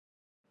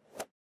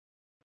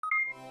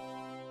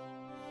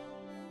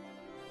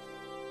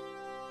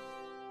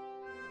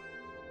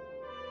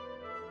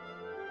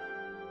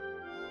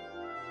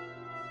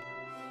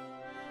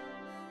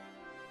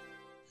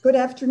Good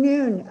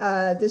afternoon.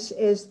 This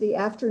is the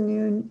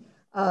afternoon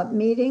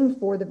meeting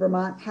for the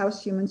Vermont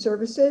House Human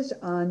Services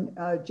on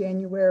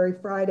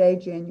Friday,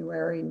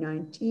 January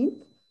 19th.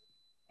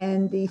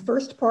 And the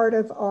first part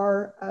of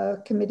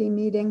our committee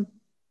meeting,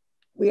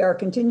 we are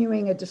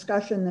continuing a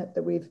discussion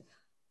that we've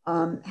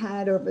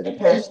had over the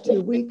past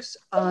 2 weeks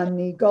on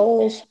the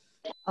goals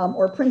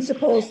or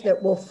principles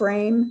that will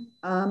frame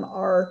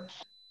our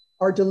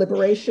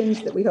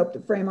deliberations, that we hope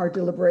to frame our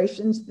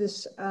deliberations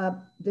this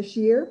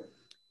year.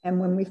 And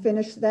when we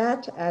finish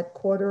that at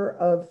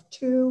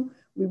 1:45,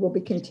 we will be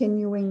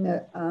continuing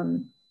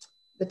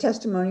the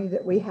testimony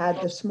that we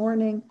had this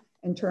morning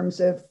in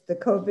terms of the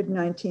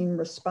COVID-19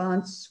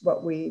 response,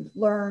 what we've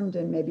learned,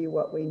 and maybe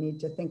what we need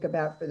to think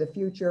about for the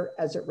future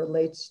as it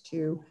relates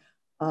to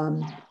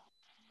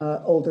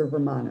older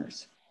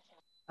Vermonters.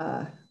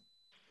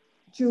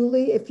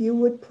 Julie, if you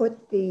would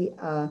put the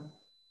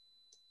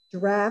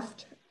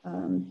draft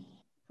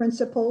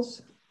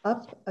principles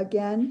up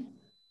again.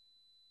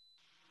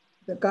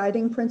 The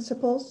guiding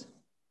principles.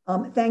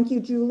 Thank you,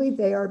 Julie.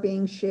 They are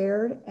being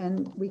shared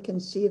and we can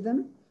see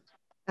them,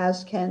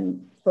 as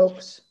can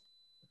folks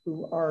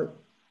who are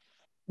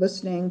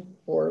listening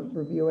or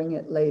reviewing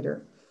it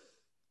later.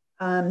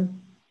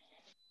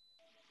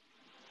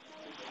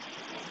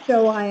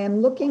 So I am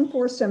looking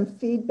for some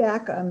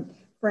feedback.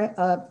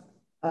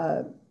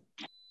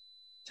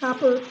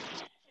 Topper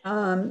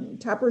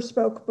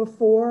spoke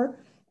before,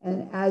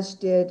 and as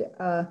did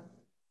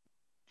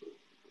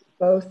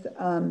both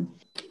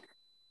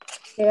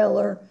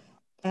Taylor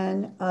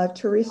and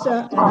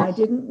Teresa, and I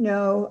didn't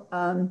know,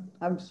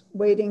 I was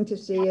waiting to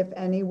see if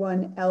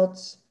anyone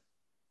else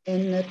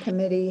in the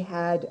committee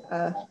had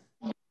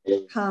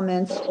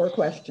comments or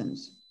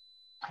questions.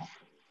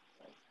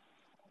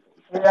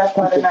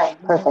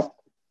 Perfect.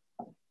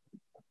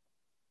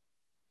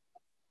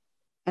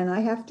 And I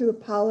have to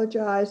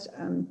apologize.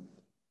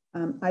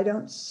 I'm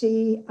not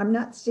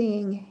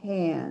seeing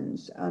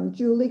hands.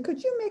 Julie,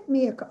 could you make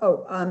me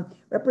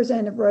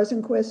Representative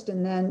Rosenquist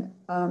and then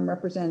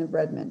Representative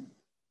Redmond.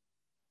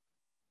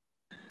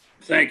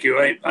 Thank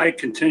you. I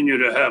continue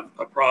to have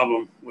a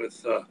problem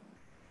with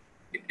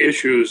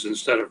issues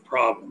instead of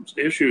problems.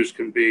 Issues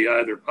can be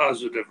either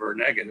positive or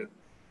negative.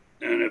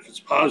 And if it's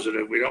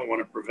positive, we don't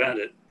want to prevent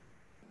it.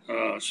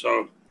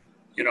 So,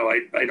 you know,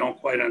 I don't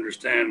quite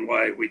understand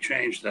why we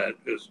changed that,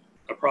 because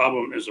a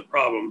problem is a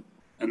problem.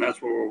 And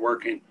that's what we're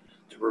working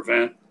to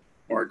prevent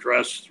or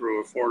address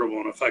through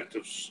affordable and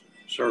effective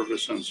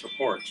service and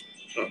supports.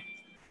 So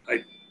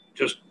I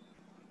just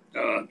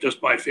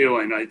my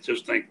feeling, I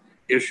just think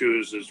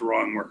issues is the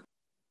wrong word.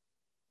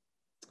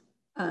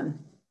 I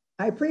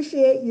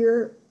appreciate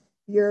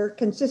your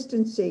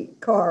consistency,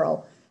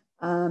 Carl.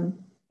 I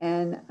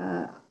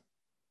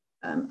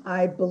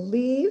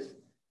believe,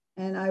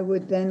 and I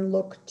would then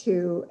look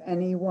to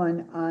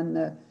anyone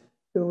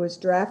who was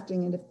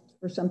drafting it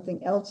for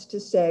something else to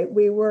say.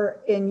 We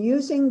were, in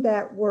using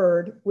that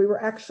word, we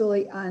were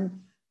actually on,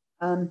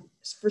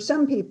 for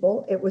some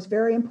people, it was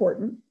very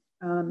important,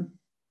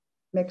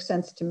 makes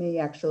sense to me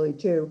actually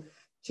too,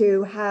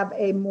 to have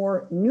a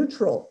more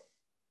neutral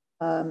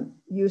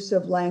use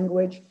of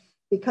language,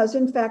 because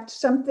in fact,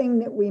 something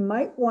that we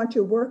might want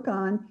to work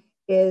on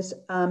is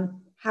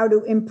how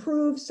to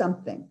improve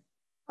something,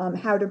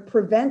 how to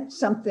prevent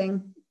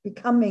something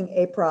becoming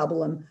a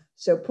problem,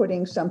 so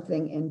putting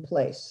something in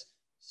place.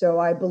 So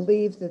I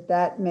believe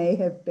that may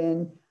have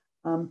been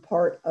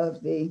part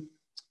of the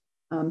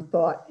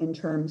thought in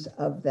terms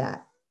of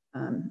that.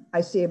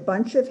 I see a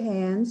bunch of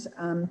hands.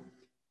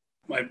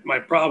 My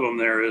problem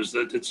there is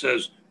that it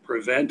says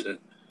prevent it.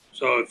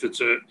 So if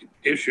it's an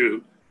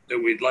issue that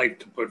we'd like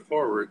to put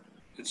forward,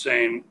 it's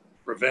saying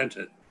prevent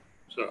it.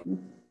 So.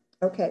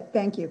 Okay,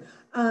 thank you.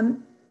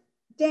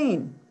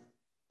 Dane.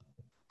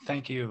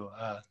 Thank you,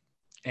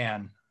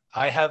 Anne.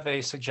 I have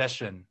a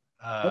suggestion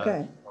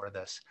for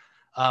this.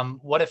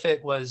 What if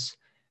it was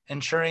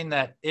ensuring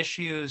that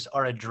issues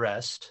are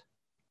addressed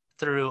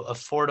through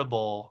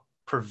affordable,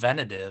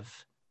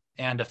 preventative,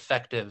 and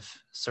effective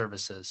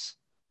services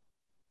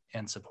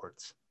and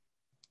supports?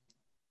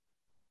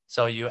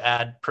 So you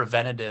add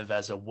preventative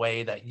as a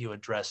way that you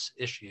address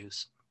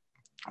issues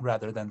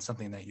rather than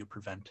something that you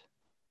prevent.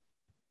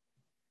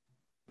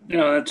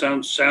 Yeah, that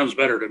sounds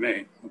better to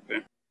me.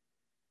 Okay.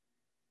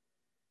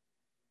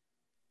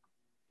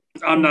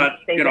 I'm not,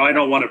 you know, I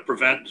don't want to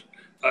prevent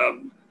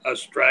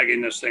us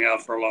dragging this thing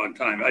out for a long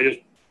time. I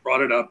just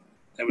brought it up.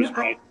 It was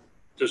my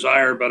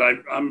desire, but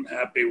I'm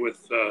happy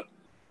with the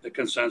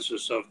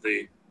consensus of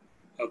the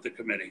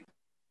committee.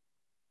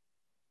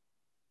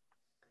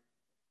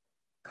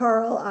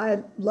 Carl,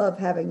 I love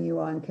having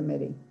you on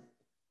committee.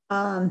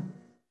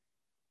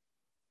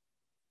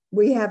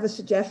 We have a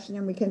suggestion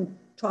and we can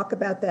talk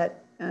about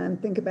that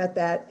and think about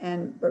that.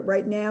 But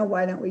right now,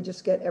 why don't we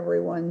just get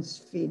everyone's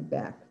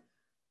feedback?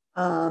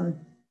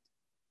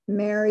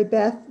 Mary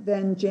Beth,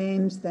 then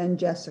James, then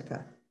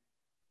Jessica.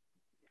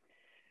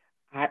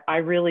 I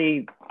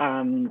really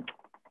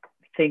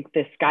think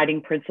this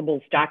guiding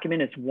principles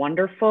document is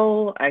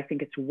wonderful. I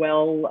think it's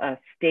well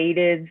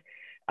stated.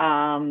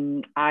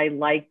 I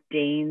like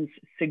Dane's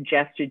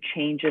suggested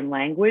change in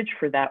language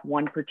for that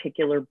one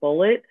particular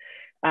bullet.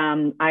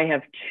 I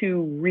have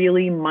two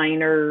really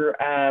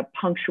minor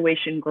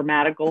punctuation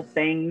grammatical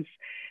things.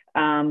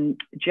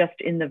 Just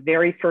in the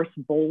very first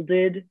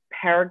bolded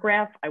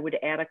paragraph, I would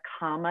add a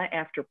comma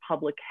after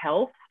public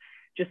health,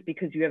 just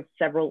because you have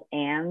several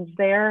ands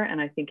there.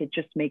 And I think it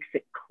just makes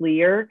it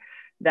clear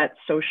that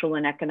social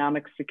and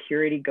economic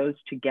security goes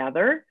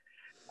together.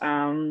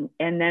 And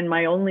then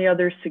my only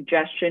other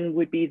suggestion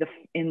would be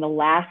in the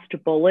last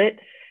bullet,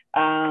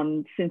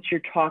 since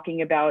you're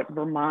talking about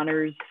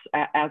Vermonters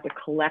as a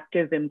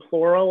collective in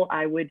plural,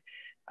 I would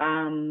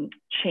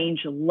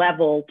change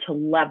level to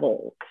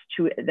levels,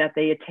 to that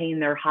they attain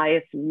their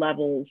highest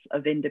levels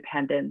of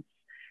independence.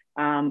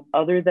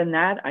 Other than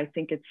that, I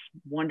think it's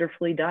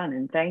wonderfully done,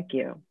 and thank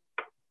you.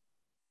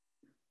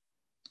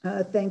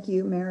 Thank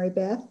you, Mary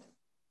Beth.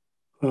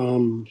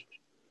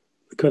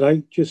 Could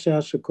I just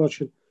ask a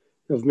question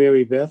of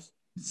Mary Beth?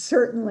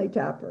 Certainly,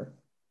 Topper.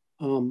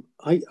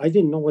 I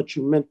didn't know what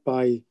you meant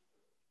by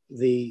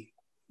the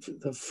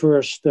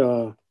first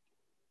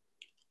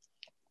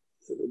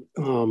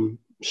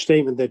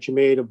statement that you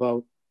made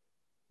about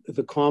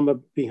the comma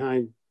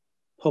behind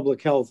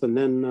public health, and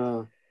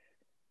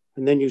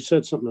then you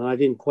said something and I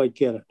didn't quite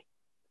get it.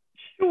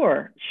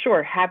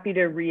 Sure. Happy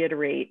to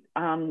reiterate.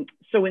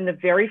 So in the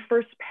very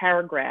first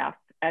paragraph,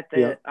 at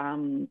the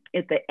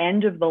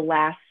end of the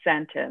last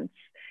sentence,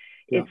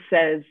 it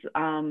says,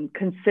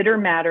 consider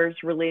matters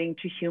relating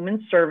to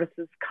human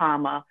services,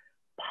 comma,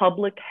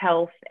 public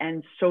health,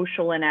 and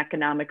social and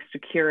economic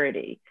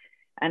security.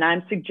 And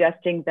I'm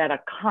suggesting that a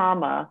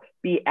comma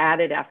be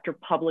added after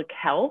public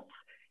health,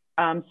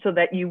 so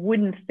that you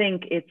wouldn't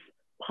think it's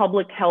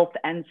public health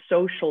and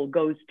social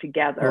goes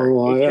together.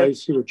 Oh, I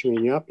see what you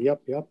mean.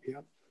 Yep.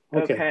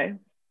 Okay.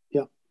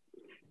 Yeah.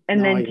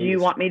 And then do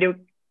you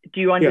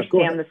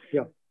understand this?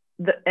 Yeah.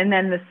 And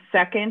then the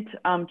second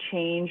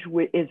change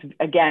is,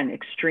 again,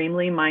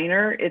 extremely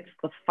minor. It's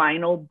the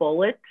final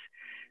bullet,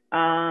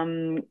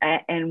 and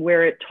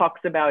where it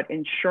talks about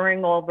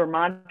ensuring all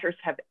Vermonters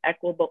have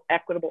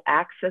equitable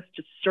access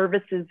to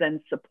services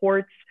and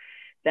supports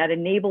that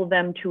enable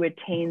them to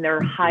attain their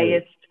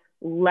highest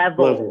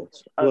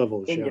levels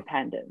of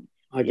independence.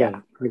 I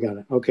got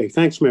it. Okay,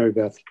 thanks, Mary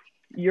Beth.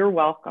 You're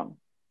welcome.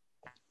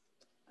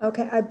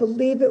 Okay, I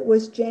believe it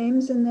was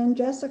James and then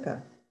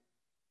Jessica.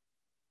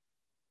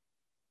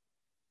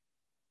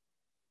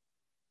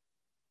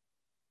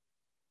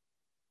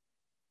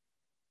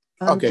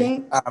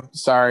 Okay, I'm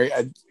sorry.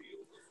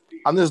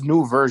 On this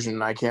new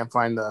version, I can't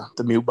find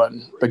the mute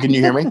button, but can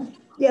you hear me?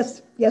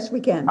 Yes, we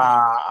can.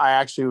 I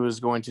actually was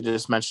going to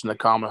just mention the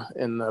comma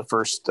in the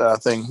first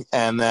thing,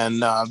 and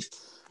then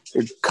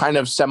it kind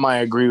of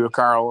semi-agree with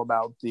Carl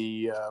about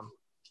the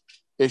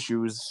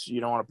issues.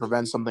 You don't want to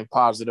prevent something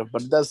positive,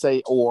 but it does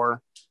say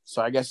or,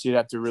 so I guess you'd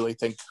have to really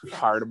think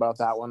hard about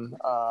that one.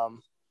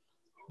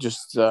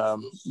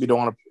 We don't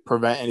want to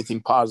prevent anything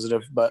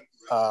positive, but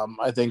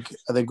I think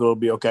it'll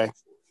be okay.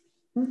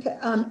 Okay,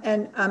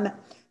 and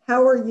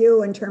how are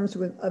you in terms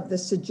of the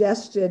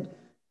suggested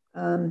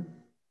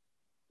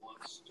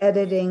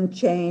editing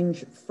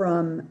change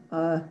from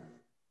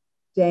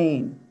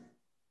Dane?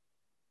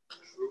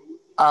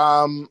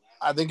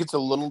 I think it's a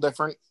little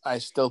different. I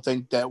still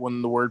think that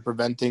when the word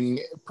prevent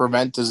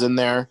is in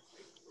there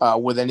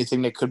with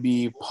anything that could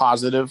be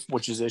positive,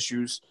 which is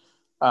issues,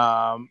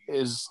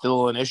 is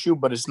still an issue,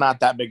 but it's not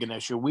that big an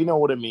issue. We know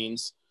what it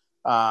means.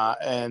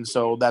 And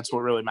so that's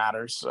what really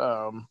matters.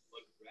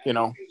 It's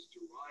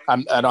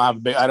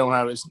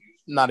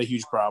not a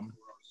huge problem.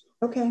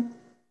 Okay.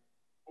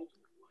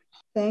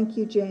 Thank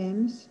you,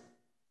 James.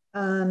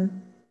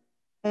 And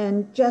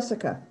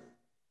Jessica.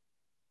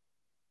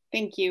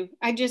 Thank you.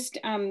 I just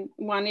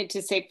wanted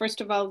to say,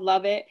 first of all,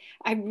 love it.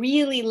 I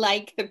really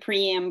like the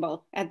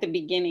preamble at the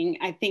beginning.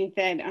 I think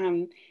that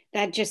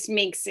that just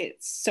makes it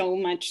so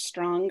much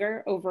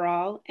stronger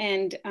overall.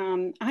 And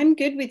I'm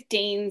good with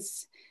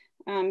Dane's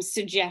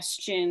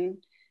suggestion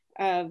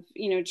of,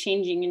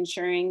 changing,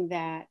 ensuring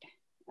that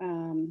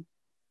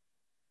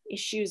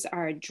issues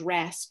are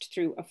addressed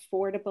through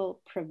affordable,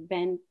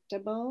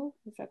 preventable,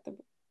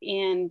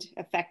 and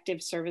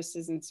effective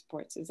services and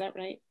supports. Is that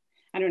right?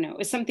 I don't know. It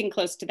was something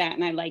close to that,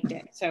 and I liked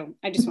it. So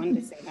I just wanted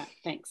to say that.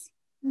 Thanks.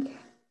 Okay.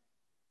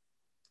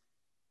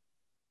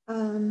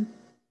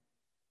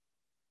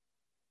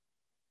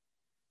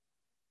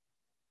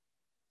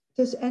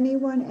 Does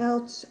anyone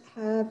else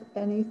have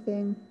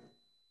anything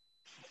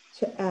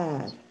to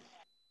add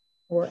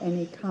or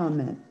any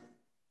comment?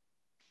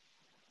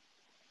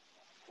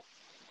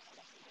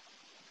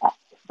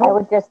 I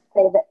would just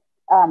say that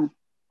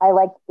I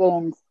like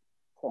Dane's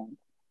change.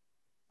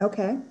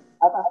 Okay.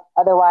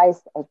 Otherwise,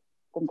 I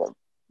think it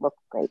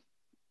looks great.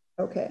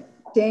 Okay.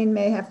 Dane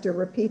may have to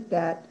repeat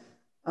that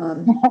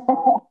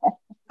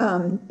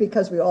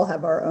because we all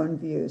have our own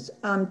views.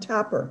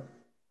 Topper,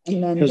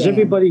 and then Has Dan.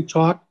 everybody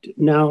talked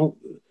now,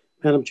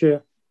 Madam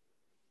Chair?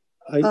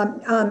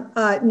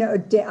 No,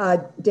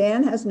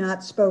 Dan has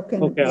not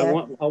spoken okay,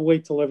 yet. I'll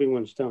wait till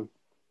everyone's done.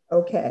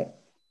 Okay.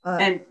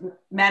 And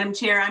Madam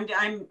Chair,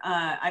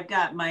 I've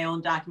got my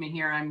own document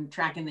here. I'm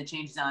tracking the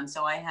changes on,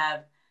 so I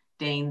have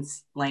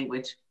Dane's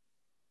language.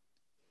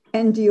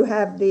 And do you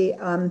have the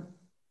and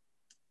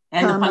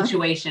the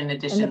punctuation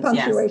additions? And the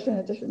punctuation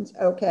additions.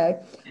 Okay.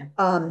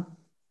 Yeah.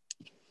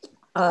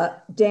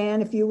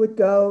 Dan, if you would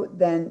go,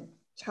 then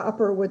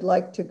Topper would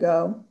like to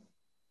go.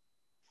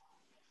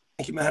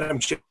 Thank you, Madam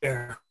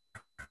Chair.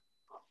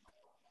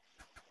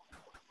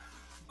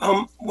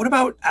 What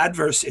about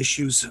adverse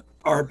issues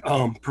are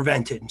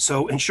prevented?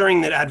 So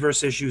ensuring that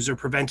adverse issues are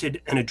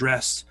prevented and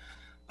addressed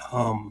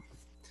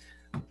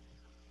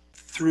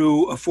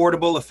through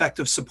affordable,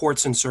 effective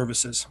supports and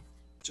services.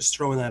 Just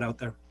throwing that out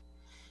there.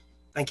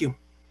 Thank you.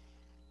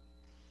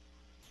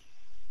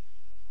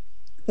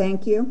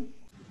 Thank you.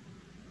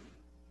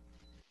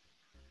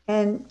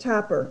 And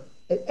Topper,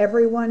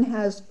 everyone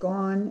has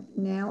gone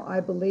now, I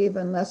believe,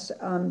 unless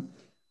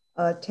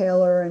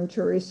Taylor and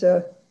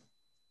Teresa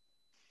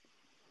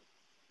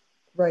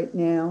right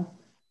now.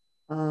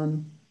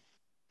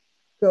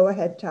 Go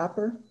ahead,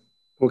 Topper.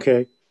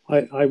 Okay,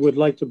 I would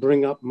like to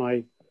bring up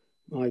my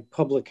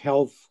public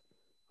health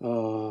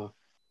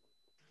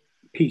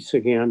piece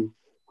again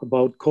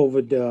about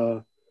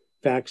COVID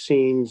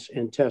vaccines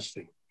and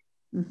testing.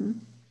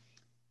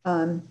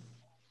 Mm-hmm.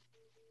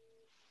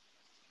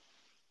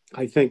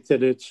 I think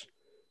that it's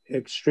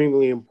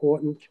extremely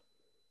important.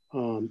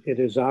 It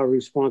is our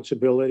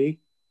responsibility.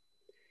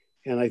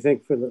 And I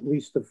think for at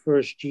least the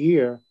first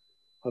year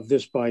of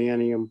this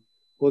biennium,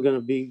 we're going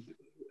to be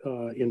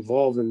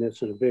involved in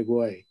this in a big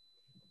way.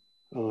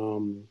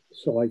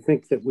 So I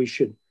think that we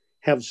should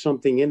have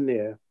something in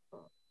there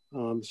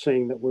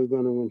saying that we're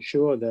going to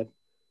ensure that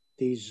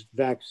these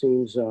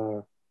vaccines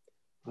are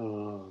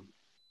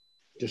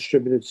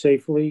distributed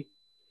safely,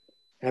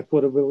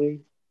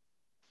 equitably,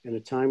 in a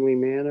timely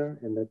manner,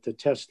 and that the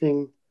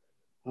testing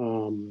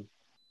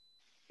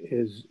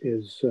is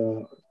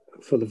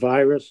for the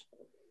virus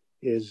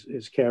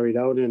is carried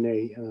out in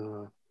a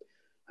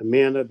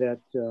manner that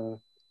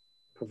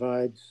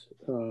provides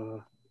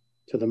to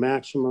the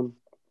maximum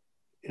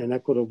and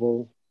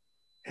equitable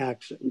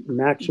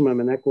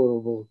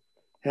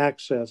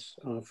access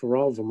for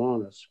all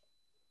Vermonters.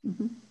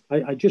 Mm-hmm.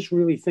 I just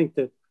really think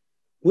that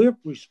we're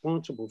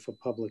responsible for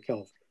public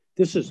health.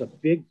 This is a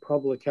big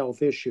public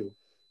health issue.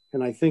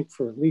 And I think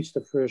for at least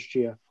the first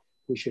year,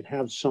 we should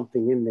have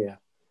something in there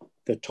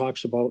that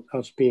talks about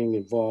us being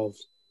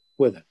involved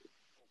with it.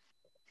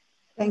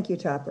 Thank you,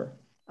 Topper.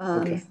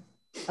 Okay.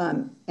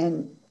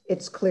 And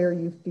it's clear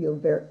you feel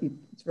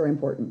it's very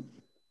important.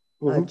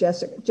 Mm-hmm.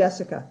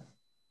 Jessica.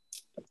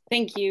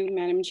 Thank you,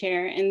 Madam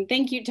Chair, and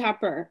thank you,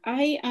 Topper.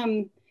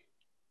 I'm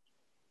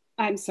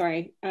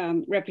sorry,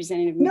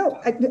 Representative.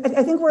 No, I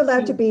think we're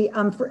allowed to be.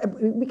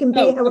 We can be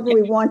however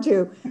we want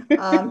to,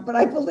 but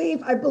I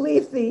believe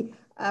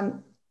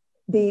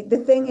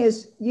the thing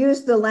is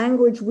use the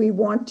language we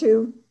want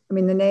to. I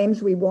mean, the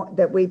names we want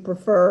that we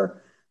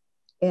prefer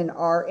in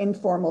our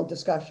informal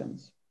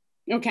discussions.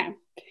 Okay.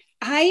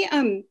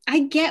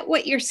 I get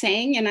what you're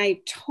saying, and I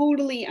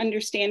totally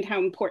understand how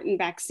important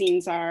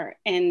vaccines are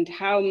and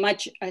how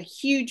much a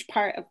huge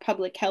part of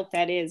public health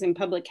that is, and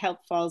public health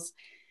falls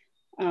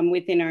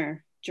within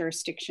our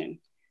jurisdiction.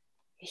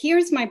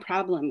 Here's my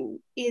problem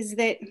is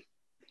that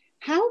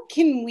how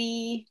can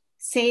we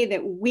say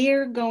that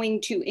we're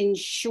going to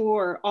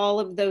ensure all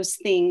of those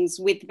things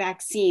with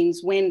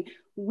vaccines when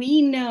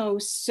we know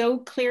so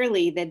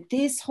clearly that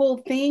this whole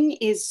thing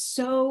is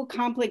so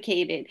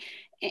complicated?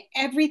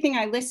 Everything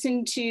I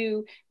listen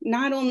to,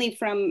 not only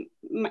from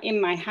in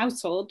my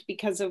household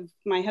because of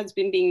my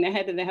husband being the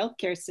head of the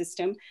healthcare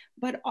system,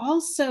 but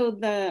also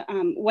the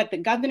what the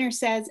governor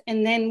says,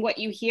 and then what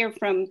you hear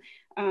from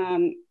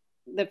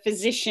the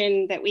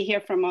physician that we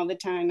hear from all the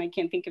time. I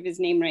can't think of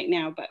his name right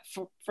now, but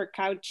for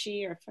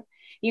Fauci, or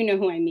you know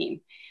who I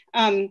mean.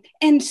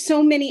 And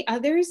so many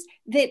others,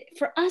 that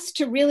for us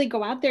to really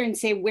go out there and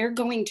say, we're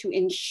going to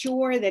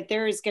ensure that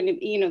there is going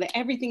to, that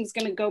everything's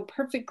going to go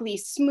perfectly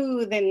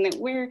smooth, and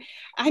that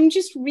I'm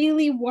just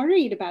really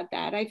worried about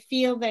that. I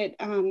feel that,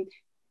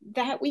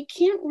 that we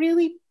can't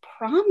really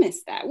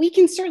promise that. We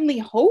can certainly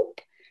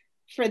hope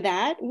for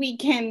that. We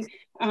can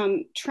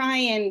try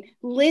and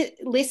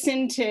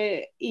listen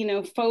to,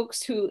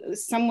 folks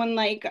someone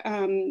like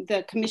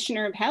the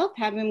Commissioner of Health,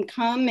 have him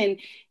come and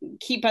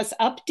keep us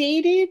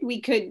updated. We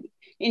could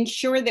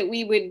ensure that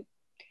we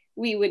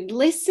would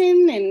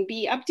listen and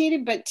be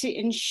updated, but to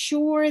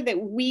ensure that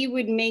we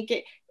would make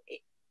it,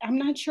 I'm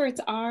not sure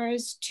it's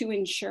ours to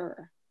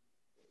ensure.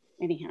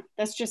 Anyhow,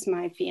 that's just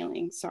my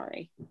feeling.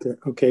 Sorry.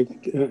 Okay.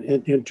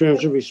 In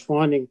terms of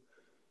responding,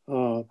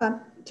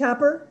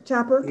 Topper.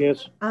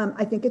 Yes.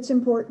 I think it's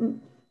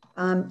important.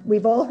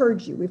 We've all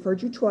heard you. We've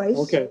heard you twice.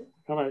 Okay.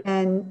 All right.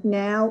 And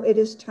now it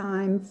is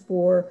time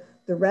for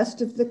the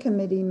rest of the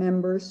committee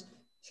members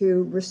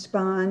to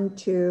respond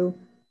to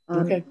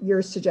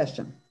your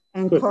suggestion.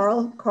 And good.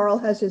 Carl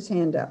has his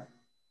hand up.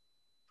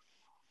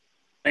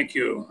 Thank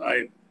you.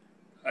 I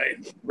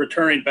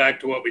returning back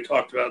to what we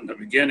talked about in the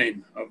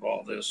beginning of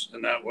all this,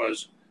 and that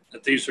was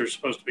that these are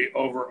supposed to be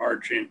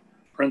overarching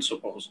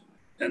principles.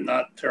 and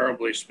not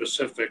terribly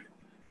specific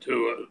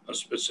to a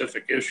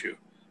specific issue.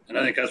 And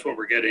I think that's what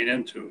we're getting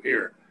into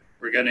here.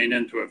 We're getting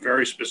into a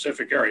very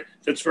specific area.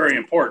 That's very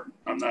important.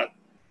 I'm not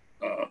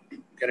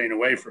getting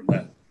away from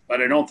that,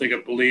 but I don't think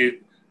it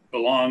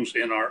belongs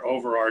in our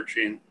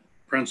overarching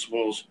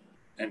principles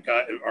and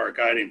our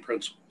guiding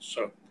principles.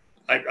 So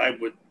I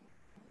would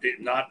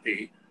not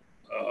be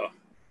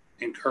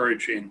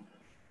encouraging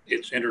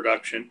its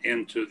introduction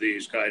into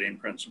these guiding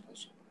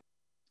principles.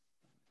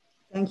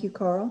 Thank you,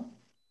 Carl.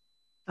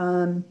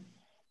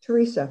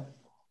 Teresa.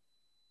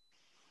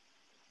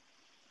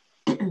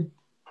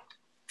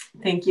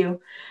 Thank you.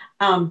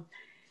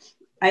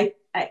 I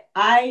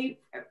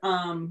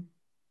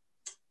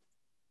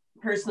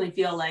personally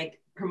feel like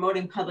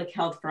promoting public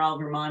health for all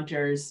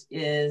Vermonters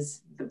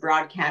is the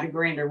broad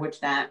category under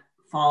which that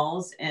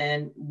falls.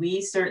 And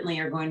we certainly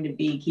are going to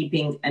be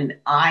keeping an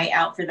eye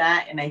out for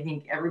that. And I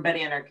think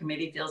everybody on our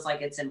committee feels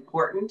like it's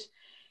important.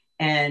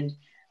 And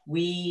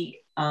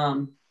we,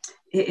 I'm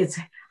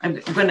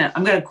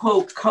gonna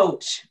quote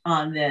Coach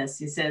on this.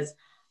 He says,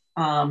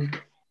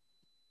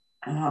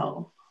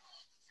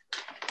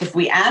 if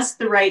we ask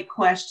the right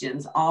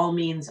questions, all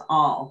means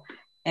all,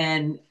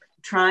 and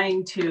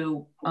trying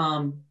to,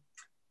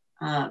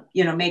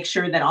 make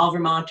sure that all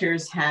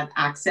Vermonters have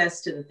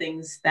access to the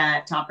things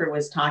that Topper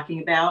was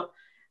talking about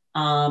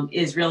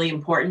is really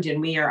important.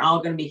 And we are all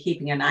going to be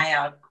keeping an eye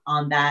out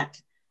on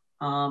that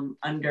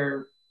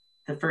under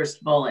the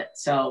first bullet.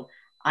 So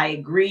I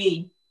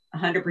agree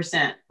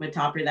 100% with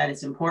Topper that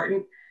it's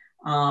important.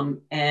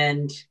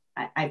 And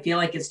I feel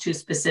like it's too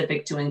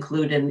specific to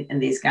include in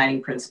these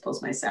guiding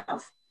principles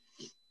myself.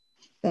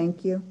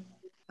 Thank you.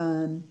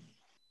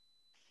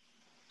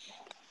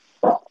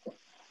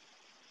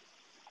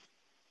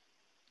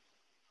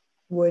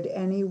 Would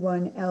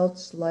anyone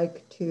else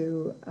like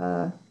to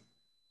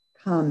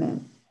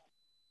comment?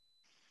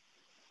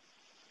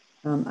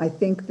 I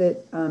think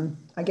that,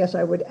 I guess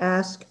I would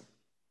ask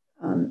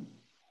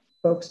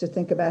folks to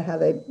think about how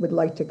they would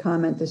like to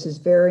comment. This is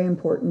very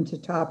important to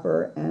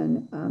Topper,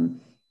 and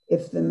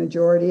if the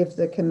majority of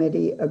the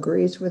committee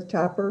agrees with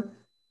Topper,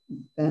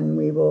 then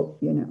we will,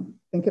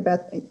 think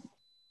about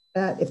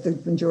that. If the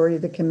majority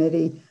of the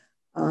committee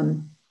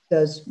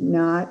does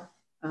not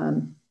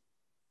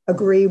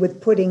agree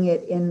with putting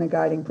it in the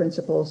guiding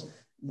principles,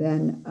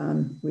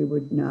 then we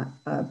would not.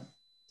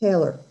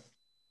 Taylor.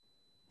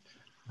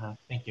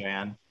 Thank you,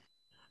 Anne.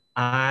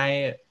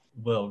 I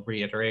will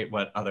reiterate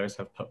what others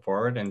have put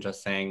forward and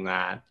just saying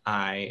that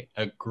I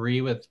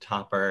agree with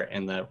Topper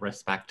in the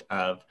respect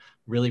of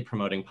really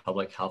promoting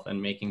public health and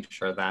making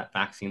sure that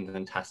vaccines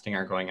and testing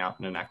are going out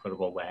in an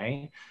equitable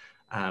way.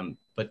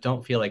 But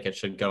don't feel like it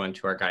should go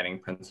into our guiding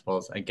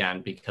principles,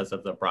 again, because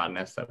of the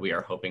broadness that we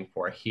are hoping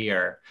for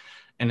here.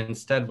 And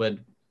instead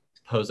would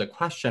pose a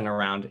question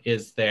around,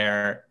 if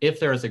there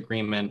is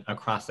agreement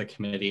across the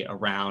committee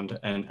around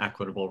an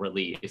equitable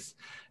release,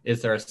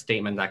 is there a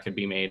statement that could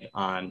be made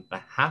on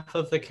behalf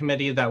of the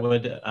committee that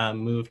would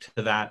move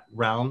to that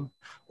realm?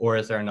 Or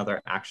is there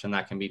another action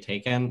that can be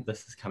taken?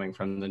 This is coming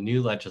from the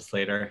new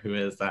legislator who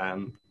is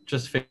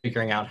just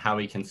figuring out how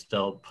we can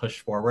still push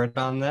forward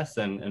on this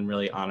and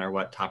really honor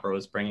what Topper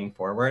was bringing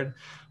forward,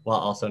 while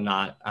also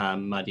not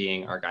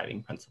muddying our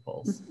guiding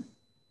principles.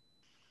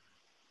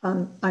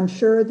 I'm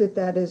sure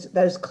that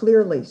is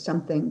clearly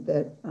something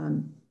that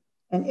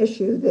an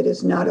issue that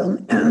is not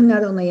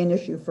only an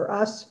issue for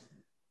us,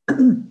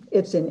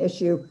 it's an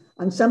issue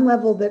on some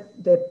level but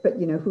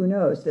who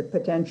knows, that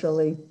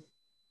potentially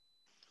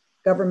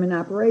government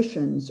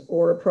operations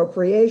or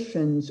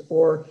appropriations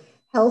or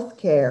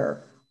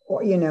healthcare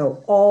or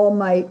all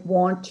might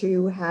want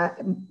to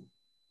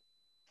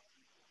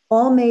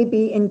all may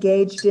be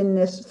engaged in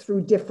this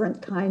through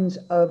different kinds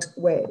of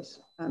ways.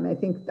 I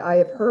think I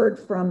have heard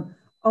from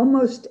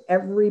almost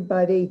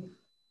everybody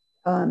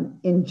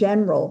in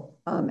general,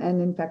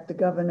 and in fact, the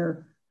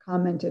governor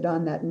commented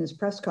on that in his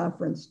press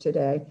conference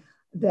today,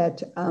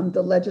 that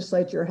the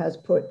legislature has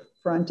put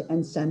front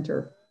and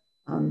center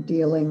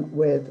dealing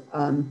with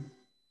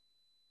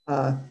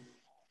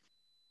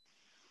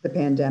the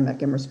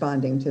pandemic and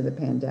responding to the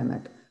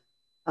pandemic.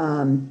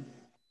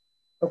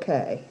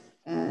 Okay,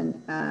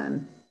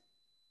 and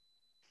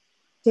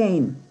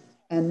Dane,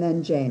 and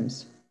then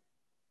James.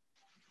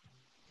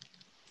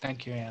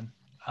 Thank you, Anne.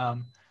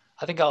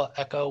 I think I'll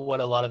echo what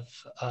a lot of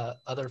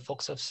other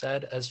folks have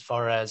said as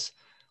far as,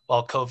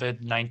 while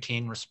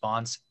COVID-19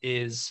 response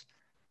is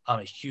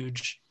a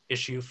huge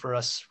issue for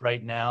us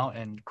right now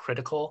and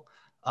critical,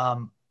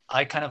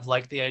 I kind of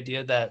like the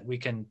idea that we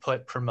can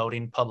put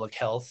promoting public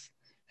health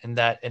and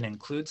that it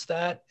includes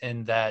that,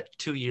 and that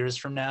 2 years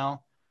from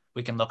now,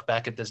 we can look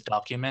back at this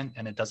document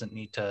and it doesn't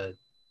need to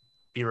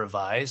be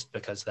revised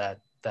because that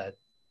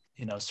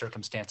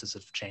circumstances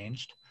have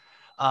changed.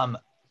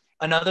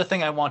 Another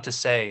thing I want to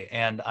say,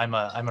 and I'm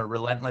a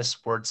relentless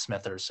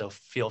wordsmither, so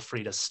feel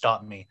free to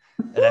stop me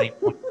at any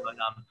point. But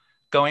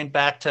going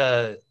back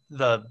to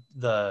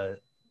the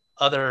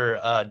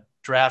other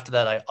draft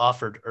that I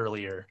offered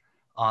earlier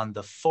on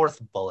the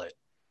fourth bullet,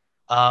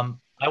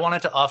 I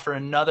wanted to offer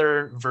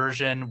another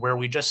version where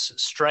we just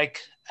strike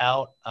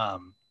out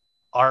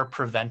are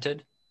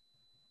prevented.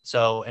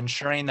 So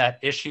ensuring that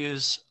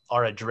issues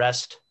are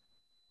addressed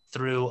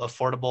through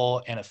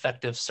affordable and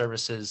effective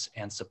services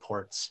and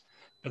supports.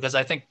 Because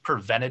I think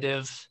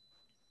preventative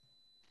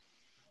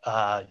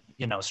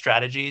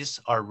strategies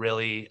are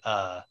really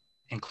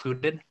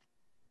included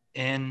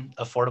in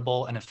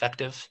affordable and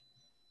effective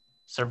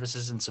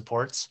services and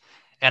supports.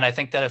 And I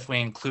think that if we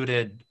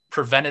included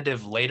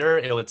preventative later,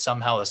 it would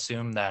somehow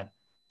assume that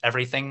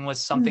everything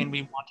was something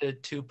we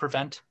wanted to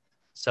prevent.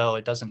 So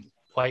it doesn't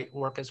quite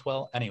work as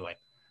well. Anyway,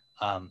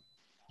 I'll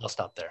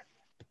stop there.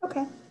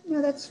 Okay,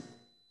 no,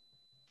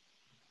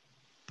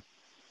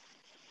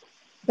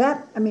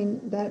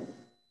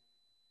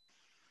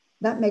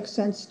 that makes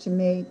sense to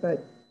me,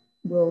 but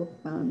we'll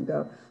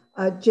go.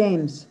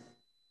 James.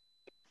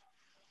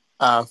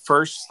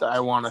 First,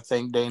 I want to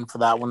thank Dane for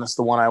that one. It's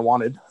the one I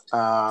wanted.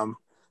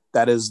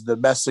 That is the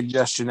best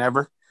suggestion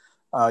ever.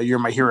 You're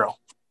my hero.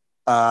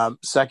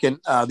 Second,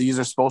 these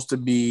are supposed to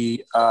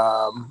be,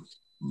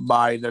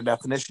 by their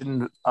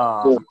definition,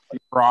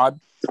 broad,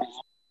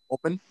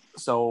 open.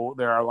 So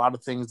there are a lot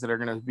of things that are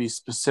going to be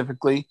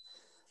specifically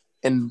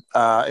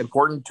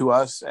important to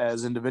us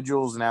as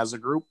individuals and as a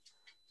group.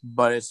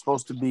 But it's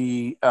supposed to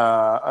be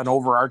an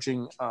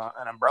overarching,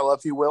 an umbrella,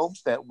 if you will,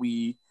 that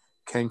we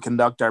can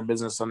conduct our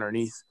business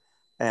underneath.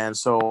 And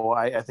so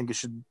I think it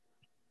should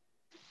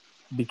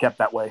be kept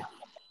that way.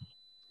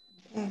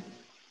 Okay.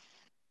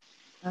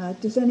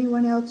 Does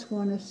anyone else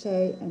want to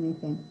say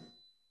anything?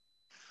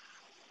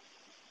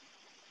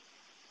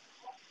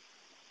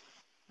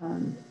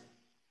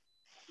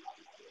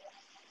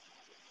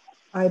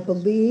 I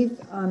believe,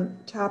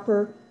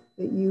 Topper,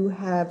 that you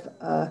have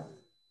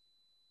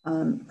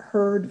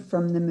heard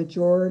from the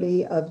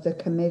majority of the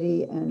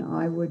committee, and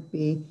I would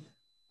be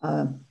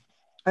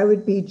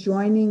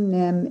joining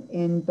them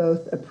in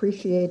both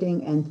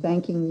appreciating and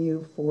thanking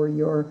you for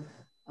your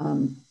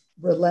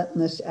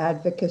relentless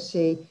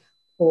advocacy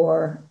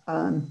for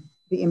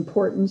the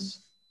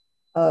importance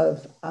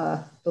of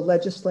the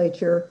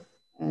legislature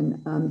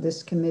and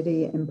this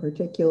committee in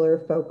particular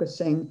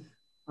focusing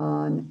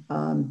on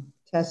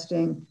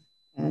testing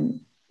and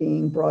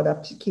being brought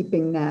up to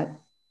keeping that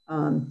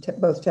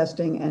both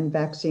testing and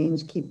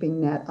vaccines,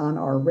 keeping that on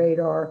our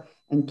radar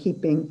and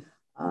keeping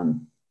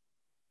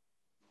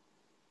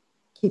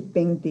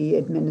the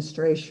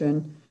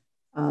administration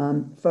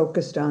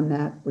focused on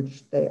that,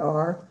 which they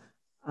are.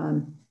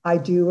 I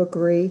do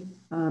agree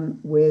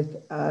with,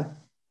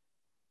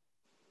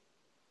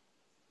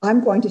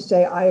 I'm going to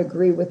say I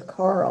agree with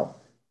Carl,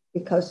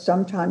 because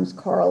sometimes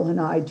Carl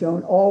and I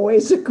don't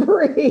always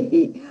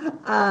agree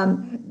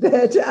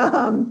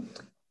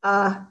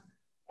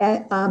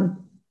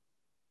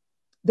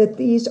that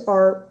these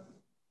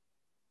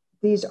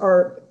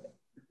are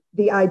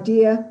the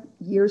idea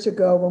years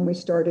ago when we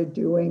started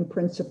doing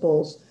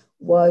principles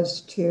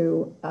was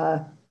to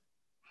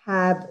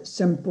have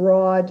some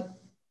broad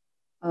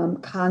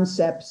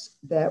concepts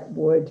that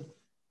would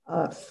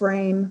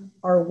frame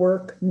our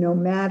work no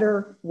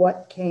matter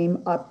what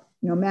came up,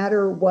 no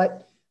matter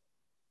what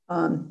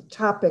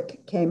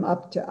topic came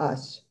up to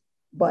us,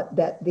 but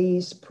that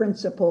these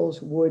principles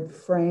would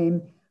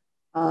frame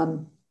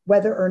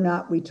whether or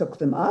not we took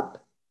them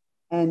up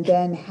and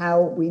then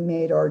how we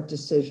made our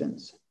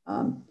decisions.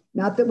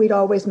 Not that we'd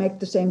always make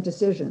the same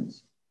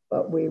decisions,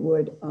 but we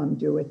would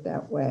do it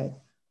that way.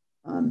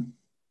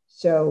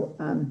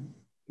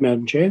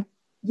 Madam Chair?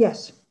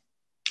 Yes.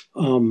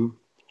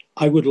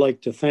 I would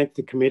like to thank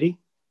the committee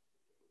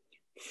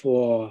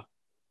for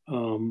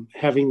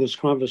having this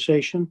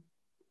conversation.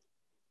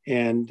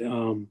 And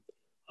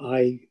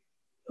I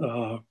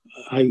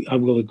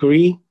will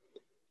agree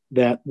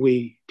that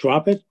we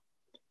drop it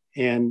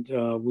and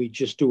we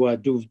just do our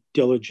due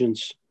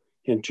diligence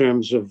in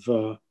terms of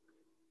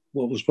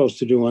what we're supposed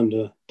to do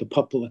under the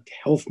public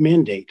health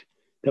mandate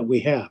that we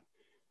have.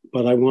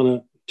 But I want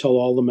to tell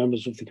all the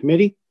members of the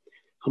committee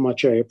how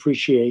much I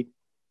appreciate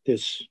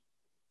this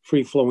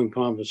free-flowing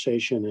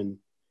conversation. And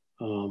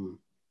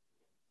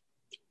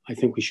I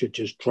think we should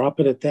just drop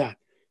it at that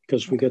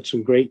because we got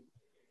some great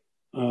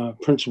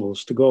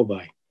principles to go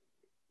by.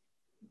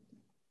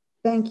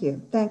 Thank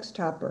you. Thanks,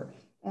 Topper.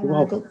 And You're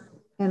welcome.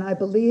 I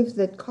believe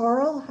that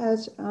Carl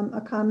has a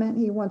comment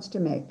he wants to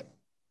make.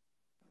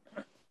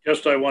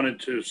 Just I wanted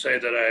to say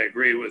that I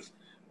agree with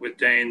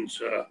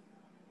Dane's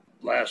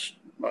last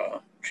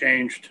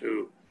change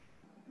to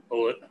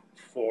bullet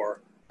 4.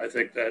 I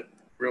think that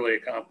really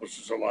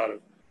accomplishes a lot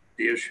of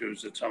the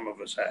issues that some of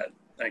us had.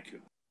 Thank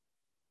you.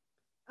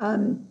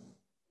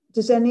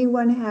 Does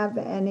anyone have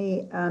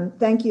any,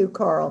 thank you,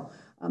 Carl.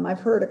 I've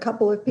heard a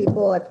couple of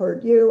people, I've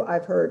heard you,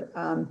 I've heard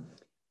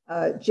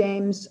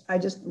James. I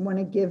just want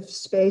to give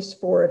space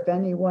for if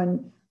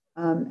anyone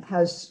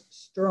has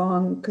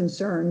strong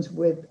concerns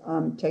with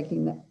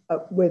taking that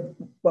with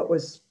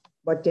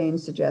what Dane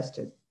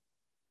suggested.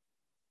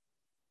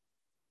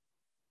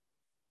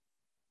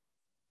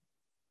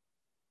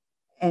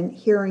 And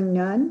hearing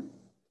none,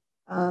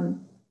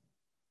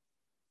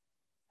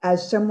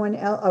 as someone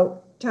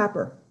else,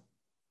 Topper.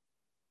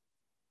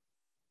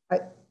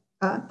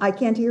 I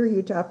can't hear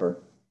you, Topper.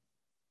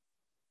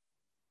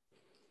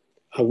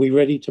 Are we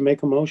ready to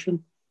make a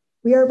motion?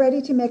 We are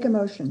ready to make a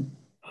motion.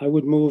 I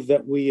would move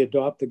that we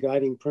adopt the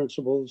guiding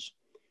principles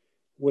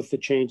with the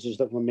changes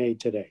that were made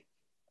today.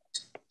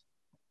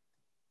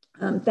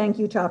 Thank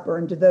you, Topper.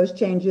 And do those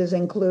changes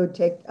include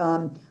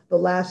the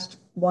last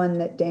one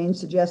that Dane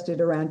suggested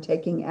around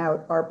taking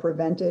out "are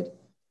prevented"?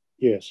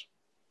 Yes.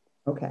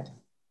 Okay.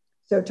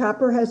 So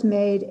Topper has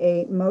made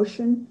a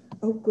motion.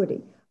 Oh,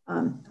 goody.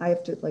 I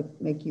have to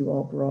make you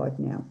all broad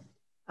now.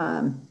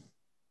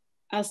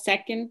 I'll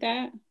second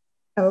that.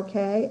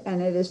 Okay,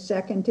 and it is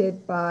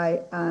seconded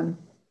by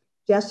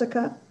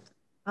Jessica.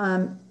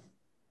 It's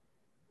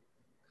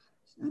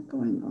not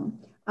going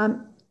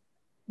on.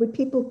 Would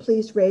people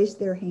please raise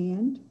their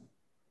hand?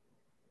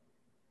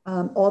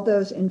 All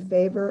those in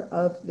favor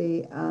of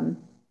the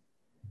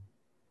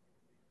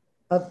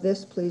of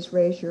this, please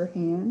raise your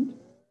hand.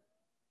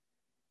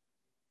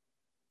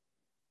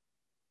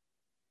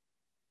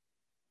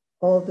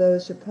 All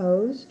those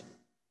opposed?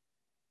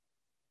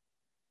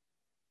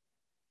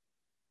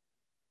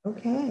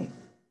 Okay.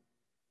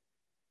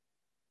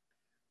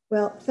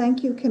 Well,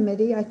 thank you,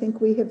 committee. I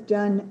think we have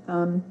done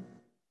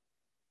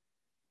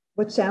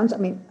what sounds,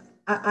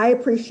 I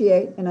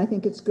appreciate, and I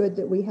think it's good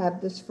that we have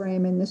this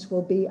frame, and this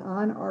will be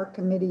on our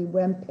committee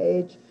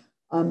webpage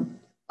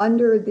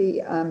under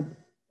the,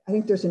 I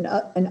think there's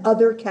an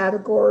other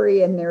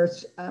category, and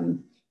there's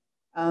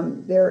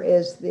there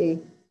is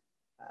the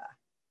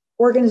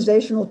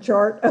organizational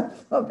chart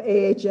of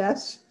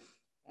AHS,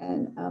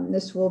 and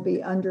this will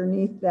be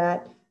underneath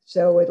that.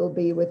 So it'll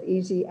be with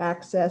easy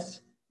access,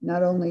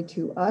 not only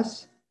to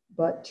us,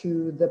 but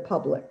to the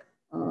public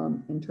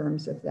in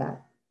terms of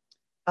that.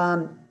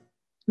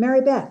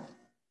 Mary Beth.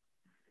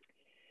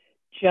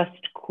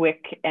 Just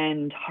quick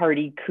and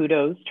hearty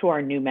kudos to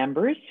our new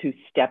members who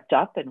stepped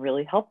up and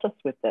really helped us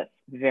with this.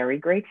 Very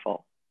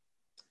grateful.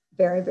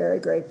 Very, very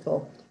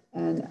grateful.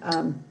 And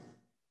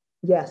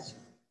yes,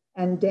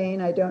 and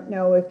Dane, I don't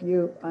know if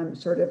you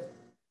sort of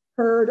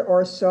heard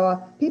or saw,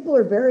 people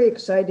are very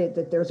excited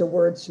that there's a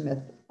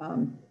wordsmith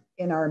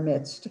in our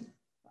midst.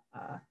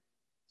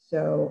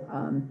 So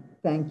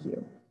thank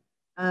you.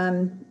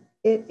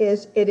 It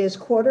is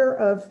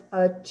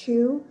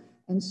 1:45,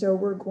 and so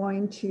we're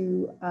going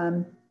to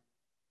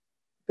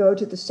go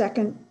to the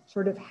second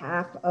sort of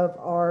half of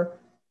our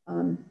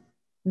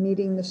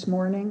meeting this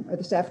morning or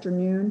this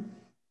afternoon,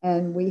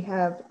 and we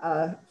have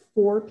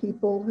 4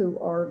 people who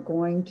are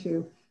going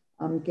to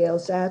Gail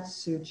Zatz,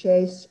 Sue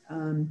Chase,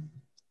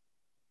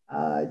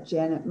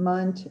 Janet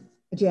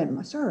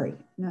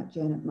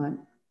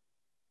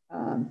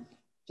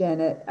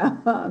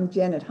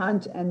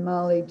Hunt, and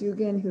Molly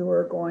Dugan, who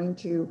are going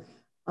to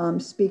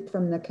speak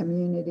from the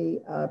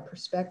community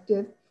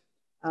perspective.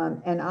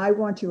 And I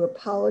want to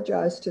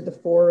apologize to the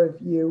 4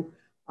 of you.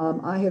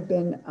 I have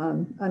been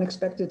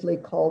unexpectedly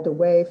called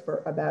away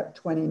for about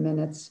 20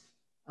 minutes.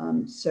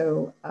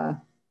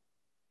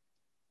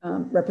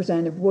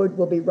 Representative Wood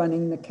will be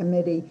running the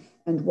committee,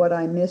 and what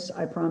I miss,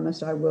 I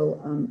promise I will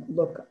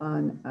look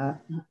on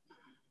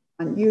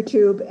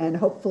YouTube, and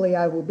hopefully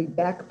I will be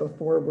back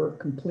before we're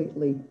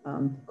completely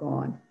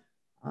gone.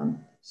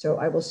 So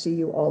I will see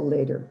you all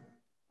later.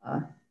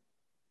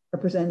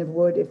 Representative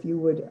Wood, if you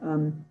would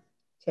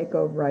take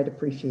over, I'd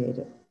appreciate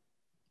it.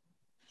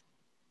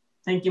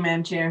 Thank you,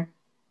 Madam Chair.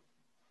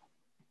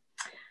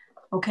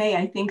 Okay,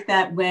 I think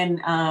that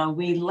when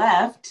we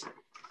left,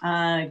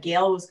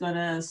 Gail was going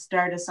to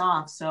start us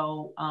off.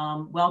 So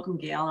welcome,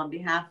 Gail, on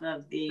behalf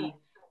of the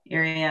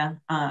area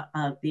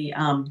of the,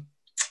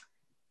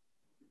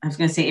 I was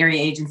going to say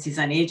area agencies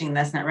on aging.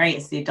 That's not right.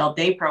 It's the adult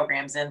day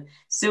programs. And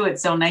Sue,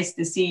 it's so nice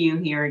to see you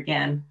here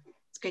again.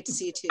 It's great to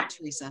see you too,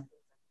 Teresa.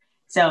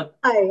 So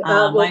why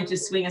don't you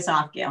swing us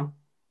off, Gail?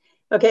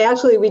 Okay,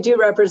 actually, we do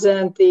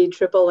represent the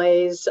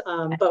AAAs,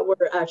 but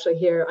we're actually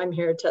here. I'm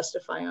here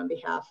testifying on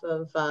behalf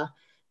of the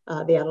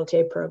adult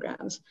day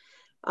programs.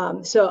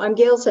 So I'm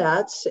Gail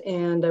Zatz,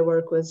 and I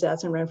work with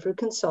Zatz and Renfrew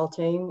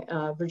Consulting.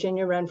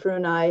 Virginia Renfrew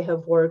and I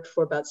have worked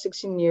for about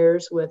 16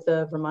 years with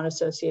the Vermont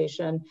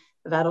Association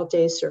of Adult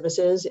Day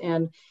Services,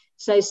 and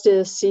it's nice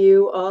to see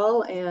you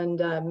all and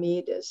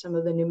meet some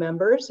of the new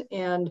members.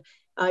 And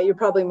you're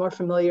probably more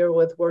familiar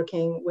with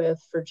working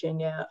with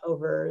Virginia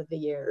over the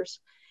years.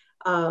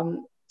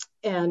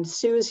 And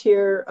Sue's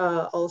here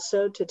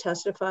also to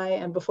testify.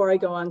 And before I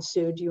go on,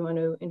 Sue, do you want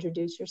to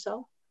introduce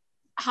yourself?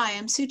 Hi,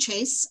 I'm Sue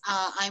Chase.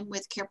 I'm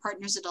with Care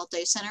Partners Adult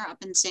Day Center up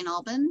in St.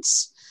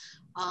 Albans,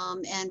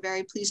 and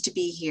very pleased to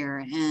be here.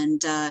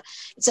 And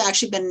it's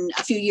actually been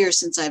a few years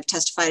since I've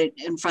testified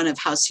in front of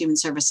House Human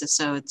Services,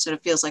 so it sort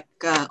of feels like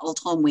old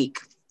home week,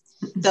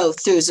 though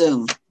through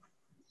Zoom.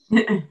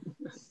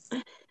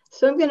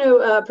 So I'm going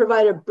to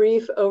provide a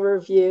brief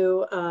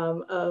overview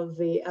of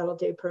the adult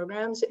day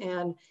programs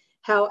and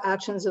how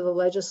actions of the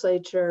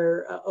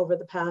legislature over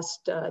the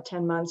past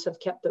 10 months have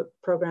kept the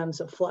programs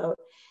afloat.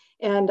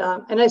 And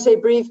I say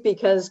brief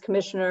because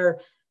Commissioner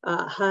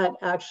Hut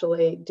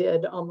actually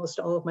did almost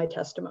all of my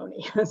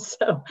testimony.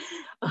 So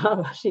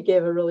she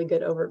gave a really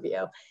good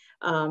overview.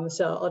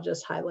 So I'll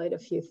just highlight a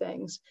few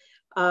things.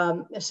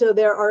 So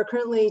there are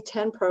currently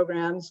 10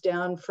 programs,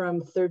 down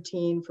from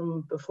 13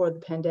 from before the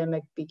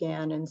pandemic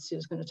began, and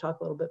Sue's going to talk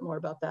a little bit more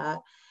about that,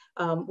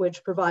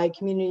 which provide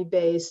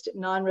community-based,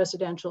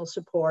 non-residential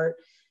support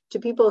to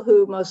people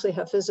who mostly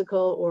have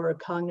physical or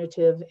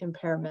cognitive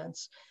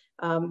impairments.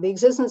 The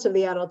existence of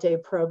the Adult Day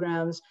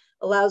programs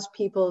allows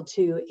people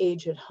to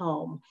age at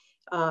home.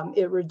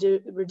 It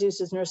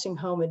reduces nursing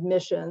home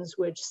admissions,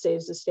 which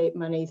saves the state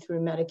money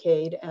through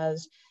Medicaid,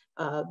 as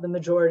the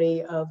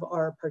majority of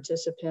our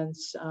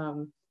participants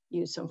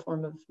use some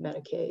form of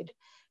Medicaid.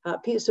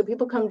 So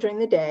people come during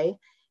the day,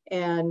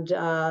 and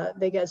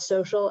they get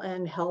social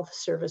and health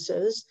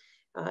services,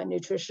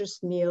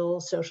 nutritious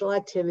meals, social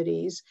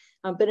activities.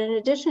 But in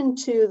addition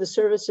to the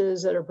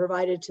services that are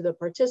provided to the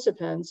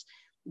participants,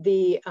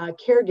 the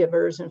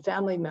caregivers and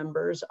family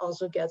members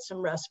also get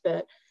some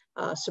respite,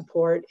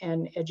 support,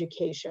 and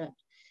education.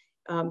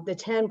 The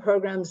 10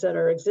 programs that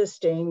are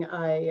existing,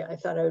 I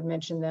thought I would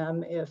mention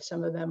them if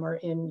some of them are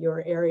in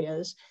your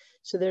areas.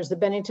 So there's the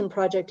Bennington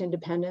Project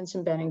Independence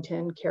in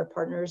Bennington, Care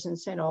Partners in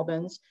St.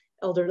 Albans,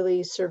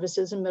 Elderly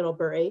Services in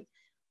Middlebury,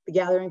 the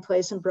Gathering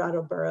Place in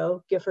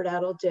Brattleboro, Gifford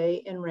Adult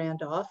Day in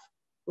Randolph,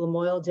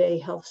 Lamoille Day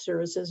Health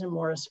Services in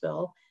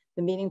Morrisville,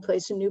 the Meeting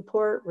Place in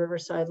Newport,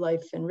 Riverside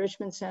Life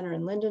Enrichment Center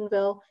in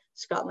Lyndonville,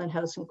 Scotland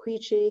House in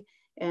Quechee,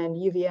 and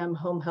UVM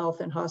Home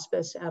Health and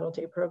Hospice Adult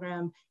Day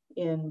Program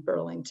in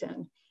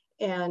Burlington.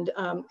 And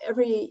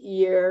every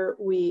year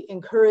we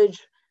encourage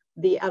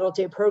the Adult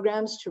Day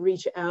programs to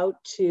reach out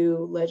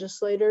to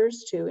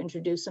legislators to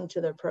introduce them to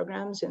their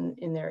programs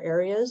in their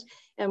areas.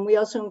 And we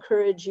also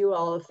encourage you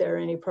all, if there are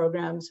any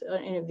programs,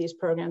 any of these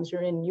programs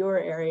are in your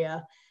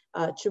area,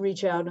 to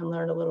reach out and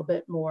learn a little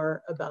bit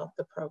more about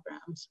the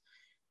programs.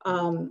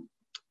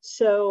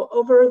 So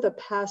over the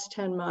past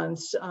 10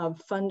 months,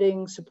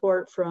 funding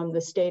support from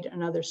the state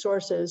and other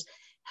sources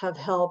have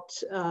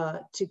helped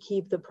to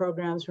keep the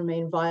programs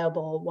remain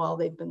viable while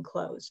they've been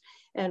closed.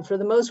 And for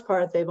the most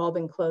part, they've all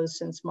been closed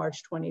since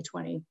March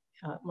 2020.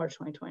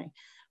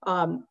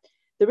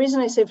 The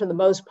reason I say for the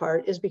most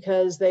part is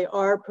because they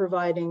are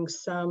providing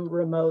some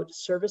remote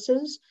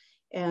services.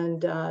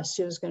 And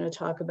Sue is going to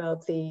talk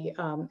about the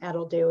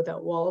Adult Day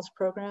Without Walls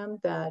program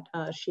that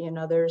she and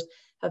others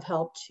have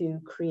helped to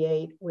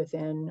create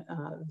within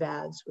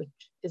VADS, which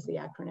is the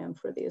acronym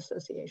for the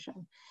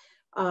association.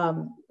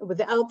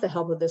 Without the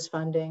help of this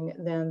funding,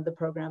 then the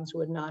programs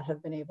would not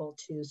have been able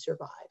to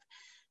survive.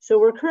 So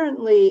we're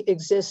currently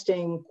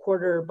existing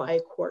quarter by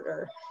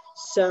quarter.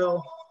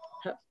 So,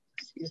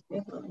 excuse me,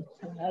 let me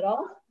turn that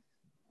off.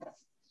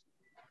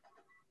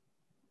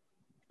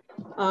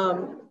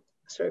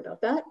 Sorry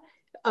about that.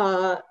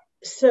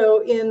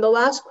 So in the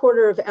last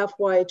quarter of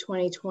FY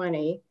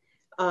 2020,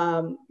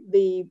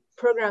 the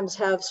programs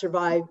had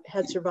survived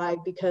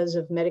because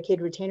of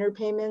Medicaid retainer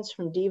payments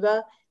from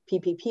DEVA,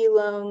 PPP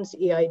loans,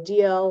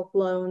 EIDL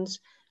loans,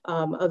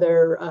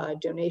 other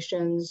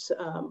donations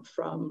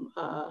from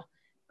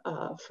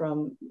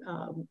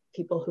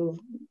people who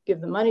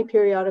give the money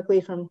periodically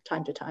from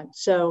time to time.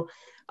 So,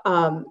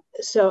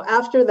 so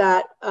after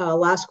that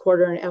last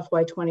quarter in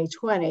FY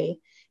 2020,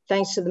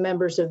 thanks to the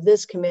members of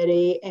this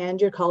committee and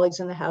your colleagues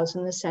in the House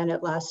and the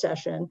Senate last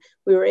session,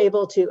 we were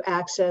able to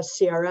access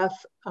CRF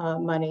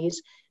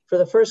monies for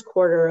the first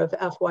quarter of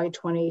FY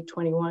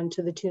 2021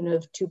 to the tune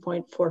of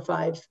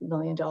 $2.45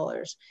 million.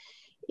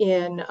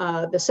 In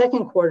the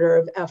second quarter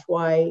of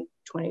FY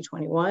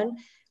 2021,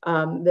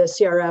 the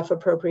CRF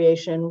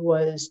appropriation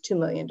was $2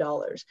 million.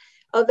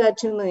 Of that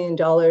 $2 million,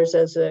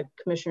 as the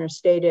commissioner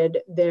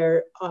stated,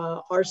 there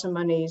are some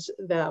monies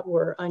that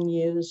were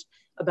unused,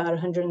 about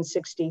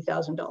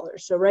 $160,000.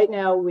 So right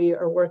now we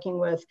are working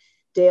with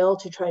Dale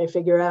to try to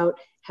figure out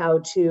how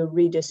to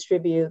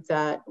redistribute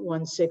that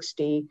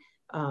 160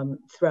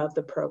 throughout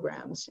the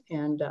programs.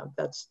 And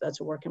that's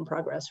a work in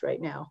progress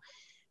right now.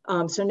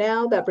 So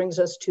now that brings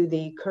us to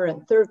the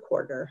current third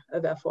quarter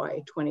of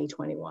FY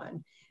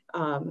 2021.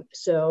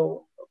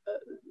 So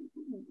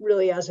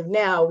really as of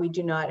now, we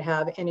do not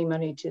have any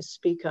money to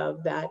speak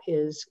of that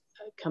is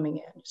coming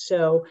in.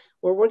 So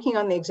we're working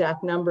on the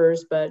exact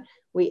numbers, but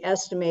we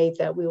estimate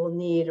that we will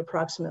need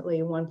approximately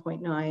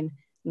 $1.9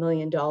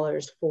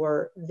 million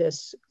for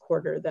this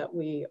quarter that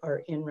we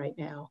are in right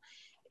now.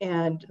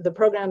 And the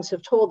programs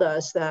have told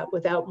us that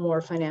without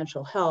more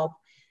financial help,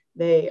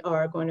 they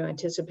are going to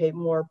anticipate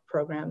more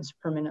programs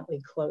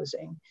permanently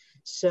closing.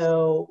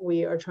 So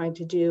we are trying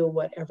to do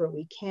whatever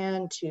we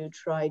can to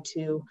try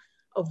to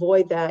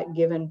avoid that,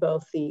 given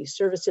both the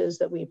services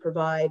that we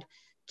provide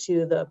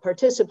to the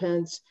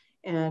participants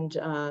and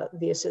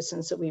the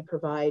assistance that we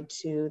provide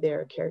to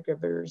their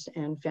caregivers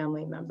and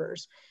family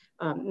members.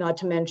 Not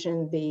to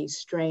mention the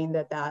strain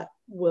that that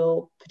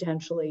will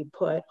potentially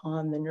put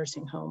on the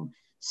nursing home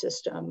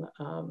system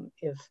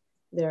if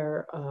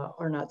there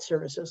are not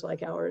services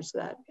like ours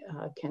that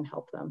can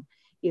help them,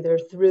 either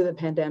through the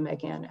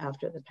pandemic and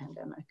after the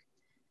pandemic.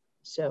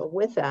 So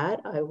with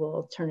that, I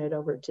will turn it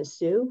over to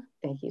Sue.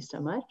 Thank you so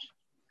much.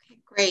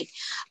 Great.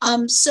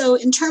 So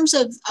in terms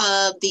of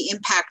the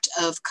impact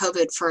of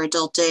COVID for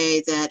Adult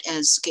Day, that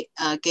as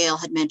Gail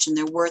had mentioned,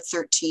 there were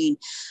 13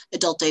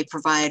 Adult Day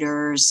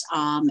providers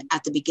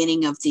at the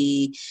beginning of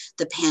the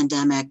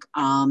pandemic.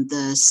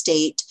 The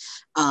state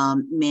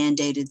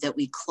mandated that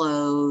we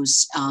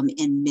close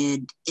in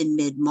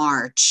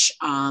mid-March,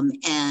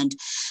 and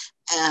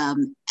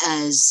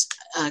as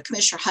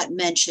Commissioner Hutt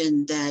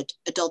mentioned, that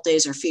Adult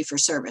Days are fee for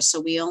service.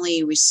 So we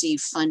only receive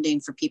funding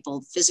for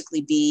people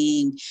physically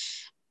being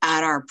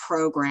at our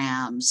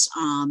programs.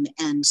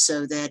 And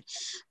so that,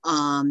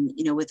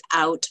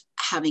 without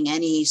having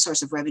any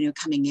source of revenue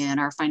coming in,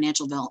 our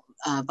financial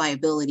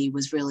viability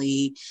was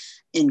really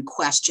in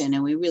question.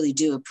 And we really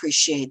do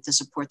appreciate the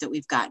support that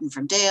we've gotten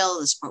from Dale,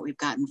 the support we've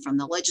gotten from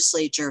the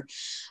legislature.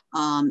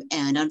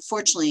 And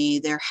unfortunately,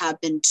 there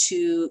have been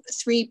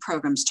 3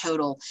 programs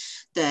total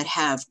that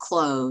have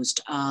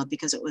closed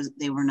because it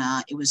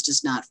was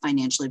just not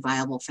financially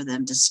viable for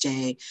them to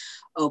stay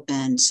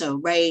open. So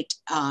right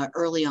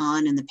early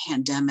on in the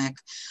pandemic,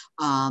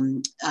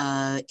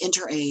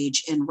 InterAge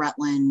in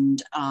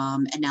Rutland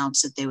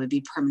announced that they would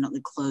be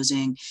permanently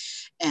closing,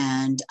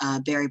 and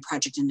Berry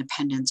Project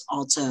Independence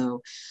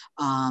also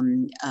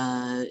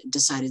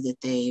decided that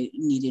they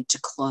needed to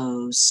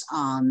close,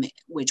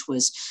 which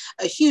was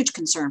a huge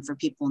concern for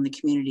people in the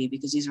community,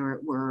 because these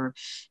were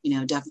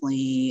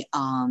definitely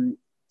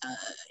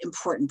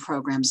important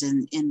programs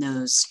in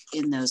those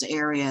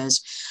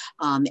areas.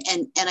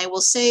 And I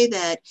will say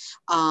that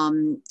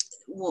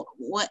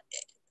what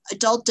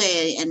Adult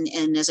Day,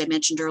 and as I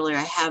mentioned earlier,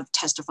 I have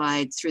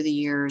testified through the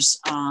years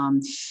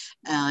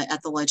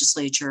at the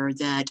legislature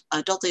that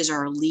Adult Days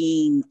are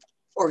lean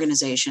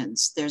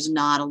organizations. There's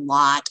not a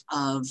lot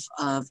of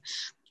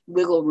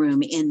wiggle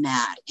room in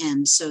that.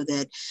 And so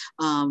that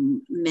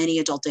many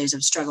Adult Days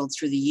have struggled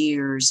through the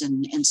years.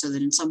 And so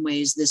that in some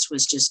ways, this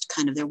was just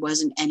kind of, there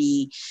wasn't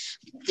any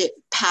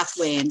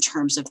pathway in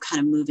terms of kind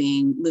of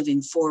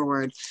moving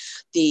forward.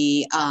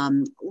 The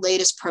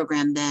latest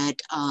program that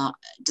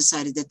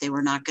decided that they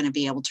were not going to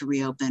be able to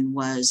reopen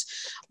was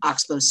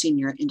Oxbow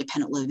Senior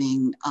Independent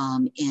Living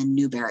in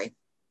Newberry.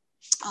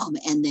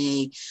 And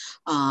they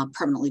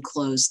permanently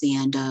closed the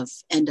end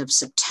of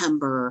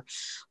September,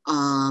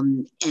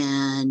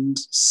 and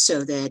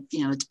so that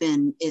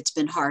it's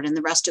been hard, and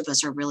the rest of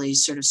us are really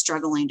sort of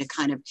struggling to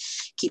kind of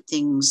keep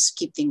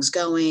things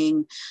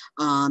going.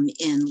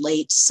 In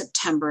late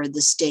September,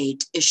 the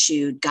state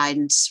issued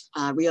guidance,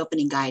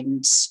 reopening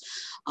guidance.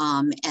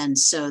 And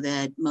so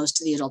that most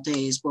of the Adult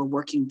Days were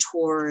working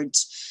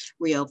towards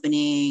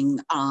reopening,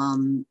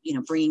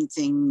 bringing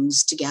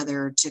things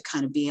together to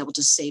kind of be able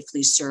to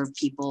safely serve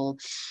people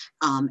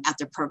at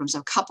their programs.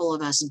 A couple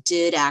of us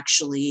did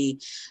actually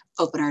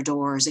open our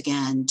doors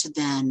again to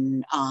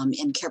then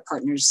in Care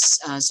Partners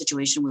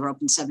situation, we were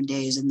open 7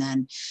 days, and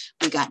then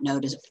we got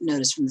notice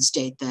from the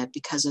state that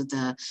because of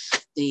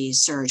the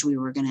surge, we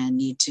were going to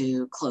need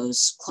to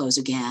close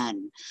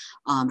again.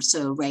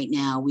 So right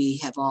now we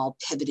have all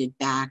pivoted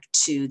back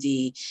to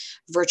the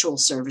virtual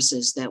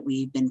services that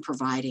we've been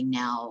providing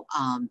now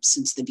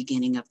since the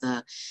beginning of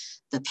the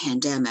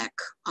pandemic.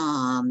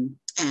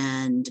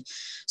 And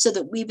so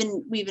that we've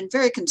been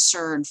very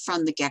concerned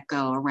from the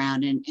get-go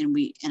around, and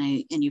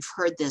you've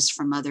heard this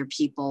from other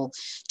people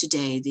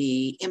today,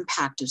 the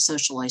impact of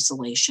social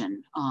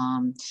isolation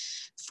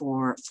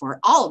for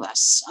all of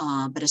us,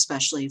 but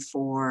especially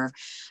for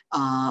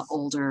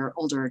older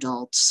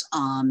adults.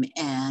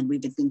 And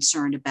we've been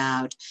concerned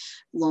about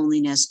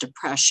loneliness,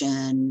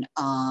 depression,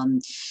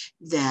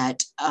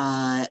 that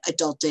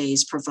Adult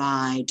Days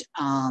provide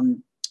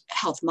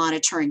health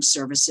monitoring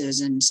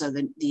services, and so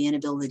the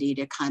inability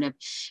to kind of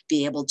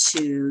be able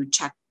to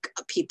check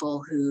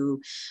people who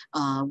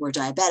were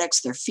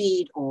diabetics, their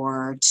feet,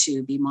 or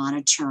to be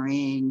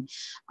monitoring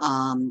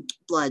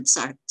blood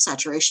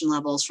saturation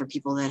levels for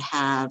people that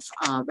have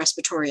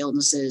respiratory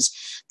illnesses.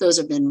 Those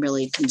have been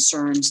really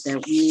concerns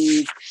that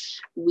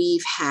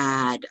we've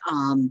had.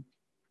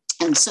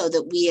 And so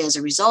that we, as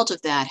a result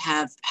of that,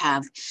 have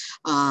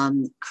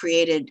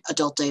created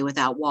Adult Day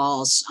Without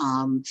Walls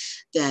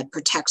that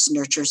protects,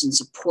 nurtures, and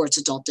supports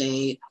Adult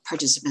Day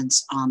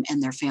participants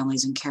and their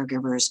families and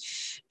caregivers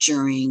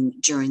during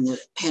the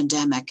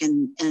pandemic.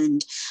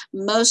 And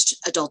most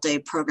Adult Day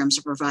programs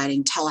are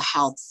providing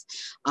telehealth,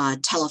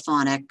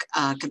 telephonic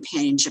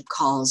companionship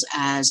calls,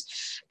 as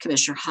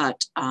Commissioner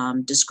Hutt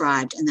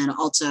described, and then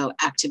also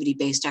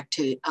activity-based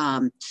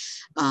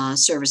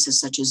services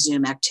such as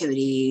Zoom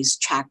activities,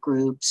 chat groups.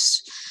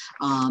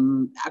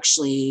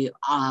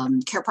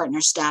 Care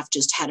Partners staff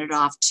just headed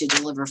off to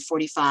deliver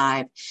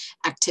 45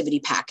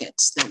 activity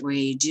packets that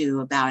we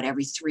do about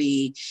every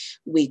 3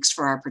 weeks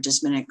for our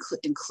participants. It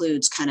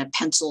includes kind of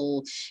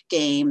pencil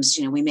games.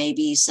 We may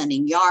be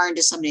sending yarn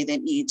to somebody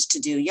that needs to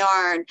do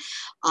yarn.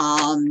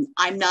 I'm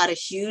not a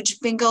huge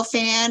bingo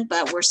fan,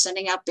 but we're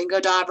sending out bingo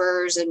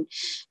daubers and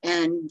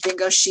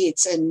bingo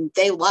sheets, and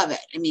they love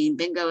it. I mean,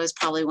 bingo is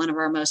probably one of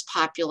our most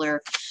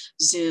popular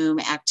Zoom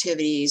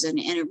activities, and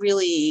it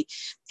really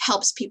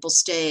helps people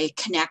stay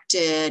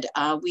connected.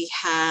 We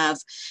have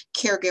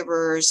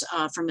caregivers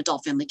from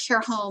adult family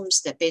care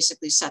homes that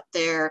basically set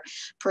their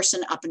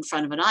person up in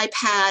front of an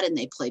iPad and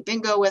they play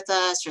bingo with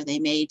us, or they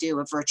may do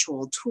a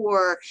virtual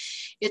tour.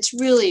 It's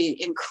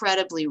really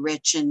incredibly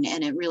rich, and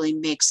it really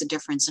makes a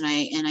difference. And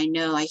I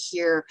know I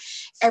hear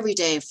every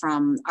day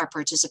from our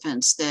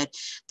participants that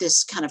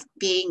this kind of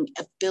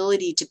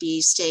ability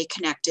to stay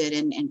connected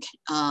and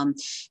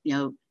you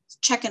know,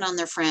 check in on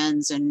their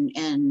friends and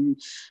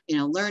you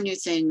know, learn new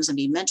things and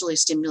be mentally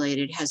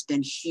stimulated has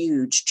been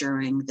huge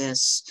during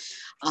this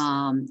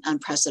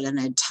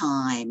unprecedented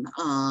time.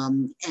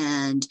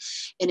 And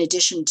in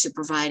addition to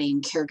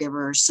providing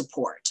caregiver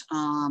support,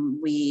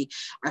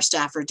 our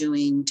staff are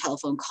doing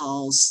telephone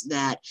calls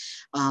that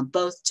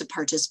both to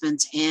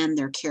participants and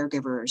their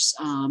caregivers.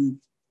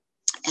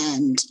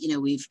 And, you know,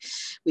 we've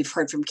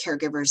heard from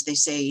caregivers, they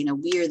say, you know,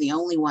 we are the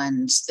only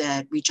ones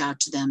that reach out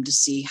to them to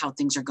see how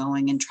things are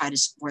going and try to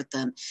support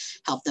them,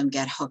 help them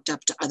get hooked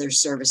up to other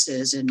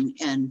services and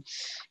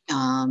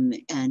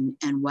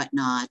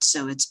whatnot.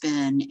 So it's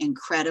been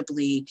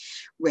incredibly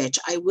rich.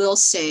 I will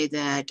say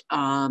that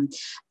a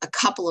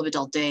couple of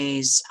adult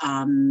days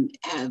are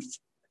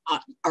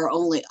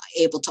only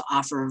able to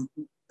offer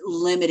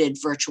limited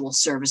virtual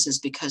services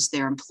because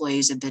their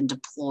employees have been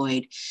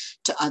deployed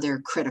to other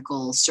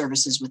critical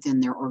services within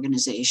their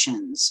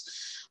organizations.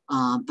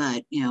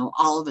 But, you know,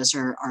 all of us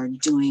are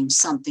doing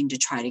something to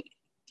try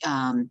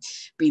to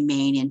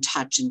remain in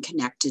touch and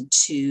connected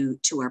to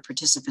our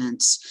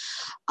participants.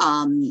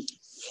 And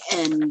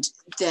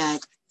that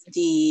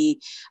the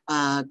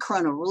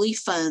Corona relief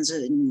funds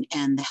and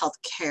the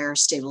healthcare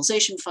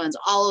stabilization funds,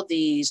 all of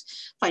these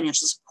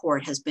financial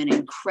support has been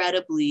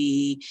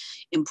incredibly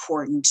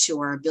important to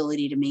our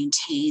ability to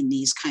maintain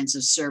these kinds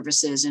of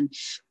services. And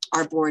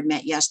our board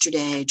met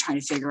yesterday trying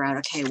to figure out,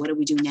 okay, what do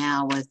we do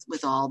now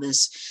with all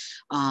this,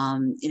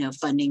 you know,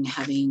 funding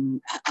having,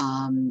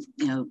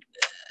 you know,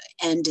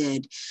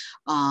 ended,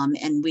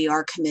 and we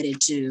are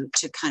committed to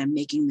kind of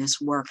making this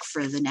work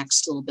for the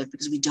next little bit,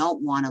 because we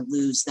don't want to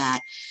lose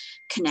that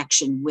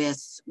connection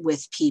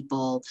with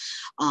people.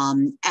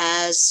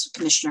 As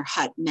Commissioner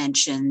Hutt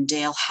mentioned,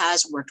 Dale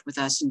has worked with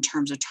us in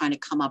terms of trying to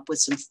come up with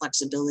some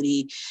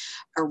flexibility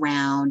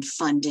around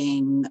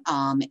funding,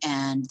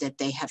 and that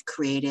they have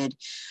created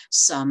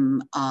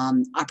some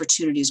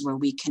opportunities where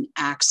we can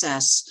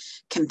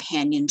access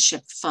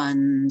companionship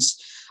funds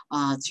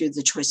through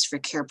the Choice for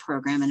Care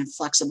program and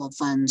flexible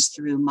funds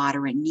through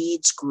Moderate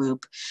Needs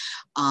Group.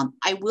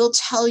 I will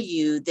tell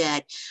you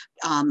that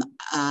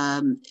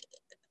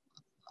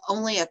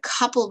only a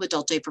couple of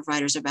adult day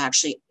providers have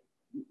actually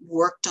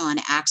worked on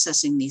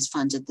accessing these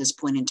funds at this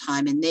point in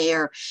time, and they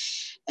are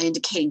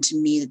indicating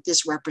to me that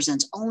this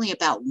represents only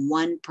about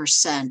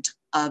 1%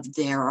 of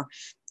their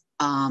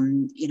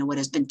you know, what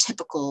has been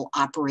typical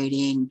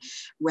operating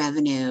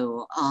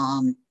revenue.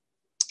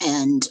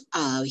 And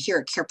here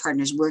at Care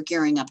Partners, we're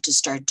gearing up to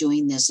start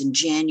doing this in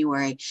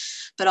January,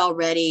 but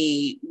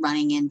already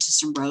running into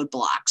some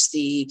roadblocks.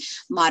 The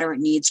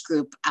Moderate Needs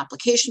Group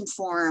application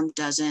form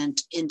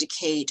doesn't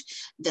indicate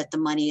that the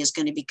money is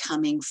going to be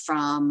coming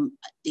from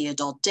the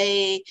adult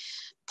day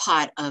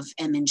pot of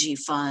M&G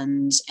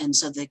funds. And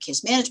so the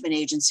case management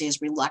agency is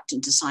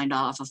reluctant to sign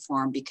off a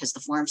form because the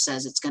form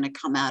says it's going to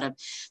come out of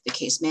the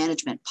case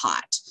management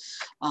pot.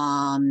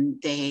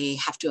 They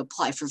have to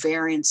apply for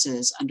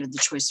variances under the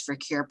Choice for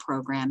Care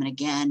program. And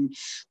again,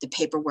 the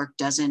paperwork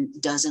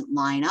doesn't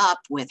line up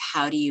with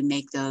how do you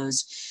make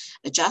those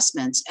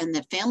adjustments. And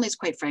the families,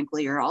 quite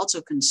frankly, are also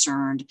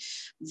concerned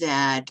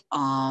that,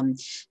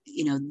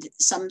 you know,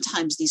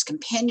 sometimes these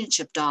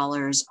companionship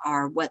dollars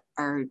are what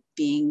are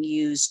being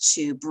used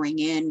to bring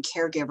in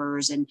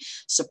caregivers and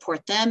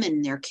support them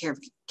in their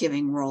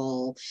caregiving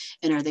role.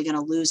 And are they going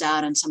to lose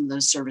out on some of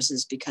those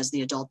services because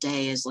the adult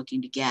day is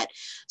looking to get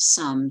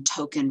some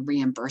token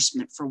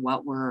reimbursement for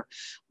what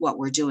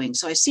we're doing?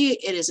 So I see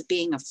it as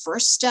being a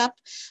first step,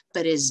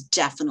 but is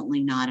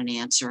definitely not an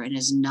answer, and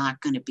is not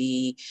going to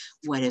be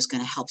what is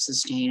going to help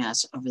sustain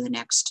us over the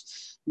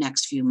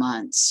next few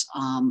months.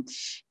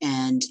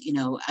 And, you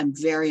know, I'm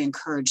very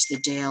encouraged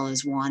that Dale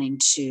is wanting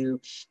to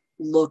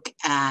look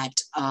at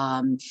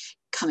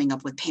coming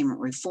up with payment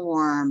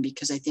reform,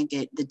 because I think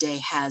the day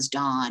has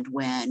dawned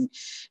when,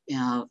 you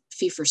know,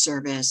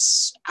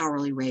 fee-for-service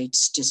hourly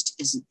rates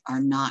just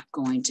are not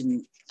going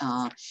to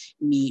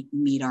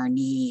meet our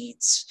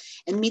needs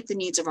and meet the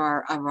needs of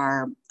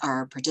our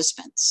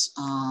participants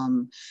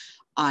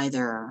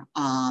either.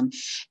 And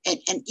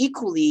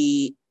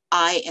equally,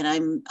 I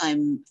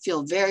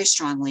feel very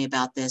strongly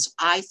about this.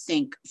 I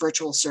think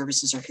virtual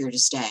services are here to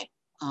stay.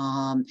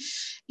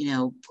 You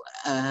know,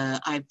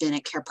 I've been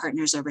at Care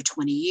Partners over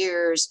 20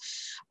 years,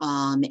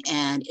 and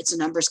it's a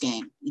numbers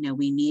game. You know,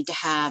 we need to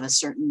have a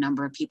certain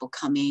number of people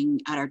coming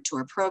to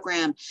our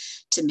program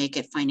to make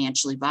it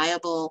financially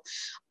viable.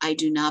 I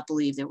do not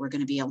believe that we're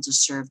going to be able to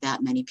serve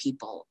that many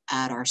people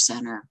at our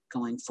center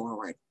going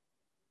forward.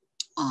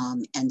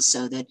 And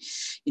so that,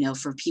 you know,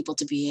 for people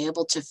to be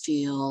able to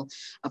feel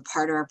a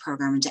part of our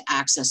program and to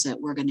access it,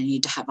 we're going to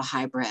need to have a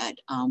hybrid.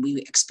 We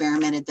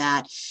experimented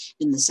that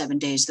in the 7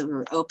 days that we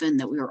were open,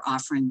 that we were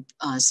offering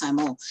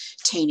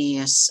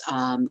simultaneous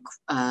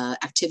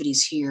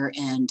activities here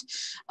and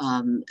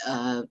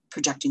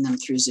projecting them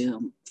through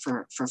Zoom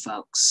for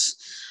folks.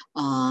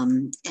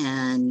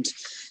 And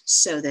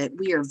so that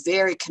we are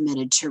very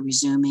committed to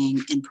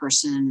resuming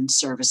in-person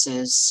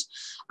services.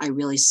 I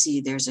really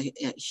see there's a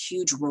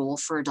huge role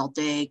for Adult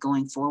Day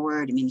going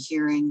forward. I mean,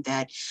 hearing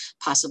that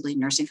possibly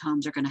nursing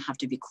homes are going to have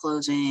to be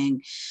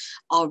closing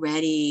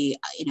already,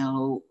 you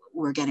know,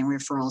 we're getting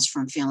referrals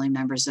from family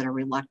members that are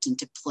reluctant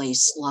to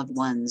place loved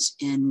ones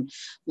in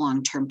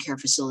long-term care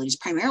facilities,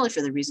 primarily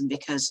for the reason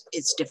because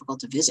it's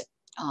difficult to visit.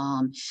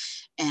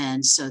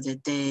 And so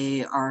that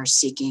they are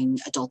seeking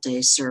Adult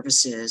Day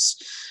services,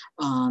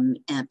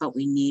 but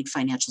we need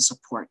financial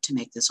support to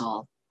make this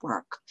all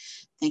work.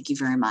 Thank you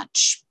very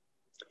much.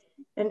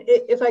 And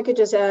if I could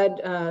just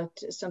add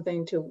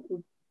something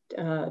to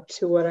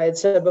what I had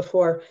said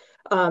before,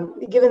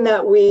 given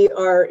that we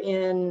are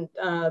in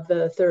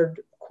the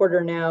third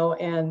quarter now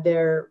and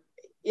there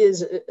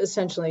is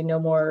essentially no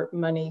more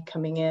money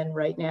coming in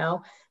right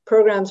now,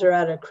 programs are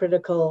at a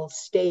critical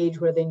stage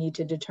where they need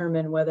to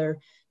determine whether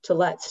to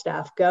let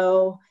staff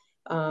go.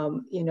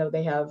 You know,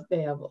 they have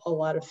a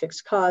lot of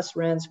fixed costs,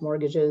 rents,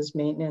 mortgages,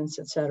 maintenance,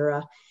 et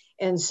cetera.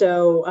 And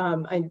so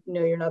I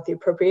know you're not the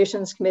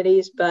appropriations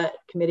committee,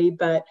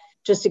 but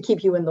just to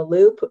keep you in the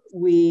loop,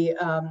 we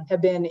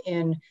have been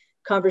in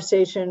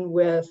conversation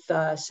with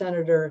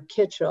Senator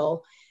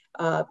Kitchell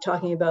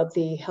talking about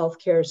the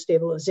healthcare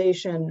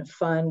stabilization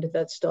fund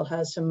that still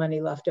has some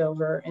money left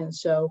over. And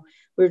so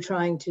we're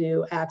trying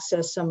to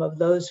access some of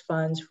those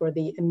funds for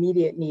the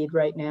immediate need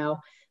right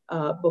now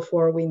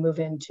before we move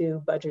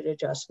into budget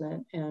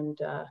adjustment and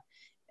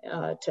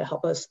to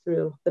help us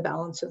through the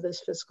balance of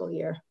this fiscal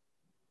year.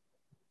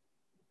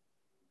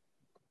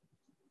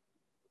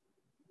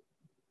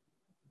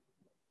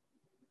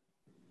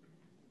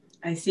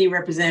 I see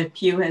Representative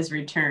Pugh has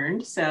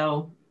returned,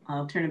 so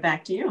I'll turn it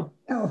back to you.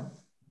 Oh,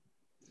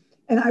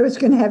 and I was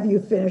going to have you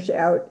finish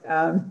out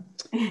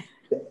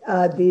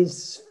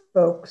these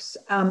folks.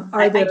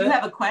 I do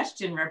have a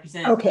question,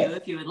 Representative Pugh,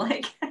 if you would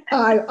like.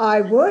 I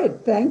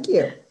would, thank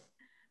you.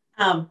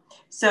 Gail,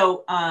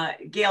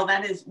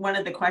 that is one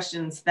of the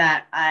questions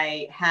that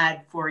I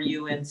had for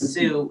you and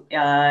Sue.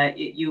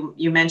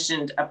 You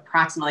mentioned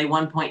approximately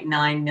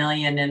 1.9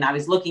 million, and I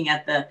was looking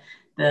at the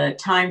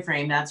time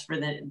frame. That's for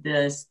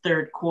the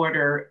third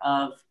quarter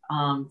of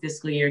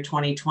fiscal year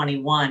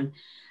 2021.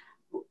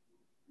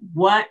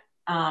 What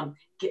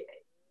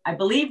I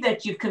believe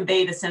that you've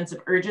conveyed a sense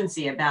of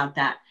urgency about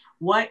that.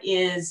 What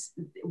is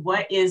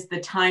the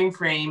time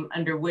frame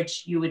under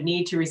which you would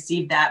need to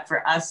receive that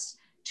for us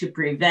to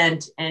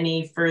prevent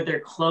any further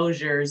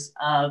closures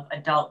of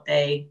Adult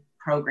Day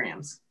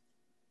programs?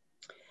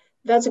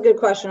 That's a good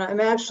question. I'm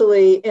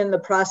actually in the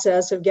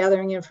process of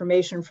gathering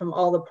information from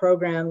all the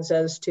programs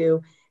as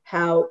to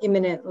how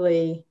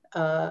imminently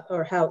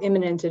or how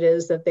imminent it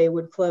is that they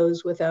would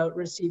close without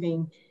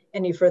receiving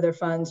any further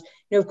funds.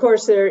 You know, of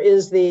course, there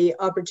is the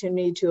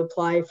opportunity to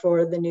apply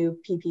for the new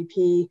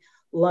PPP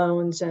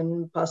loans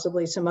and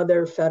possibly some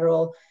other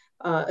federal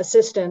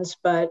assistance,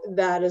 but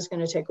that is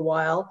going to take a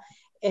while.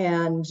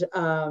 And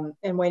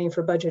waiting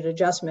for budget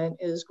adjustment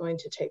is going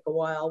to take a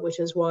while, which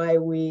is why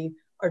we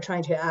are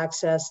trying to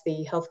access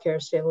the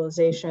healthcare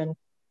stabilization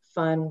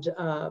fund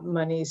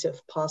monies if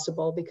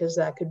possible, because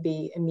that could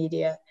be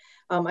immediate.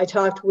 I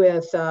talked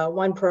with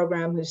one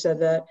program who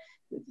said that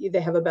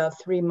they have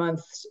about 3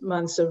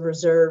 months of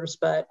reserves,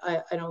 but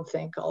I don't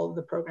think all of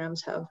the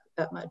programs have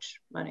that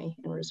much money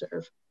in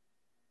reserve.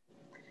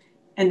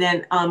 And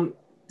then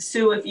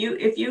Sue,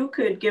 if you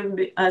could give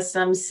us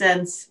some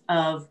sense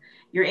of,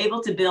 you're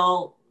able to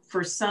bill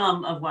for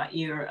some of what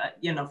you're,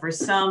 for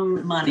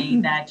some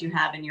money that you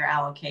have in your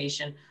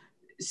allocation.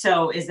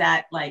 So is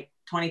that like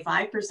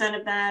 25%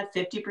 of that,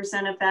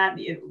 50% of that?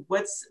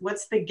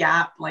 What's the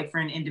gap like for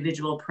an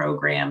individual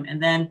program?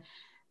 And then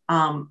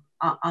on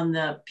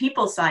the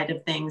people side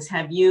of things,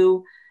 have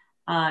you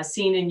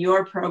seen in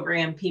your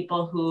program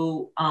people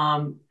who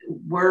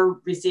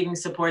were receiving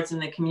supports in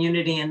the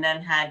community and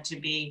then had to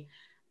be,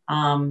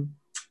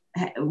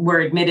 were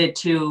admitted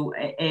to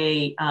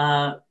a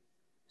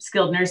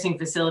skilled nursing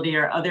facility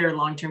or other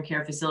long-term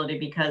care facility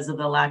because of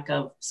the lack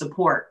of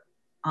support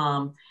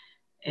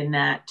in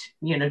that,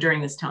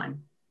 during this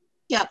time?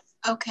 Yep.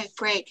 Okay,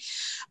 great.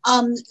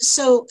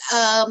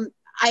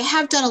 I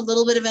have done a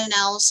little bit of an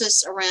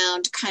analysis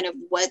around kind of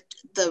what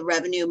the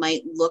revenue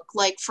might look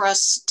like for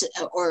us,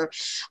 or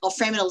I'll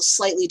frame it a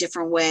slightly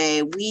different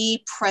way.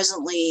 We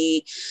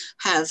presently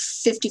have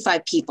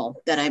 55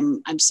 people that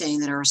I'm saying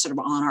that are sort of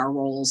on our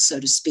rolls, so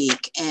to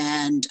speak,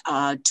 and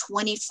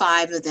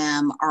 25 of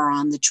them are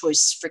on the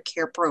Choice for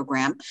Care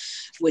program,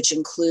 which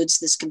includes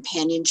this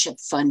companionship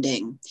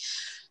funding.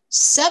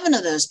 7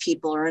 of those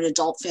people are in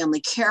adult family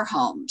care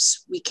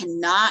homes. We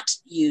cannot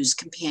use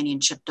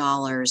companionship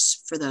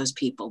dollars for those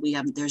people.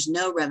 There's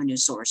no revenue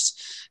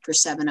source for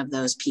 7 of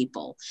those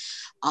people.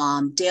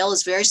 Dale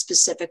is very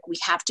specific. We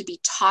have to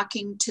be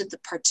talking to the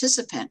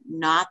participant,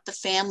 not the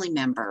family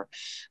member.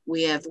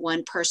 We have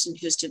one person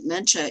whose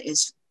dementia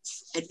is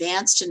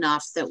advanced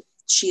enough that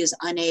she is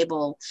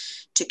unable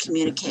to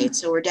communicate.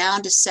 So we're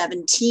down to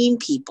 17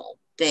 people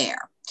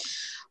there.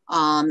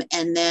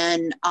 And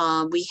then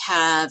we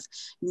have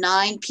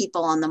 9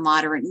 people on the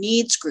moderate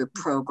needs group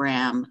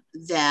program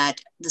that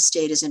the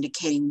state is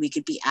indicating we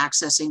could be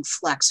accessing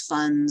flex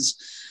funds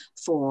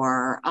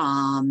for.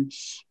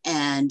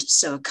 And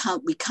so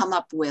we come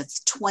up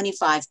with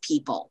 25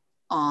 people,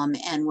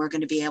 and we're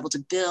going to be able to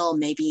bill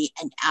maybe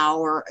an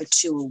hour or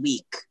 2 a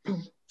week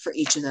for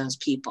each of those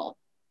people.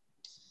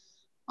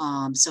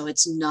 So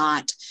it's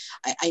not,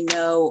 I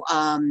know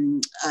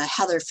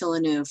Heather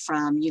Fillineau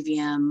from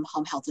UVM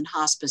Home Health and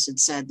Hospice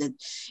had said that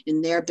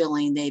in their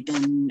billing, they've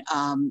been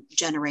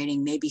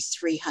generating maybe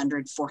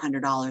 $300,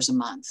 $400 a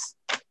month.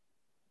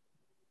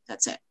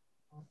 That's it.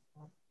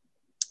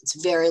 It's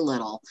very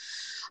little.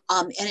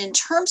 And in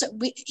terms of,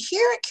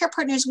 here at Care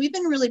Partners, we've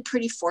been really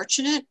pretty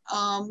fortunate.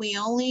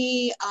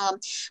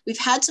 We've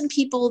had some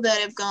people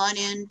that have gone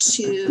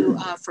into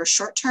for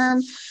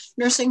short-term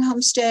nursing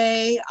home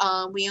stay.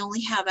 We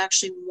only have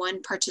actually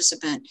 1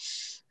 participant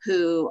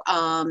who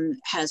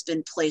has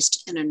been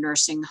placed in a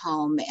nursing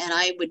home. And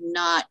I would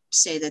not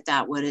say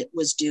that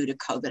was due to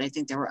COVID. I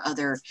think there were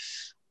other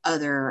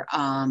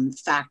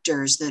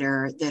factors that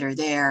are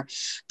there,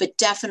 but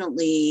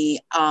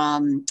definitely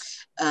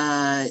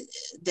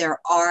there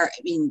are,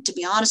 I mean, to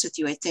be honest with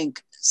you, I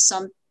think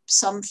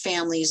some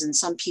families and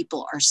some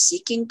people are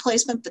seeking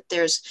placement, but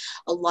there's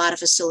a lot of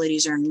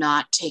facilities are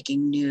not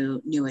taking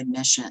new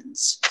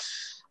admissions.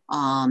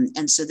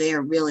 And so they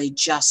are really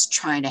just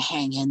trying to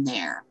hang in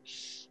there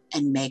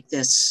and make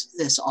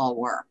this all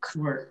work.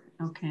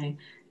 Okay.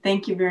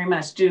 Thank you very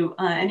much. Do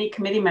any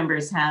committee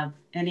members have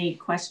any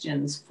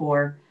questions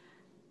for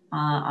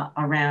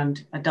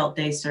around adult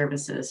day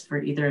services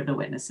for either of the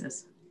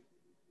witnesses?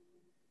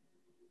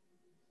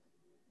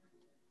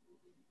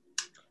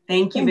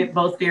 Thank you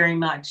both very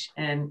much.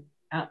 And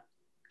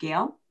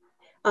Gail?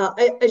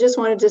 I just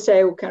wanted to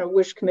say, kind of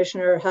wish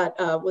Commissioner Hutt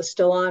was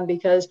still on,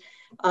 because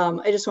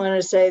I just wanted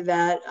to say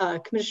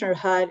that Commissioner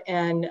Hutt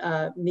and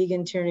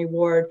Megan Tierney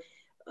Ward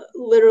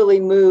literally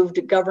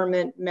moved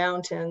government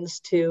mountains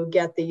to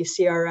get the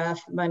CRF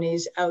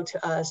monies out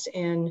to us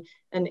in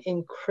an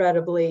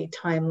incredibly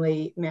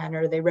timely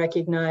manner. They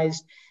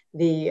recognized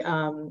the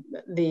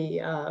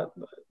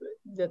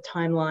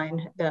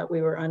timeline that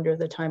we were under,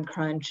 the time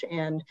crunch,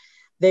 and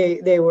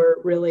they were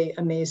really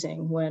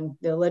amazing. When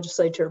the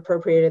legislature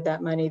appropriated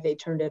that money, they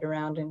turned it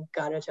around and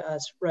got it to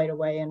us right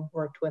away and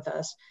worked with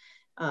us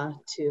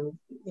to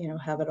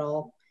have it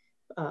all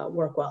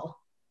work well.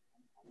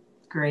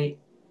 Great.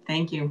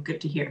 Thank you.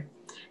 Good to hear.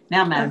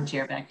 Now, Madam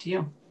Chair, back to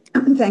you.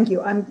 Thank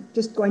you. I'm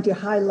just going to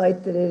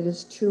highlight that it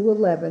is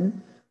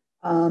 2:11,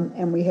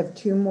 and we have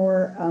 2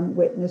 more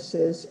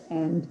witnesses,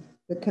 and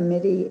the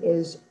committee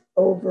is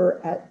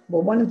over at,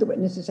 well, one of the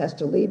witnesses has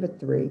to leave at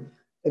 3.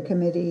 The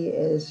committee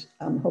is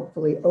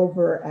hopefully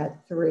over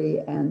at 3,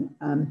 and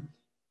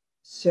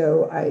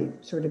so I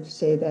sort of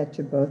say that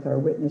to both our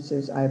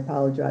witnesses. I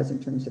apologize in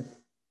terms of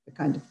the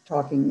kind of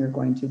talking you're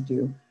going to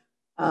do.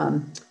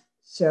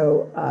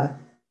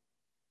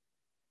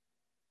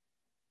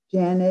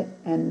 Janet,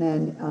 and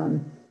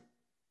then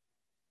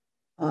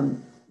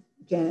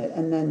Janet,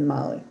 and then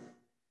Molly.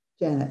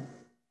 Janet.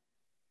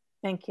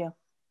 Thank you.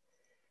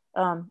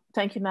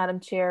 Thank you, Madam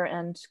Chair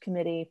and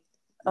committee.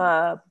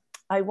 I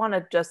want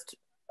to just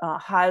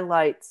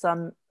highlight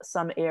some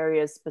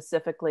areas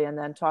specifically, and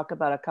then talk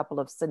about a couple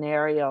of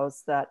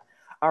scenarios that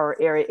our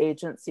area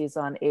agencies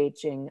on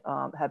aging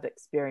have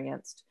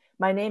experienced.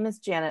 My name is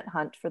Janet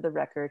Hunt, for the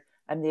record.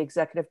 I'm the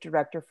executive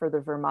director for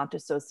the Vermont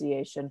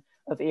Association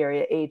of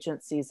Area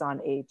Agencies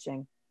on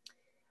Aging.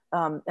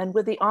 And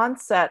with the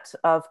onset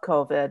of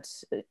COVID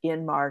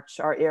in March,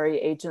 our area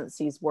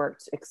agencies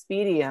worked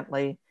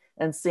expediently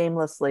and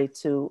seamlessly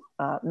to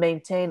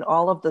maintain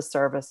all of the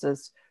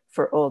services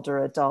for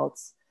older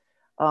adults.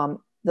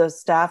 The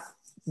staff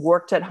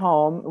worked at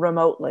home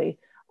remotely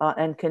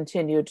and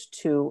continued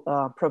to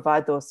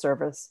provide those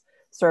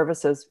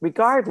services.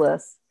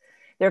 Regardless,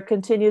 there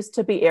continues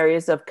to be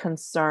areas of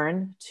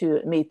concern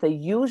to meet the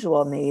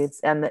usual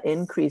needs and the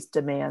increased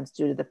demands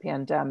due to the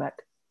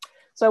pandemic.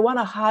 So I want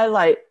to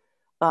highlight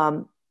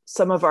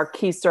some of our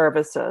key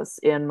services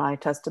in my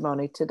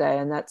testimony today,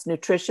 and that's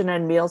nutrition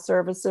and meal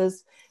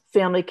services,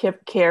 family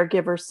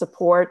caregiver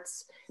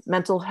supports,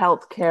 mental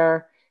health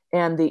care,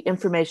 and the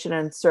information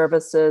and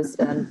services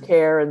and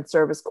care and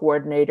service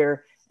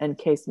coordinator and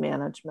case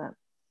management.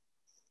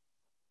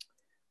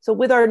 So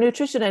with our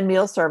nutrition and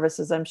meal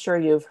services, I'm sure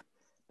you've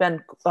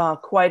been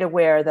quite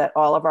aware that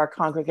all of our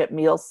congregate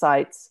meal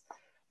sites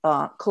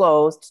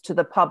closed to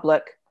the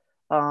public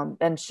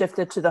and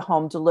shifted to the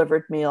home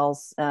delivered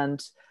meals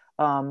and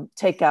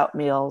takeout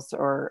meals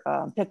or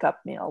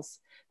pickup meals.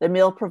 The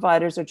meal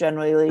providers are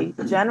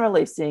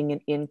generally seeing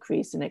an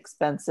increase in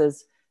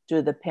expenses due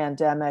to the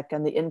pandemic,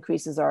 and the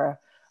increases are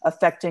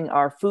affecting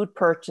our food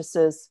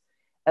purchases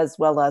as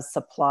well as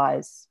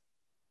supplies.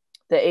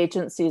 The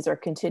agencies are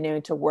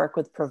continuing to work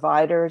with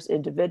providers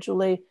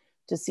individually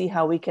to see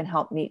how we can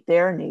help meet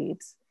their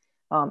needs.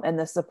 And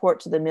the support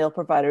to the meal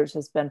providers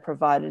has been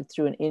provided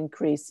through an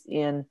increase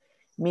in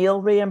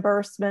meal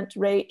reimbursement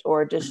rate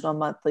or additional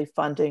monthly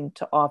funding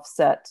to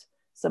offset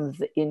some of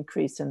the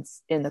increase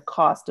in the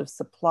cost of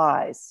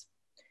supplies.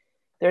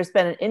 There's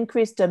been an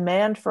increased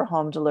demand for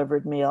home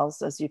delivered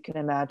meals, as you can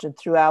imagine,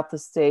 throughout the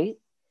state.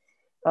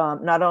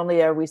 Not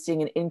only are we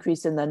seeing an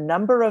increase in the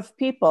number of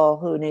people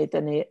who need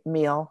the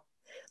meal,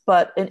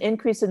 but an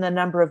increase in the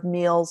number of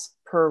meals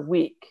per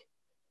week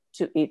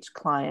to each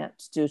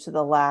client due to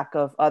the lack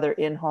of other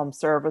in-home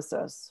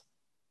services.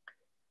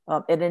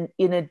 And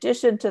in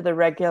addition to the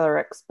regular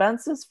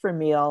expenses for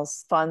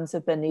meals, funds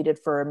have been needed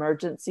for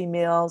emergency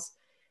meals,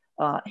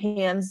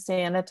 hand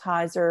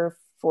sanitizer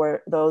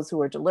for those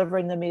who are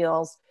delivering the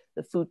meals,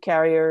 the food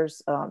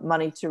carriers,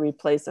 money to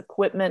replace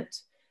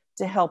equipment,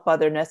 to help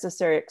other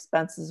necessary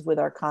expenses with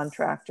our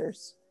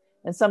contractors.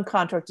 And some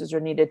contractors are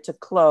needed to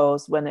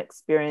close when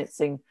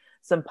experiencing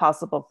some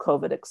possible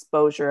COVID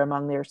exposure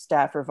among their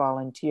staff or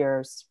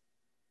volunteers.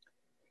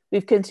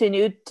 We've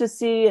continued to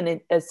see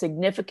a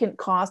significant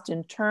cost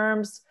in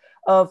terms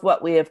of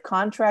what we have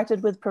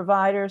contracted with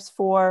providers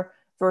for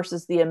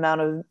versus the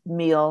amount of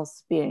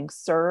meals being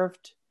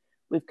served.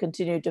 We've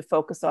continued to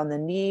focus on the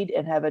need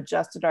and have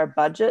adjusted our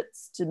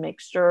budgets to make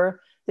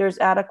sure there's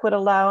adequate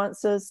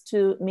allowances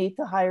to meet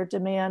the higher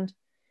demand.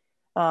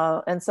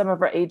 And some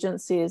of our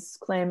agencies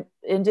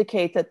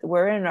indicate that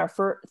we're in our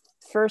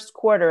first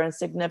quarter and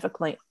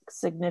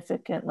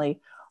significantly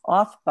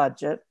off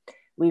budget.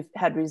 We've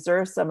had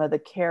reserved some of the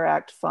CARE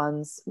Act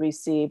funds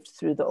received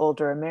through the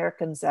Older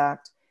Americans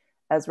Act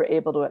as we're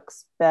able to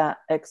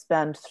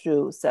expend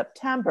through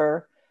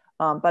September,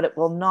 but it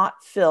will not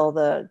fill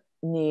the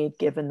need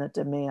given the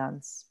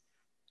demands.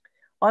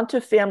 On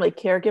to family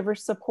caregiver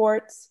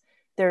supports.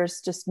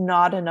 There's just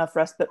not enough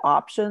respite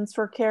options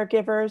for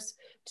caregivers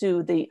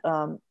to the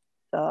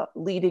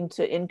leading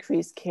to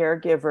increased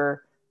caregiver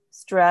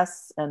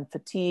stress and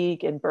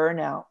fatigue and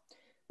burnout.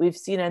 We've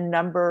seen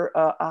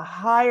a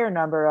higher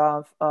number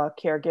of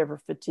caregiver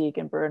fatigue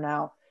and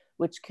burnout,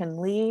 which can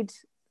lead,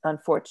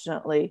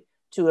 unfortunately,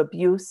 to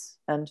abuse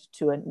and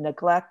to a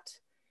neglect,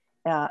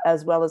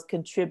 as well as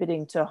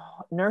contributing to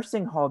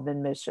nursing home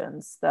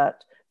admissions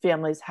that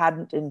families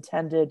hadn't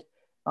intended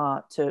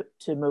to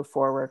move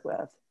forward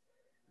with.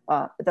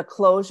 The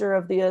closure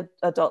of the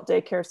adult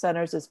daycare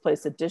centers has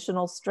placed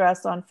additional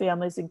stress on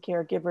families and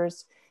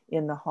caregivers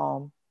in the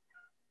home.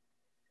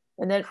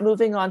 And then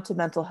moving on to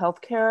mental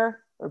health care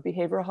or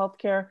behavioral health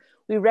care,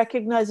 we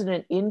recognize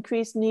an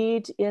increased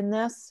need in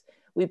this.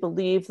 We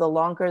believe the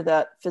longer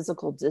that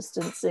physical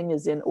distancing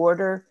is in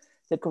order,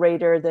 the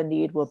greater the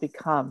need will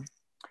become.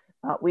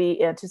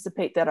 We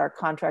anticipate that our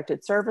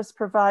contracted service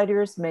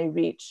providers may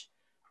reach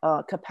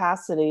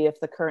capacity if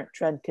the current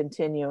trend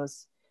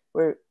continues,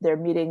 where they're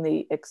meeting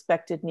the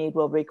expected need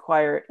will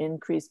require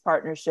increased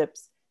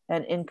partnerships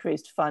and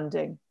increased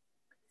funding.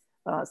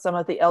 Some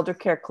of the elder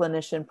care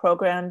clinician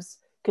programs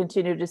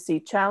continue to see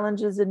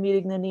challenges in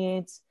meeting the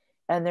needs,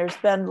 and there's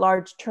been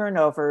large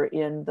turnover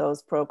in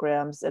those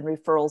programs and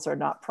referrals are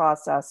not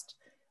processed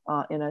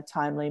in a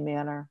timely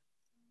manner.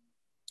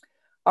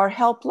 Our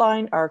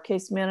helpline, our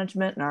case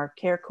management, and our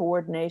care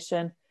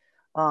coordination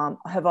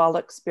have all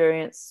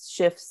experienced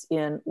shifts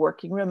in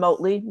working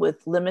remotely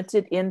with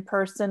limited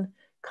in-person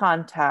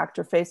contact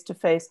or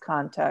face-to-face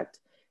contact,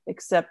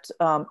 except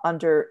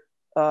under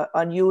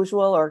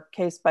unusual or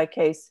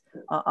case-by-case,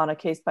 on a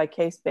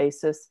case-by-case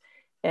basis.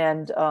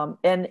 And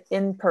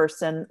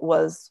in-person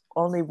was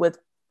only with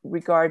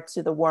regard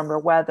to the warmer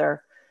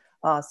weather.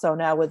 So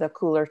now with the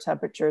cooler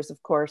temperatures,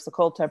 of course, the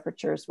cold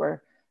temperatures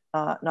were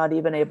not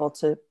even able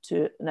to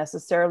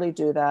necessarily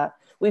do that.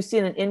 We've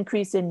seen an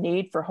increase in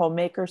need for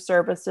homemaker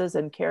services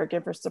and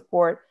caregiver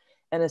support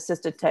and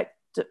assisted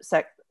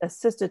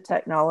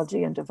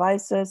technology and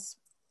devices.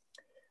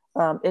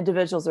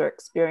 Individuals are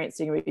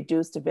experiencing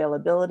reduced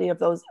availability of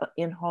those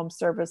in-home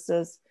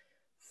services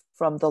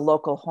from the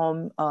local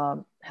home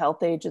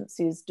health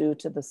agencies due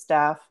to the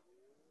staff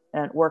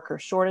and worker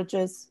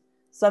shortages.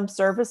 Some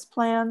service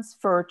plans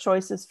for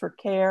choices for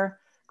care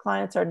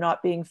clients are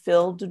not being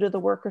filled due to the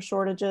worker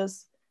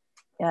shortages,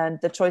 and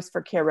the choice for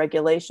care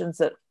regulations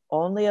that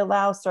only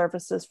allow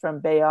services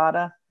from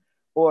BAYADA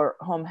or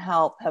home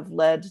health have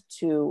led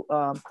to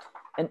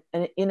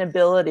an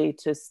inability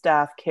to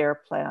staff care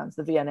plans,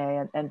 the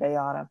VNA and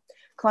BAYADA.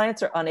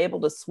 Clients are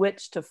unable to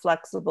switch to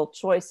flexible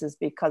choices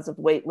because of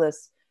wait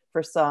lists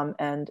for some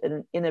and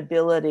an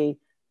inability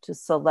to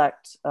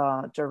select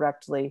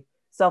directly,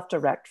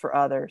 self-direct for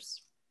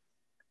others.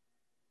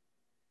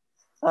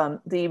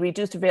 The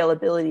reduced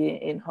availability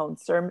in-home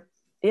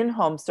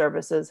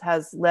services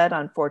has led,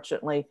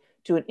 unfortunately,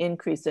 to an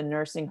increase in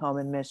nursing home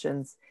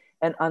admissions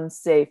and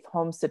unsafe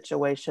home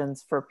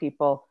situations for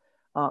people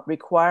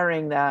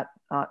requiring that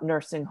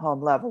nursing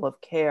home level of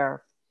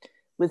care.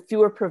 With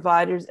fewer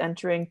providers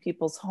entering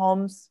people's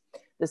homes,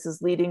 this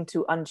is leading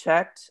to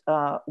unchecked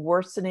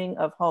worsening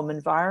of home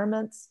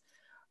environments,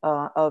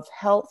 of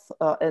health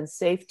and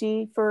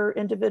safety for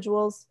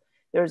individuals.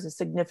 There's a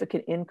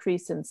significant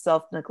increase in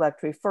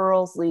self-neglect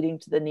referrals, leading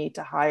to the need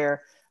to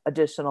hire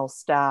additional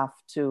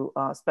staff, to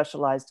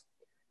specialized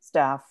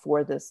staff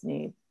for this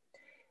need.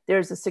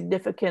 There's a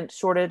significant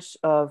shortage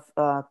of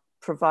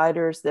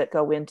providers that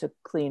go into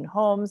clean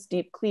homes,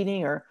 deep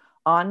cleaning or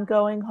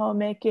ongoing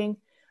homemaking.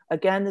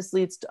 Again, this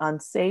leads to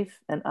unsafe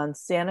and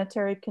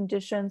unsanitary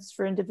conditions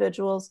for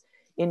individuals,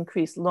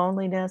 increased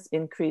loneliness,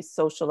 increased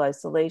social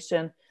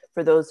isolation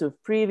for those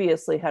who've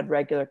previously had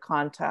regular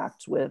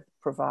contact with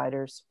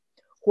providers.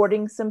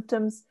 Hoarding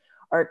symptoms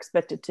are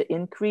expected to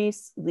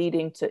increase,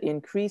 leading to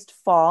increased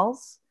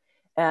falls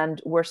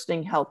and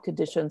worsening health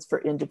conditions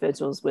for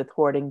individuals with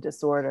hoarding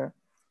disorder.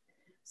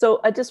 So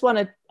I just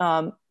want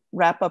to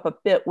wrap up a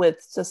bit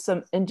with just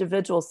some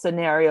individual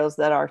scenarios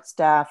that our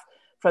staff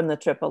from the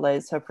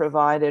AAAs have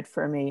provided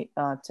for me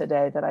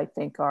today that I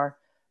think are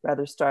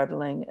rather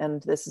startling.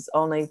 And this is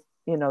only,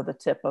 the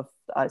tip of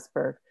the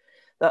iceberg.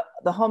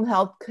 The home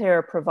health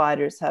care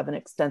providers have an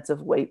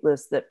extensive wait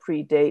list that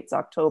predates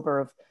October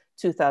of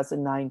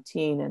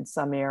 2019 in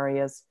some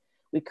areas.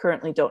 They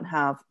currently don't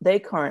have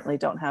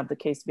the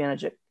case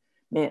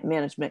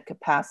management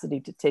capacity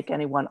to take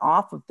anyone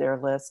off of their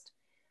list.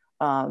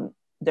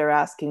 They're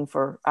asking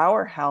for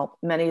our help.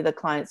 Many of the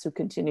clients who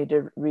continue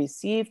to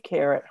receive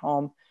care at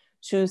home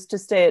choose to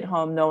stay at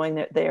home knowing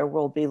that there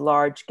will be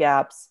large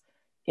gaps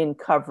in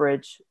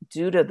coverage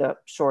due to the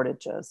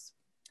shortages.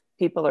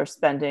 People are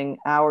spending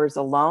hours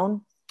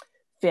alone.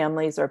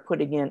 Families are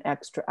putting in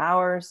extra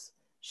hours,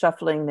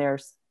 shuffling their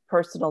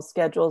personal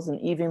schedules, and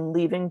even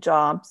leaving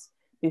jobs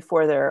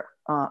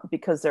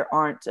because there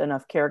aren't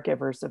enough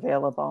caregivers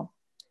available.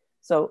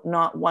 So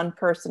not one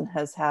person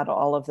has had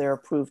all of their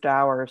approved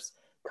hours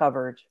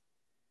covered.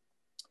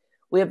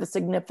 We have a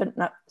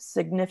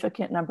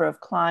significant number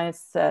of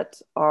clients that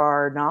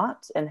are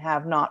not and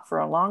have not for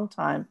a long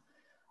time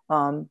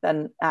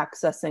been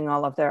accessing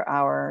all of their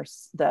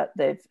hours that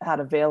they've had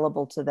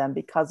available to them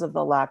because of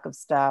the lack of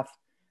staff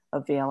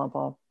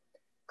available.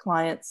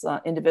 Clients,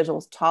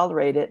 individuals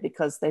tolerate it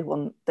because they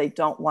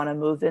don't want to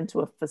move into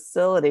a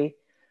facility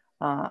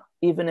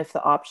even if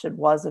the option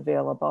was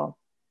available.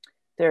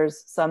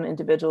 There's some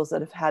individuals that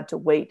have had to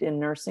wait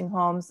in nursing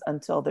homes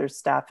until there's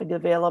staffing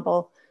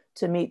available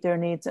to meet their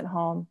needs at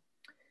home.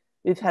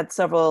 We've had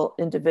several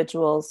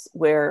individuals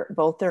where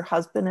both their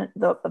husband,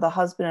 the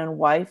husband and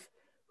wife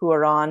who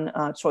are on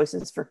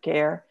choices for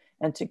care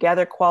and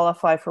together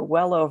qualify for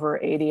well over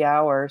 80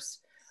 hours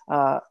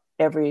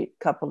every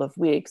couple of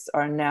weeks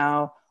are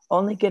now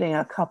only getting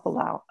a couple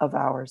of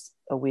hours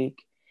a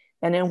week.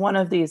 And in one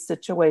of these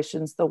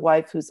situations, the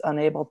wife who's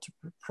unable to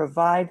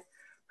provide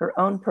her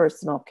own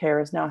personal care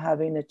is now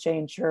having to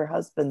change her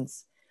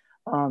husband's,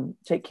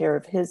 take care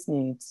of his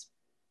needs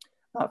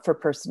for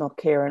personal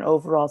care and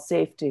overall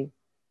safety.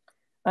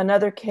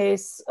 Another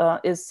case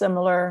is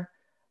similar,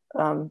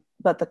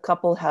 but the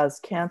couple has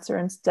cancer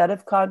instead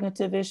of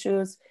cognitive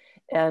issues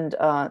and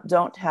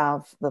don't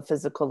have the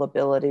physical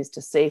abilities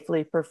to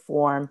safely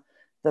perform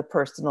the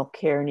personal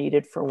care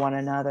needed for one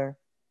another.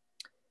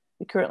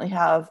 We currently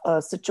have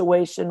a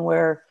situation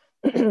where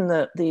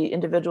the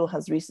individual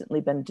has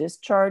recently been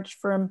discharged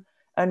from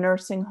a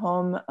nursing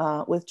home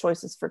with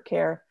choices for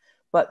care,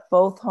 but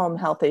both home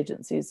health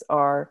agencies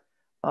are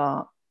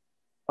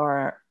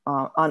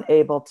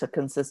unable to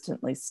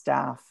consistently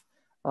staff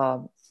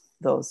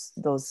those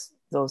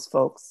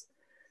folks.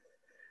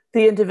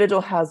 The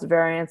individual has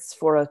variance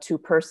for a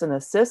 2-person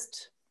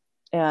assist,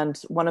 and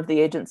one of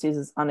the agencies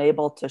is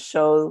unable to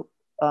show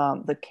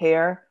the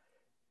care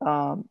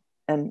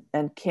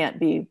and can't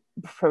be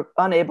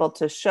unable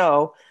to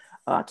show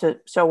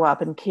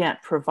up and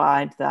can't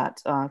provide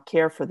that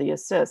care for the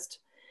assist.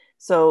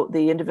 So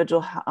the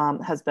individual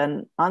has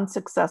been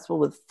unsuccessful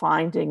with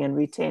finding and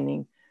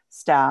retaining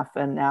staff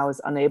and now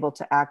is unable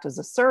to act as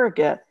a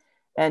surrogate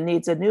and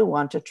needs a new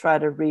one to try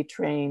to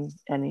retrain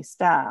any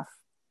staff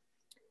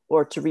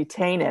or to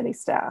retain any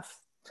staff.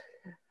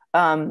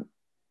 And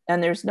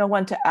there's no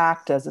one to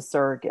act as a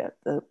surrogate.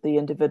 The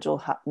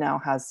individual now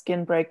has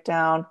skin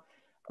breakdown.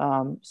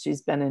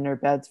 She's been in her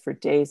beds for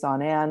days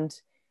on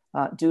end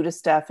due to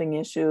staffing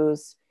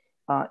issues.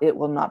 It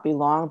will not be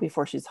long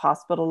before she's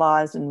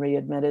hospitalized and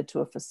readmitted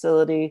to a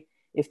facility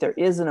if there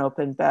is an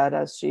open bed,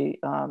 as she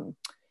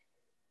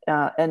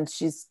and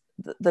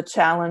the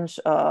challenge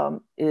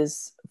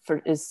is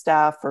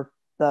staff for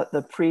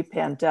the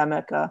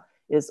pre-pandemic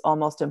is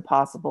almost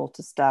impossible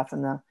to staff,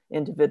 and the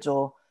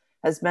individual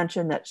has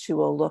mentioned that she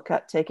will look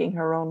at taking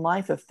her own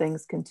life if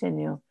things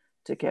continue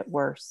to get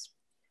worse.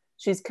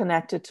 She's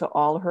connected to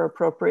all her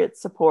appropriate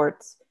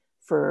supports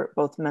for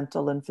both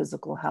mental and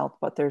physical health,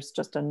 but there's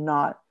just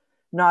not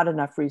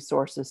enough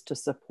resources to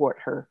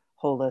support her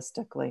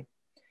holistically.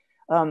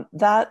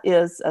 That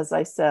is, as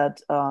I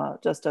said,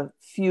 just a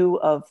few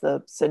of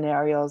the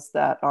scenarios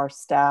that our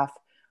staff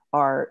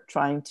are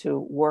trying to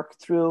work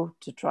through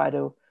to try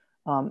to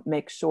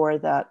make sure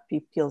that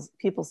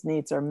people's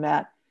needs are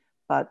met.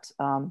 But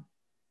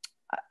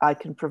I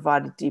can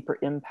provide a deeper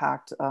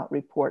impact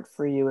report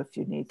for you if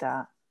you need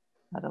that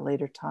at a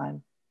later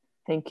time.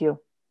 Thank you.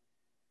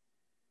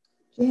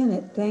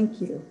 Janet, thank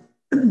you.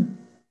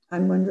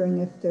 I'm wondering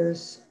if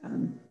there's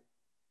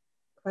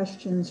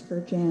questions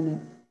for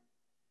Janet.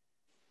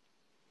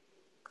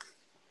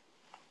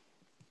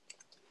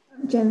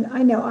 Jen,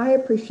 I know I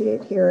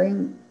appreciate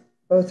hearing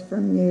both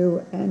from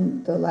you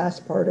and the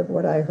last part of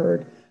what I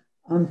heard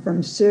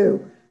from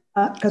Sue,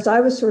 because I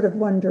was sort of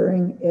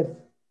wondering if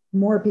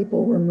more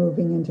people were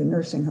moving into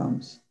nursing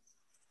homes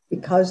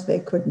because they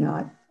could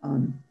not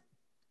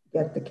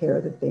get the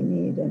care that they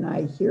need. And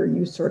I hear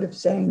you sort of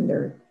saying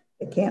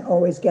they can't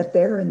always get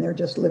there and they're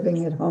just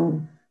living at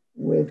home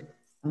with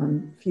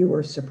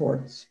fewer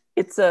supports.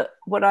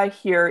 What I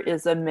hear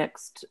is a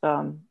mixed,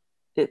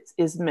 it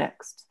is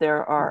mixed.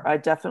 I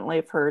definitely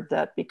have heard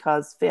that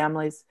because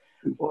families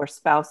or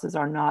spouses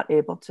are not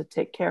able to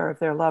take care of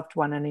their loved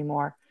one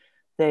anymore,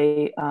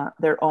 and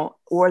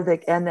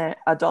the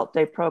adult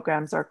day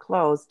programs are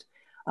closed,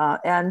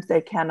 and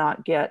they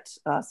cannot get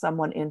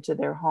someone into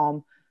their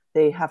home.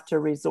 They have to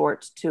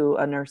resort to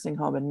a nursing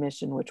home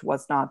admission, which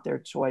was not their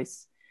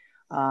choice.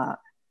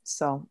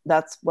 So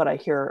that's what I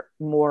hear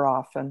more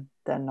often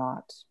than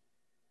not.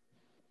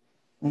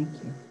 Thank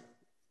you.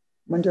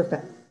 Wonder if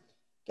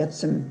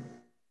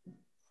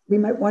we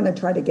might want to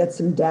try to get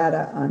some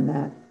data on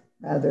that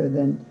rather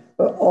than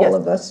all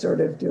of us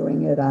sort of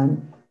doing it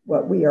on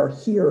what we are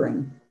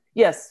hearing.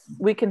 Yes,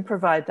 we can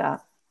provide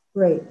that.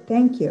 Great,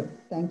 thank you.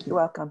 Thank you. You're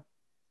welcome.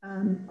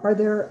 Are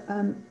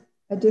there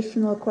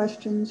additional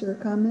questions or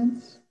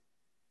comments?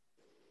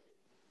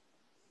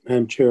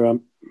 Madam Chair,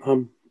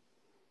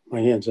 my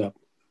hand's up.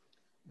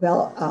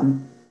 Well,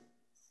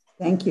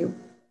 thank you.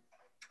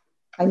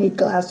 I need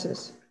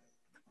glasses.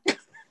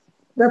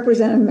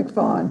 Representative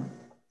McFawn.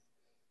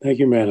 Thank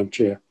you, Madam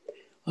Chair.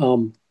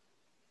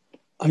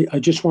 I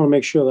just want to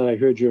make sure that I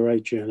heard you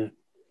right, Janet.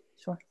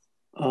 Sure.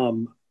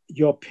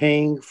 You're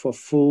paying for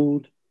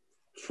food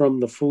from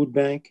the food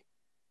bank?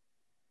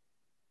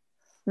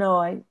 No,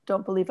 I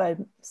don't believe I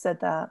said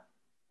that.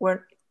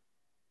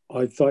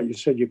 I thought you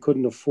said you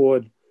couldn't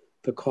afford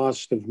the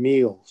cost of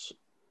meals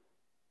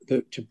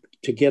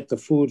to get the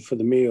food for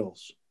the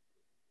meals.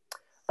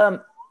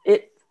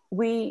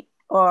 We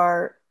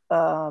are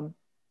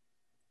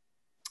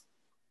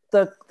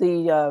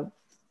the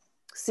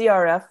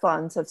CRF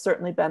funds have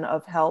certainly been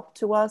of help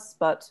to us,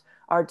 but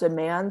our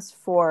demands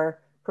for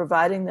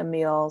providing the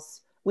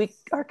meals, we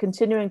are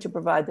continuing to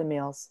provide the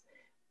meals.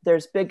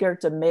 There's bigger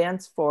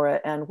demands for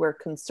it, and we're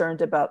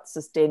concerned about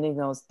sustaining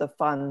the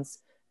funds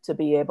to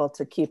be able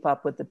to keep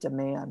up with the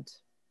demand.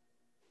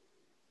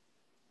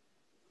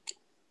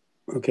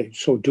 Okay,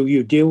 so do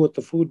you deal with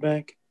the food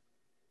bank?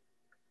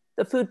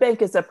 The food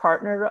bank is a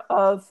partner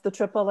of the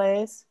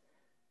AAAs,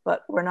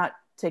 but we're not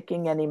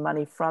taking any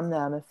money from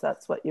them, if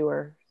that's what you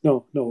were.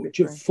 No,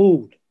 just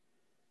food.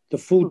 The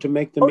food to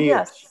make the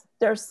meals.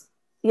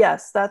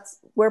 Yes,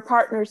 we're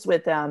partners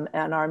with them,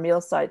 and our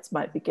meal sites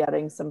might be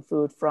getting some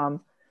food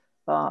from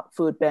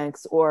food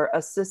banks or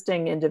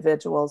assisting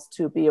individuals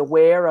to be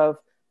aware of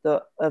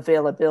the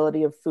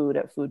availability of food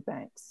at food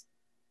banks.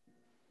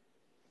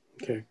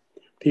 Okay.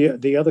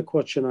 The other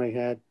question I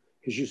had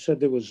is you said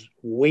there was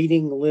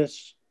waiting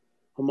lists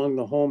among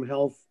the home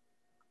health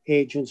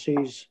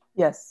agencies.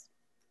 Yes.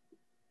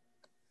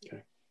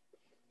 Okay.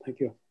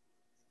 Thank you.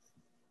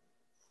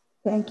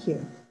 Thank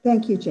you.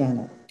 Thank you,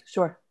 Janet.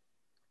 Sure.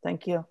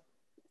 Thank you.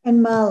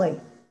 And Molly.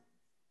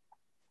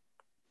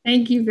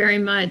 Thank you very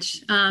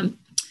much.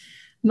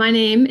 My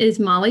name is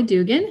Molly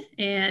Dugan,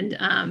 and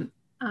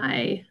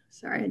I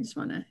just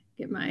want to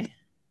get my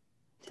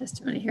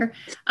testimony here.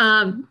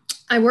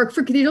 I work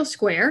for Cathedral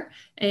Square,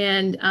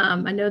 and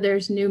I know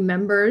there's new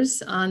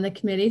members on the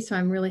committee, so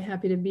I'm really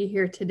happy to be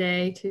here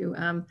today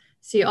to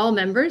see all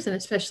members and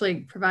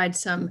especially provide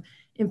some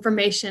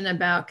information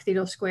about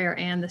Cathedral Square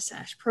and the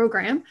SASH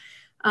program.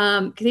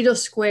 Cathedral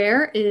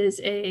Square is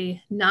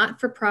a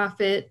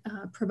not-for-profit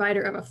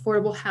provider of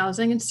affordable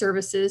housing and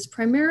services,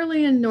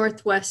 primarily in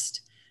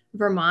Northwest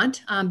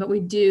Vermont, but we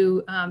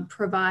do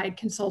provide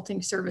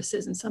consulting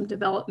services and some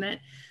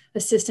development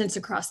assistance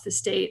across the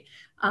state.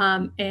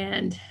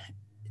 And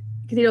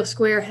Cathedral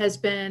Square has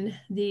been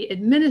the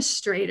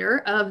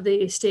administrator of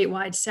the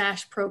statewide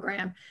SASH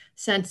program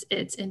since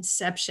its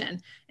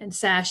inception, and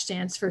SASH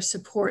stands for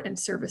Support and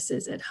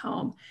Services at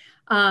Home.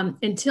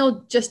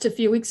 Until just a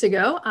few weeks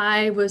ago,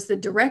 I was the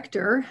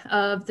director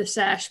of the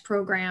SASH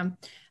program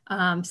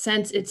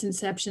since its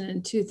inception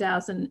in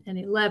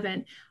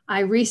 2011. I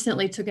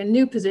recently took a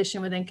new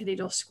position within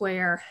Cathedral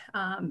Square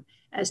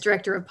as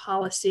director of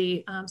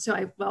policy. So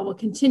I will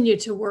continue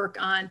to work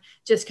on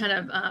just kind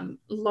of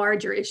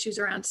larger issues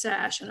around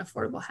SASH and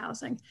affordable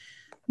housing.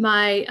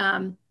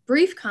 My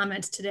brief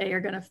comments today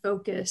are going to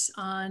focus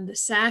on the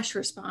SASH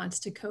response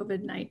to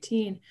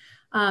COVID-19.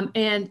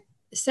 And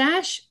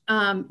SASH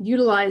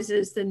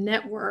utilizes the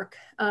network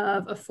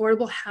of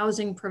affordable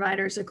housing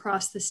providers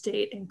across the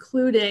state,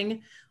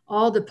 including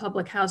all the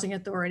public housing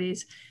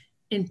authorities,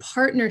 in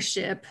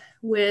partnership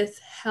with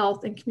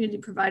health and community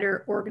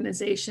provider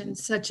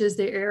organizations, such as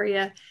the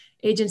area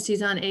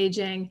agencies on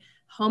aging,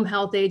 home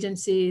health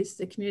agencies,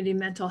 the community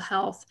mental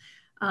health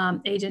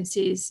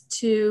agencies,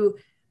 to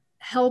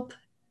help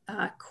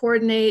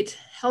coordinate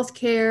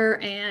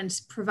healthcare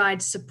and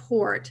provide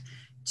support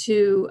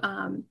to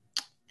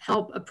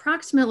help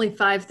approximately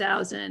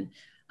 5,000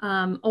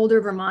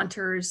 older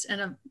Vermonters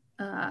and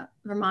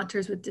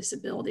Vermonters with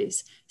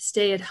disabilities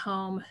stay at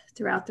home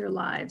throughout their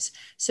lives.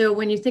 So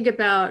when you think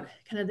about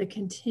kind of the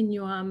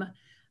continuum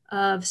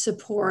of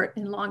support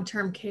in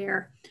long-term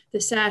care, the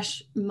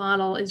SASH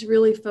model is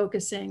really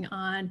focusing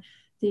on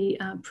the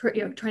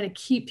trying to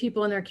keep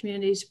people in their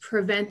communities,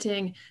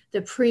 preventing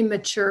the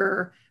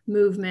premature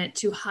movement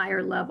to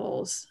higher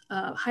levels,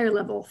 higher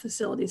level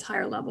facilities,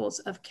 higher levels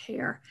of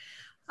care.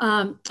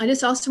 I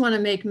just also want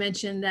to make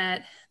mention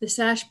that the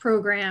SASH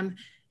program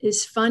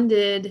is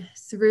funded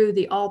through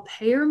the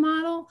all-payer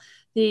model,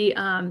 the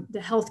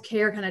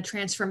healthcare kind of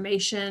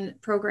transformation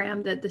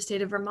program that the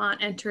state of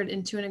Vermont entered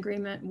into an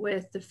agreement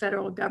with the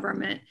federal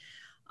government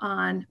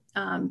on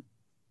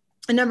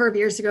a number of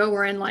years ago.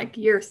 We're in like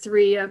year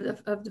 3 of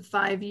the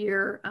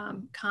 5-year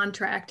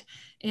contract,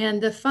 and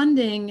the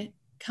funding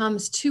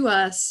comes to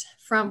us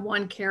from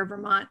One Care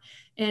Vermont,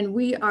 and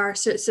we are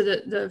so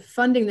the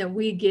funding that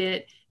we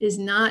get is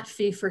not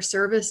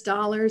fee-for-service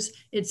dollars.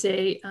 It's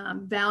a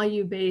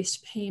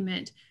value-based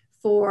payment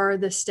for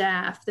the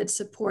staff that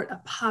support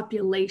a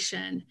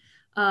population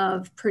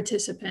of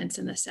participants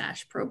in the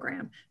SASH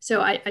program.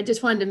 So I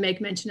just wanted to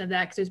make mention of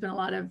that because there's been a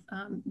lot of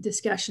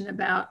discussion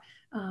about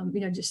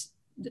just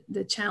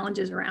the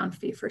challenges around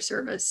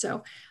fee-for-service.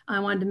 So I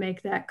wanted to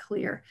make that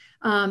clear.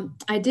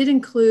 I did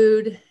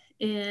include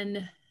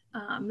in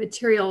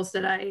materials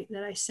that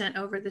I sent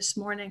over this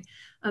morning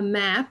a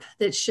map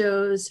that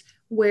shows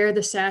where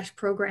the SASH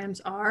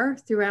programs are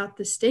throughout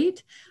the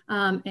state.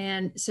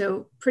 And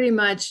so pretty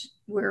much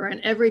we're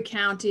in every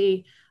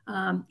county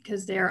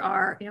because there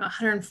are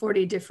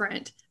 140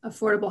 different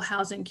affordable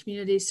housing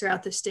communities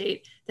throughout the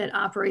state that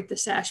operate the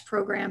SASH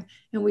program.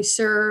 And we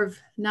serve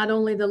not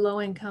only the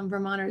low-income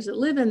Vermonters that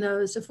live in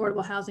those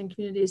affordable housing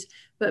communities,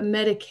 but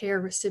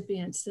Medicare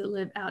recipients that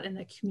live out in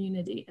the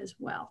community as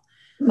well.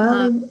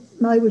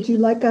 Molly, would you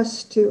like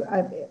us to,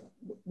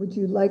 would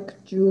you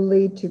like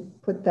Julie to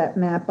put that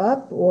map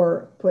up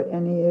or put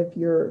any of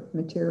your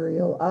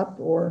material up,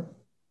 or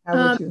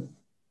how would you?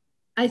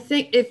 I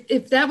think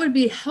if that would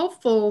be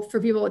helpful for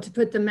people to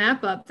put the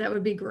map up, that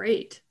would be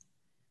great.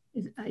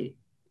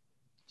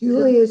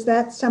 Julie, is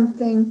that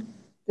something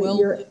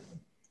that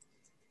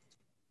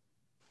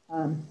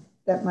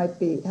that might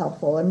be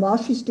helpful? And while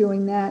she's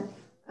doing that,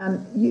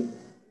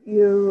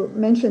 you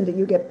mentioned that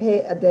you get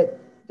paid, that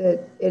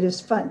it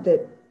is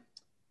that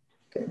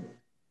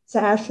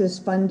SASH is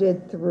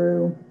funded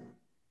through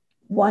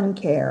One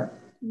Care.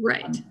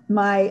 Right.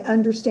 My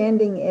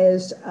understanding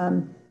is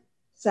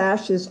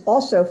SASH is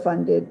also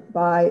funded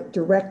by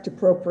direct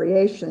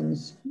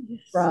appropriations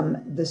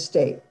from the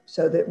state,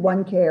 so that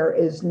One Care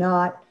is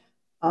not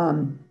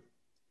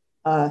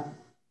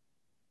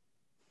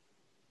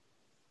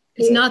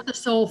it's not the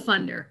sole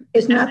funder.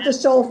 It's not the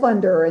sole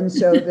funder, and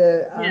so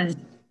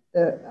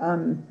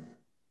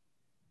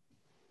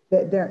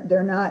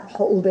they're not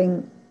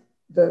holding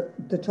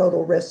the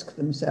total risk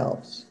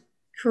themselves.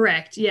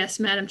 Correct. Yes,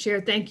 Madam Chair.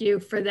 Thank you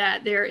for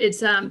that.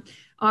 It's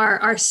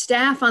our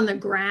staff on the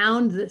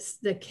ground,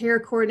 the care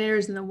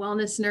coordinators and the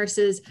wellness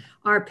nurses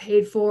are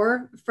paid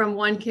for from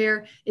One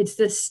Care. It's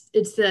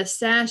the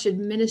SASH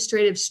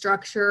administrative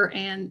structure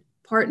and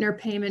partner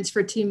payments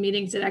for team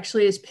meetings that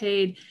actually is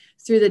paid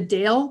through the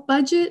Dale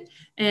budget.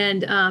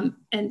 And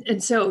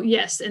so,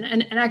 yes,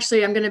 and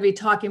actually I'm going to be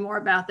talking more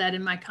about that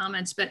in my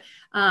comments, but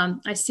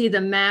I see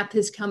the map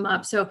has come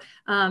up. So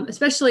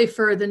especially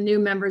for the new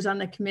members on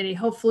the committee,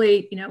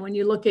 hopefully, when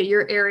you look at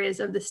your areas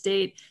of the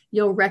state,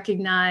 you'll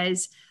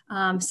recognize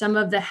some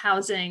of the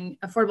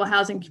affordable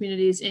housing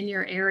communities in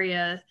your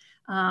area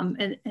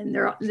and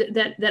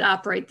that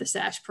operate the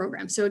SASH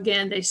program. So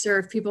again, they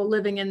serve people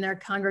living in their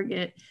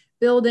congregate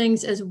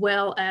buildings, as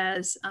well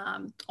as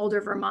older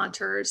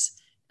Vermonters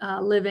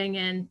living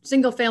in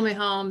single family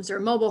homes or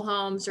mobile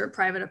homes or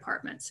private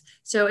apartments.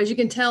 So as you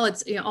can tell,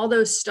 it's all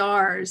those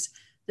stars,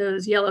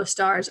 those yellow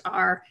stars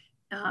are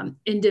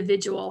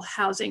individual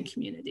housing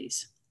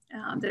communities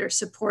that are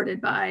supported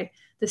by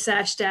the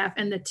SASH staff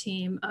and the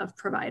team of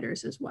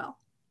providers as well.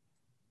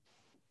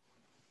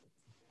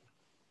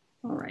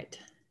 All right.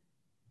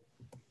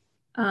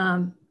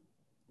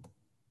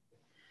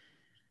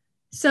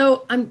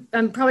 So I'm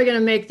probably going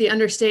to make the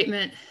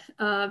understatement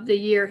of the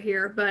year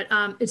here, but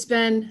it's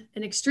been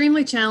an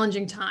extremely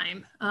challenging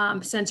time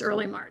since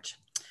early March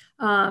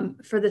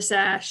for the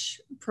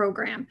SASH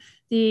program.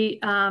 The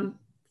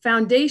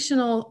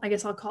foundational, I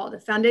guess I'll call it the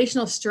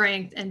foundational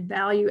strength and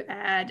value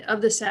add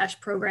of the SASH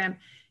program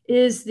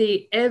is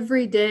the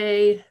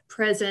everyday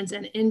presence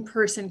and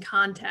in-person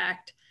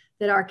contact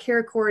that our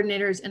care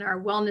coordinators and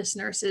our wellness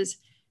nurses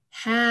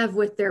have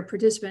with their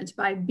participants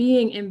by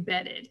being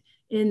embedded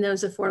in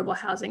those affordable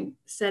housing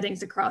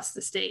settings across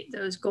the state,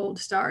 those gold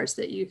stars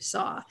that you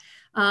saw.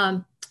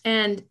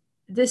 And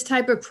this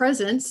type of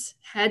presence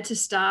had to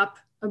stop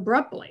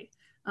abruptly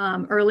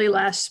early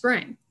last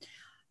spring.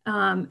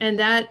 And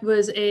that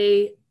was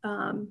a,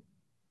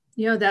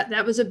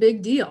 that was a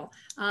big deal.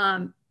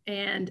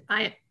 And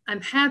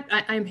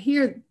I'm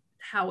here,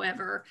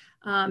 however,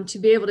 to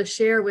be able to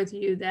share with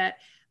you that,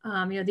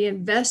 the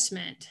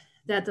investment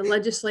that the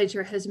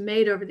legislature has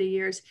made over the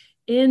years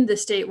in the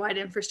statewide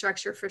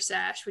infrastructure for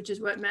SASH, which is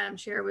what Madam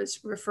Chair was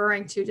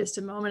referring to just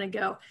a moment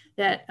ago,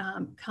 that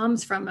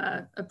comes from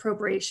an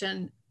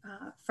appropriation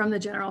from the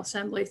General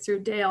Assembly through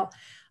Dale,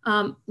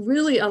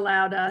 really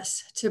allowed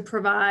us to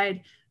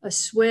provide a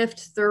swift,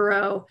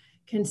 thorough,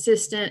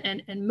 consistent,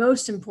 and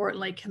most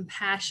importantly,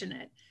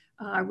 compassionate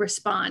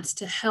response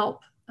to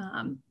help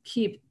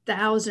keep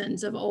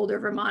thousands of older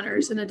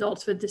Vermonters and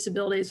adults with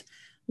disabilities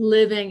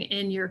living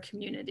in your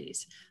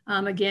communities.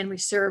 Again, we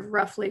serve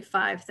roughly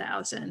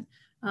 5,000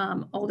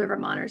 older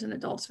Vermonters and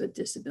adults with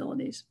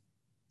disabilities.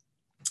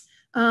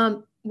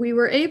 We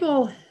were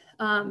able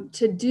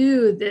to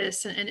do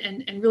this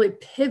and really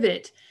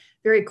pivot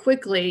very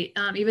quickly,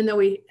 even though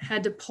we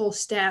had to pull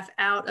staff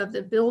out of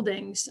the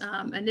buildings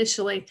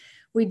initially.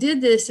 We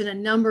did this in a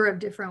number of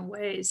different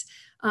ways.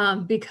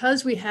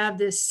 Because we have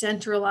this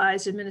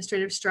centralized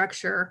administrative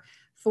structure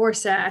for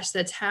SASH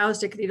that's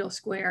housed at Cathedral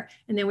Square,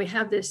 and then we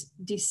have this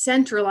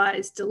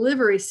decentralized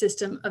delivery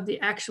system of the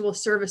actual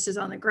services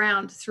on the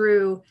ground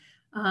through,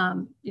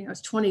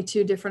 it's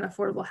 22 different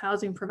affordable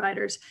housing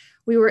providers.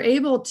 We were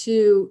able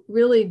to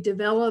really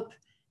develop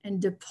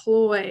and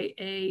deploy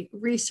a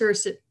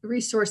resource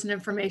and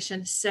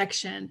information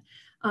section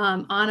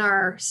on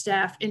our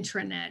staff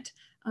intranet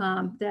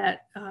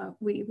that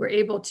we were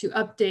able to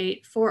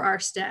update for our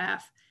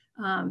staff,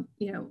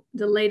 the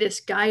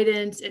latest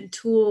guidance and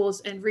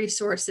tools and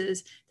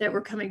resources that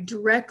were coming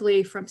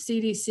directly from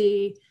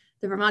CDC,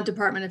 the Vermont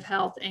Department of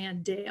Health,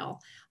 and Dale.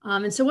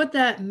 And so what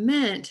that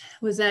meant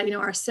was that,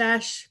 our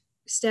SASH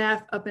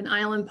staff up in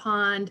Island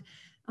Pond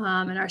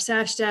and our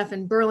SASH staff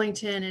in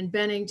Burlington and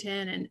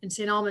Bennington and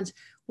St. Albans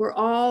were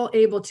all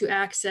able to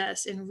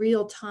access in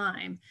real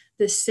time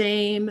the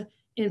same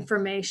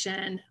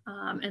information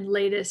and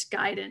latest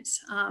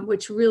guidance,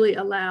 which really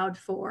allowed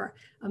for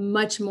a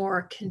much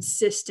more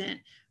consistent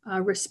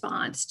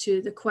response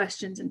to the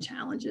questions and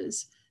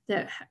challenges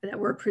that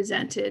were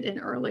presented in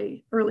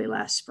early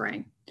last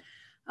spring.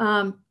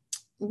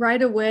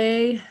 Right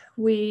away,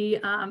 we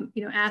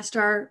asked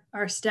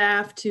our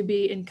staff to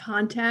be in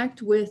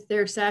contact with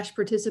their SASH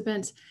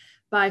participants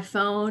by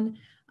phone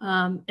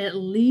at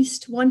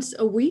least once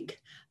a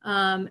week,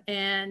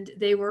 and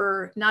they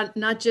were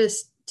not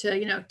just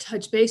to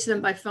touch base with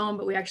them by phone,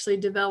 but we actually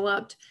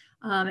developed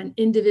an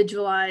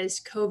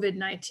individualized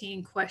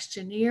COVID-19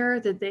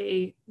 questionnaire that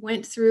they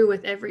went through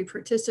with every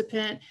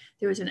participant.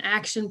 There was an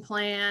action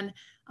plan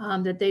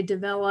that they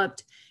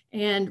developed.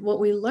 And what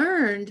we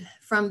learned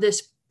from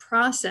this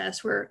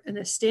process, in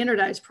a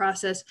standardized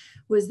process,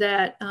 was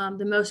that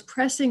the most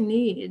pressing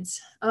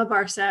needs of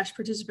our SASH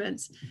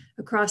participants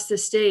across the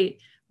state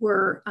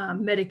were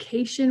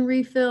medication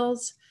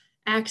refills,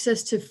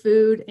 access to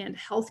food and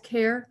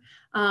healthcare,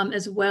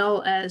 as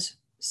well as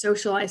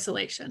social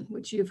isolation,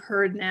 which you've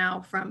heard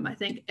now from, I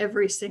think,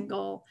 every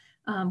single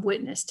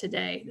witness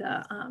today,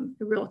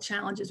 the real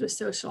challenges with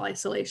social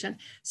isolation.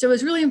 So it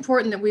was really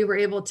important that we were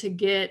able to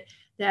get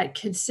that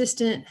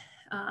consistent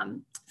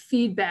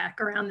feedback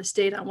around the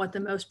state on what the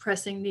most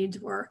pressing needs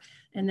were.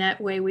 And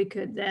that way we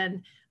could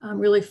then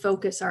really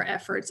focus our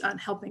efforts on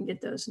helping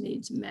get those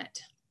needs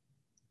met.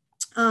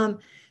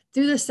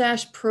 Through the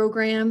SASH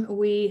program,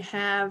 we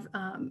have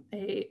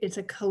it's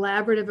a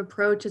collaborative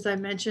approach, as I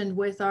mentioned,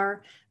 with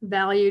our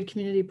valued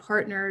community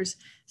partners,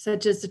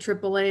 such as the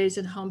AAAs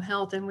and home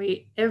health. And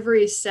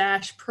every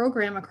SASH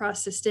program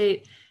across the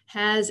state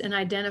has an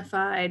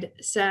identified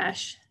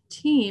SASH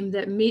team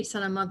that meets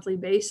on a monthly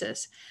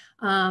basis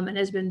and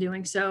has been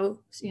doing so,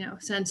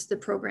 since the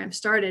program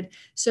started.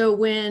 So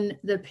when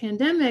the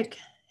pandemic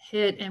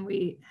hit and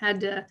we had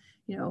to,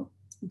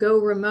 go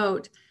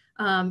remote,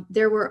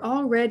 there were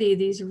already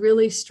these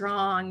really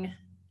strong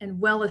and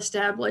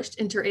well-established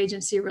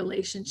interagency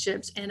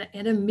relationships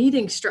and a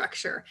meeting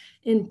structure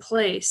in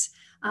place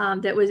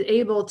that was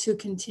able to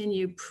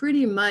continue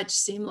pretty much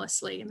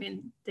seamlessly. I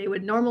mean, they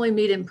would normally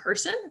meet in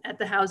person at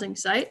the housing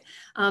site,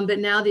 but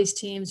now these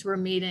teams were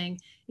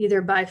meeting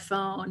either by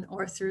phone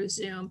or through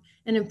Zoom.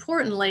 And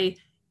importantly,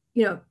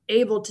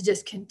 able to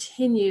just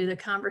continue the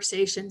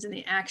conversations and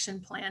the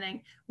action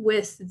planning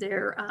with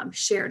their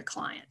shared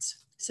clients.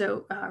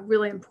 So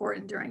really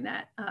important during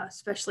that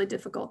especially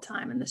difficult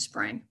time in the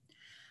spring.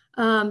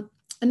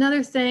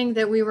 Another thing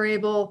that we were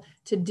able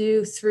to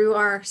do through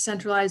our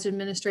centralized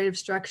administrative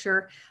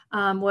structure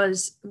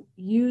was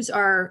use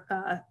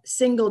our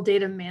single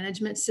data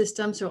management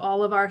system. So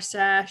all of our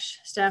SASH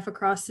staff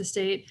across the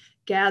state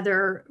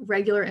gather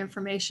regular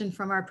information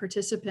from our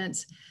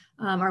participants.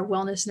 Our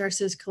wellness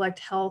nurses collect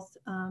health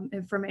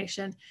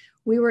information.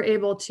 We were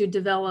able to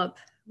develop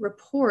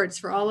reports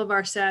for all of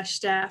our SASH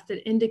staff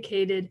that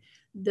indicated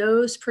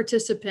those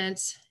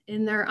participants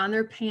on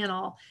their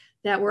panel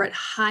that were at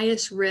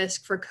highest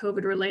risk for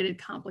COVID-related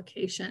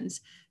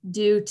complications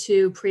due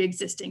to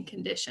pre-existing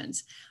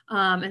conditions.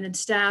 And then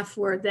staff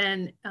were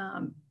then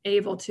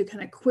able to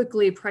kind of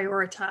quickly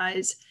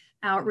prioritize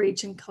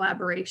outreach and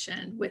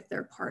collaboration with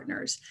their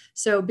partners.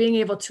 So being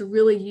able to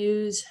really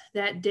use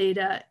that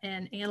data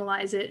and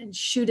analyze it and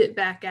shoot it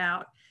back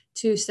out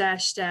to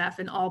SASH staff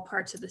in all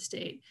parts of the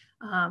state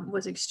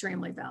was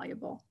extremely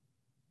valuable.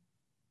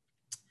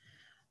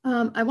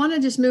 I want to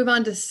just move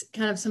on to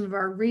kind of some of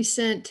our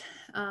recent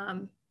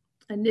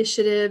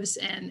initiatives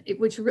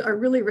which are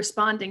really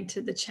responding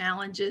to the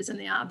challenges and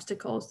the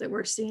obstacles that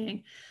we're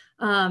seeing.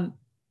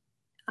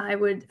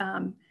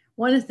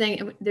 One of the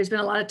things, there's been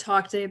a lot of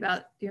talk today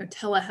about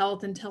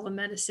telehealth and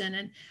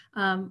telemedicine,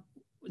 and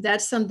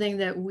that's something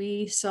that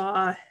we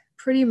saw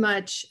pretty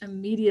much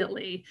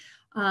immediately.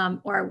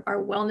 Our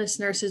wellness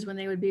nurses, when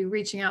they would be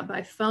reaching out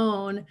by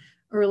phone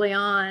early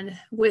on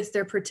with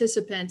their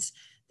participants,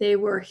 they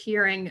were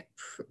hearing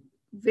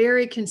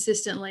very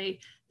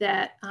consistently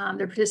that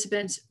their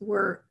participants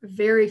were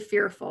very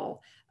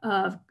fearful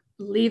of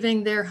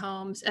leaving their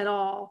homes at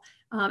all.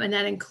 And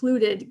that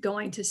included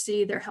going to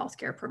see their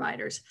healthcare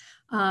providers,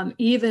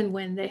 even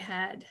when they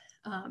had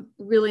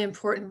really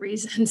important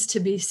reasons to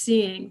be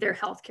seeing their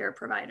healthcare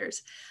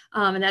providers.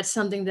 And that's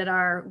something that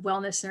our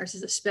wellness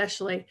nurses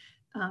especially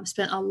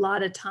spent a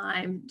lot of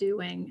time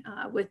doing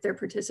with their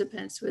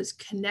participants, was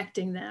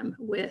connecting them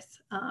with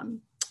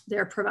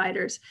their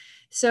providers.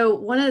 So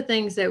one of the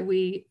things that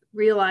we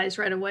realized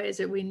right away is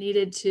that we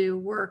needed to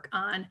work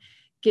on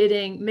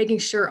making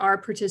sure our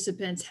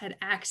participants had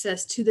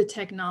access to the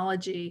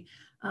technology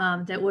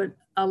that would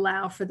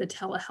allow for the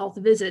telehealth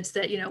visits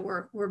that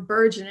were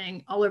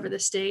burgeoning all over the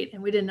state,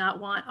 and we did not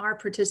want our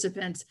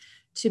participants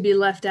to be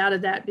left out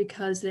of that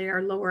because they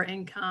are lower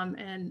income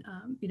and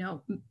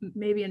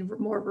maybe in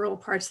more rural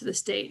parts of the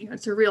state.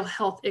 It's a real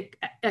health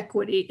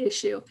equity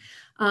issue.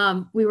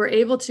 We were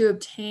able to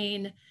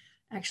obtain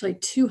actually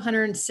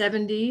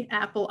 270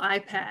 Apple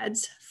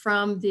iPads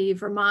from the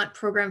Vermont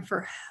Program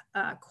for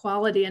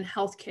Quality in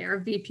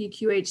Healthcare,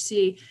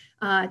 VPQHC,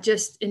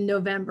 just in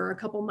November, a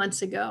couple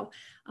months ago.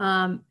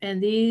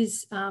 And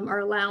these are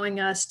allowing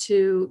us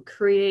to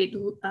create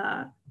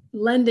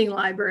lending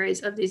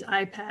libraries of these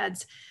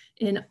iPads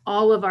in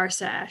all of our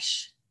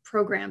SASH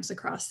programs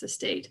across the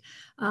state.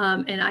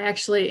 And I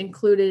actually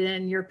included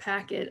in your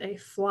packet a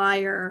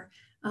flyer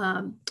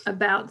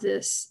about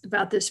this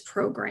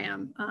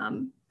program.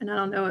 And I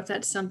don't know if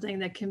that's something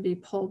that can be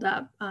pulled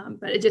up,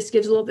 but it just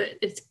gives a little bit,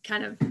 it's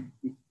kind of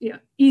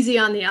easy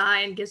on the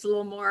eye and gives a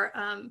little more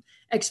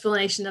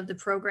explanation of the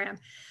program.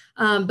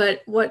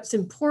 But what's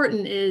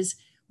important is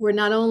we're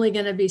not only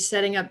going to be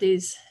setting up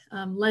these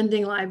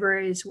lending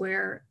libraries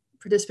where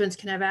participants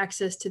can have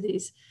access to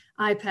these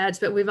iPads,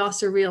 but we've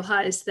also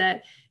realized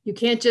that you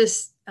can't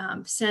just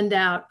send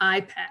out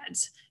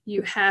iPads.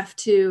 You have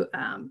to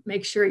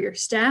make sure your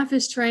staff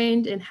is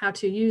trained in how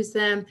to use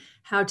them,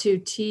 how to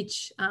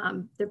teach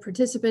the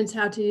participants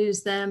how to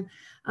use them.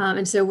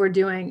 And so we're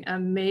doing a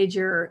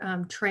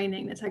major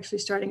training that's actually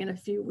starting in a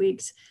few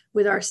weeks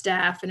with our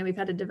staff. And we've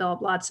had to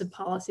develop lots of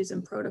policies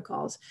and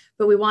protocols.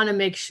 But we want to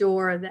make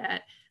sure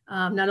that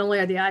not only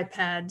are the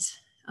iPads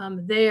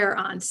there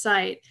on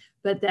site,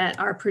 but that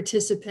our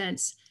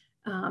participants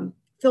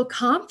feel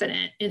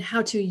confident in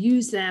how to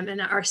use them,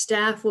 and our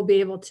staff will be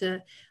able to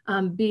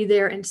be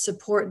there and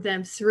support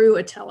them through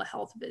a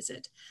telehealth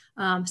visit.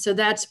 So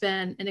that's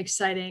been an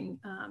exciting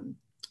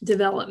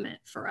development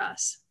for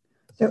us.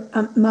 So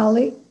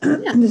Molly,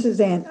 yeah. This is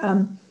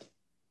Ann.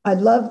 I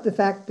love the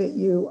fact that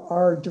you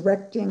are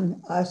directing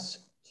us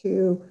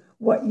to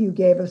what you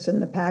gave us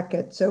in the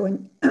packet. So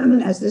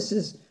as this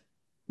is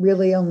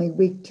really only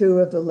week 2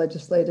 of the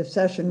legislative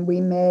session,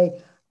 we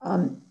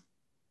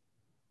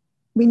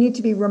need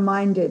to be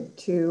reminded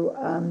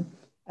to,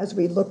 as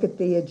we look at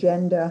the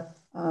agenda,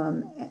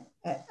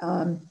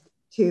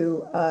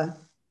 to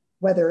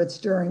whether it's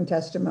during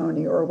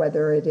testimony or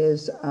whether it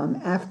is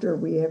after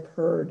we have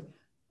heard,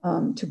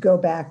 to go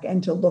back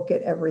and to look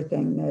at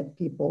everything that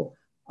people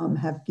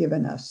have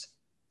given us.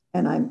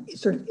 And I'm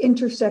sort of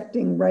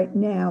intersecting right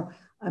now.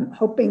 I'm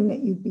hoping that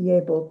you'd be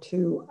able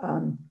to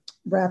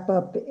wrap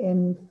up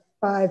in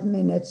 5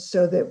 minutes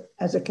so that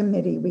as a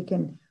committee we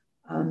can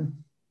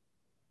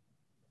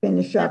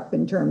finish up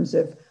in terms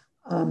of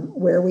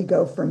where we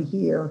go from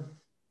here.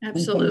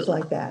 Absolutely. And things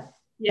like that.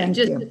 Yeah, Thank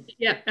you.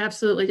 Yeah,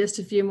 absolutely. Just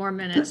a few more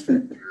minutes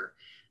for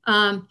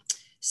sure.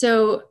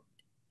 So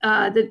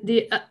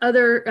the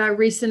other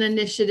recent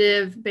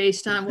initiative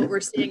based on what we're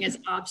seeing as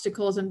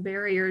obstacles and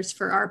barriers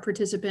for our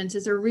participants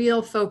is a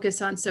real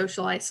focus on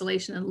social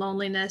isolation and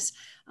loneliness.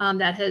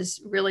 That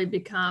has really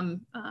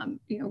become,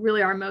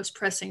 really our most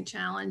pressing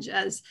challenge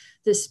as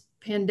this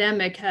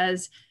pandemic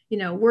has,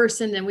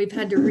 worsened, and we've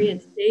had to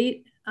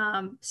reinstate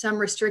some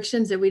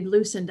restrictions that we'd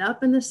loosened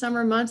up in the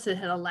summer months that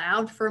had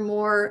allowed for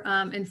more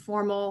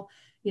informal,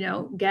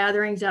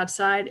 gatherings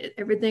outside.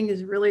 Everything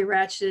is really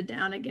ratcheted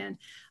down again.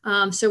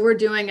 So we're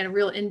doing a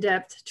real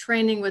in-depth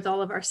training with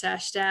all of our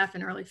SASH staff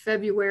in early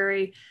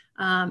February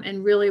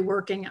and really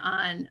working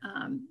on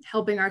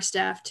helping our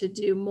staff to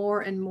do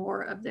more and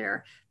more of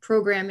their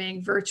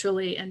programming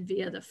virtually and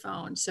via the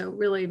phone. So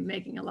really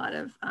making a lot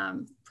of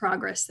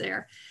progress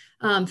there.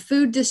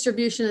 Food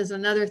distribution is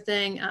another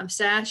thing.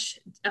 SASH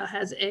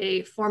has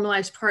a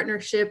formalized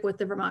partnership with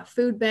the Vermont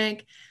Food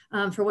Bank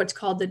for what's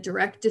called the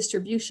Direct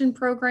Distribution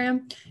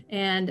Program.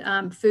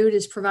 And food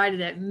is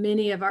provided at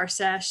many of our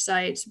SASH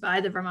sites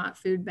by the Vermont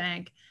Food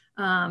Bank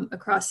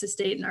across the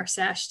state, and our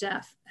SASH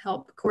staff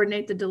help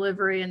coordinate the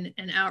delivery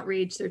and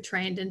outreach. They're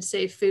trained in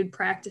safe food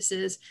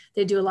practices.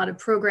 They do a lot of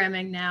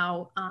programming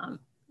now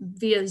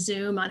via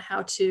Zoom on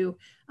how to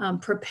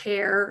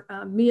prepare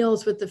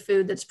meals with the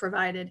food that's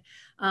provided.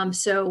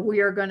 So we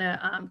are going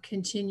to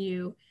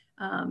continue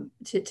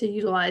to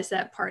utilize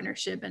that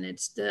partnership, and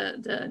it's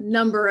the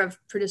number of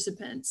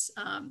participants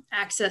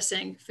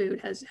accessing food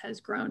has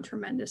grown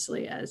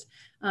tremendously, as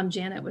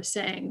Janet was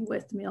saying,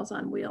 with Meals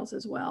on Wheels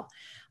as well.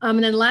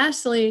 And then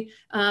lastly,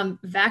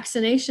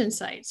 vaccination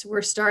sites.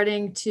 We're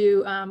starting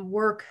to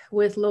work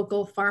with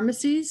local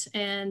pharmacies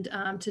and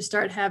to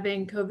start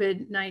having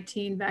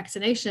COVID-19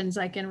 vaccinations.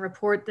 I can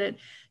report that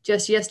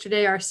just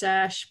yesterday, our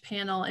SASH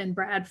panel in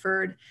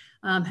Bradford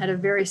had a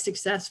very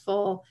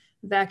successful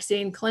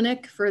vaccine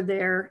clinic for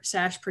their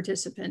SASH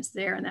participants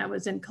there, and that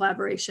was in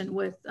collaboration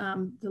with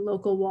the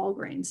local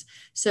Walgreens.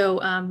 So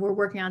we're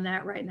working on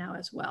that right now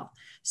as well.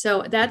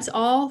 So that's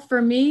all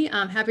for me.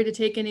 I'm happy to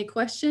take any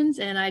questions,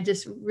 and I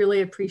just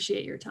really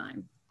appreciate your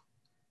time.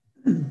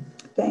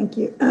 Thank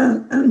you.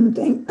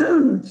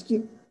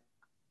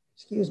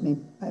 Excuse me,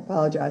 I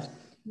apologize.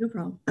 No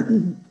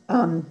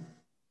problem.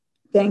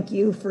 Thank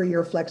you for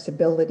your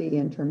flexibility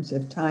in terms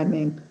of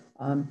timing,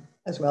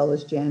 as well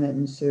as Janet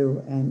and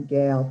Sue and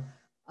Gail.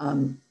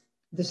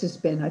 This has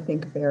been, I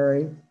think,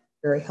 very,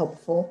 very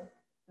helpful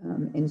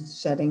in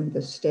setting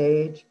the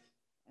stage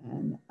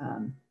and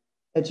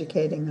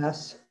educating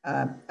us.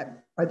 Are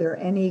there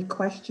any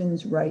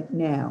questions right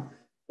now?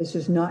 This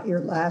is not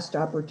your last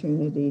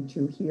opportunity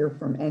to hear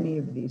from any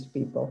of these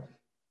people,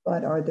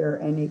 but are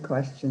there any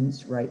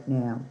questions right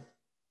now?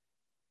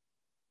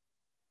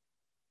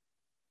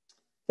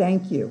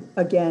 Thank you.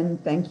 Again,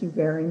 thank you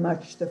very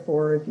much, the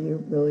four of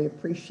you. Really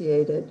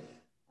appreciate it.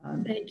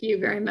 Thank you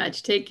very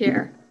much. Take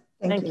care.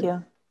 Thank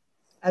you.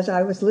 As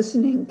I was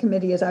listening,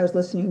 committee, as I was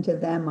listening to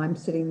them, I'm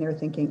sitting there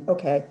thinking,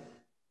 okay,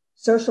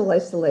 social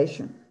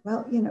isolation.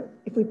 Well, you know,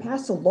 if we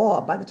pass a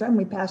law, by the time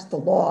we pass the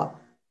law,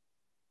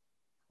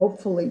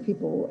 hopefully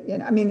people, you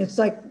know, I mean, it's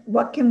like,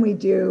 what can we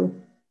do?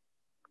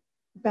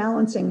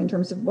 Balancing in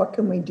terms of what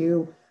can we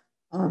do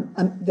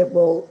that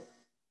will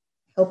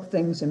help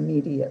things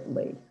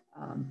immediately.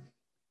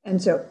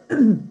 And so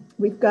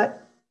we've got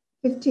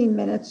 15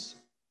 minutes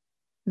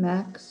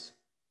max,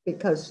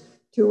 because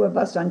two of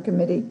us on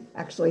committee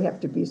actually have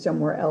to be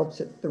somewhere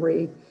else at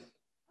 3.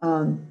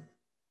 In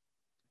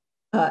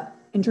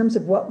terms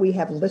of what we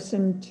have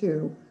listened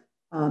to,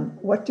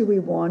 what do we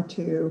want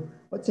to,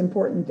 what's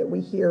important that we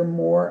hear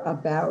more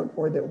about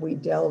or that we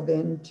delve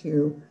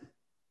into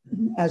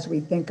as we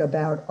think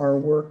about our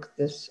work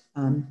this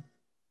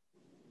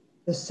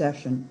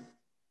session?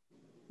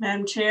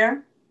 Madam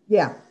Chair?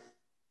 Yeah.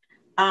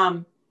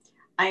 I'm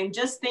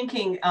just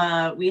thinking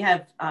we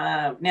have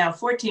now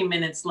 14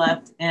 minutes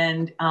left,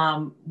 and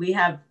we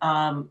have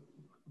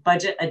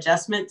budget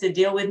adjustment to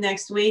deal with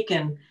next week.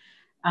 And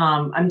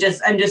I'm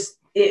just,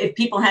 if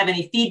people have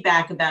any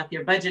feedback about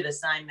their budget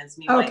assignments,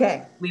 we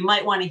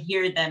might want to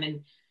hear them.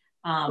 And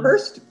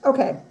first,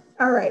 okay,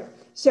 all right.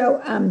 So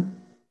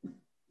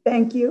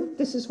thank you.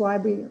 This is why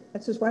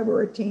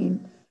we're a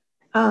team.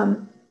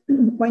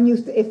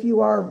 If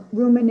you are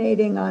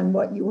ruminating on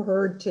what you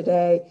heard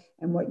today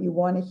and what you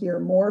want to hear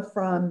more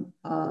from,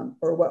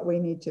 or what we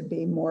need to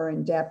be more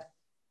in depth,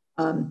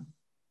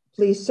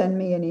 please send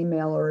me an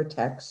email or a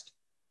text.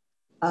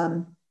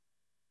 And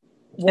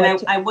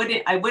I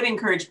would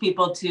encourage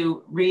people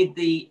to read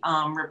the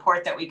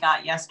report that we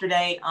got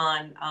yesterday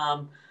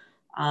on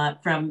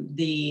from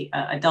the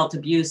adult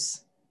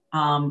abuse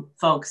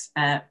folks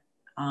at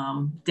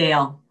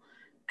Dale,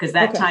 because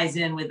that ties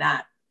in with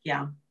that.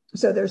 Yeah.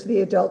 So there's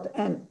the adult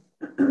and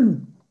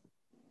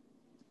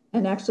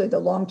actually the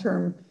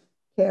long-term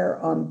care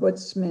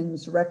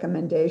ombudsman's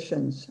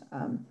recommendations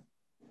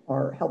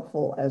are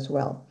helpful as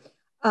well.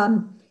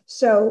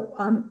 So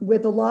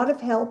with a lot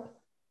of help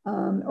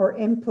or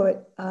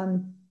input,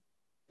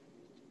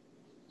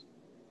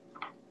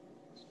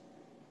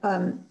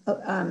 I've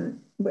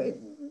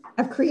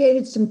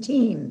created some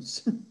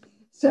teams.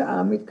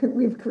 So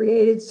we've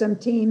created some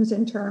teams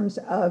in terms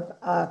of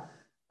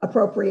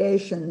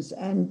appropriations.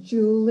 And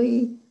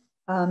Julie,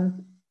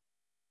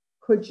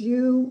 could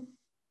you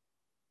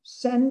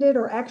send it,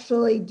 or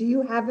actually, do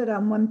you have it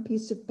on one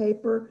piece of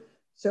paper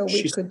so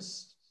we could?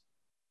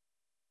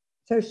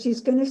 So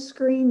she's going to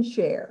screen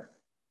share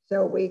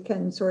so we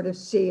can sort of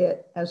see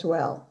it as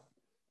well.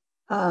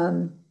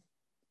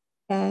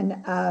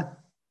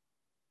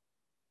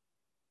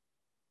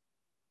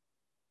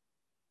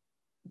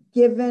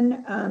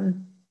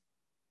 Given,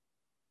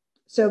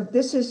 so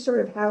this is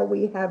sort of how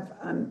we have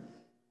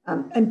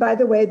And by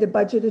the way, the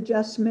budget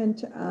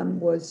adjustment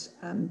was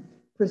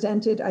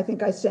presented. I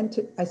think I sent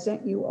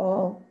you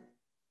all,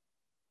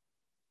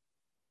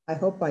 I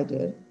hope I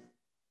did,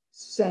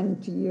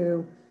 send to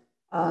you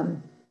a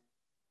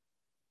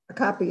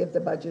copy of the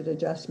budget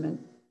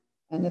adjustment.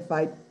 And if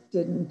I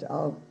didn't,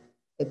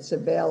 it's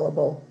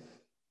available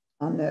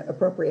on the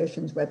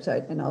appropriations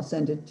website, and I'll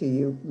send it to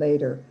you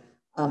later.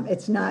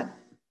 It's not,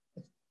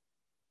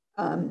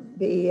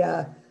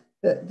 the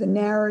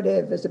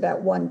narrative is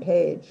about 1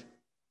 page.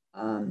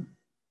 And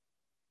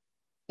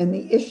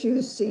the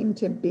issues seem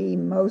to be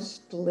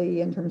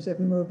mostly in terms of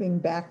moving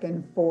back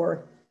and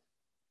forth.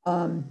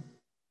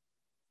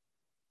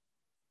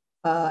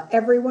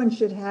 Everyone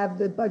should have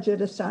the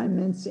budget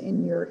assignments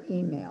in your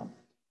email.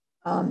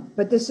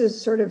 But this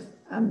is sort of,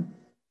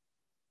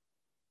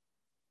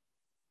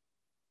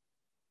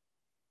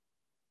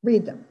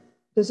 read them.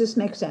 Does this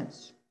make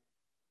sense?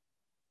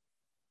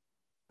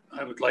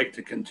 I would like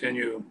to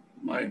continue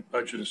my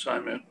budget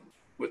assignment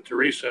with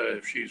Teresa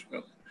if she's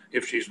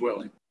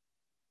willing.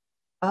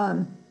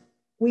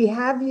 We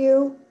have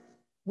you,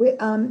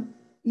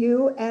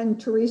 you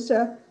and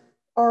Teresa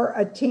are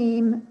a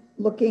team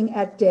looking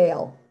at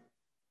Dale,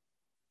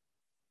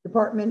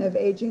 Department of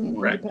Aging and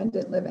Correct.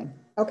 Independent Living.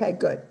 Okay,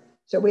 good.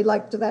 So we'd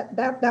like to,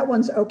 that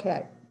one's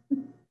okay.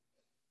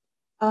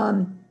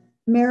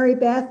 Mary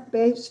Beth,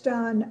 based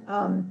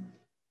on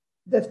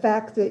the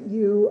fact that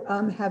you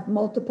have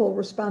multiple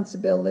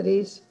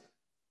responsibilities,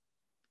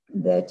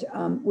 that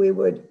we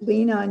would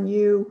lean on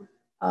you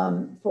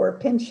for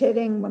pinch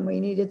hitting when we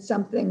needed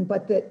something,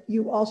 but that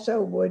you also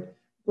would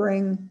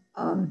bring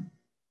an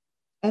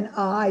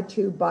eye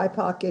to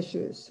BIPOC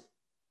issues.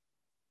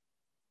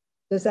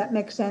 Does that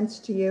make sense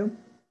to you?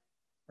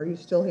 Are you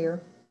still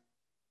here?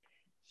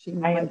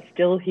 I am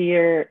still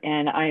here,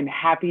 and I'm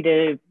happy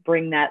to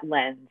bring that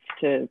lens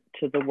to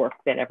the work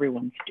that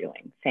everyone's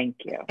doing. Thank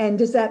you. And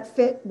does that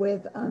fit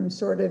with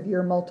sort of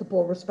your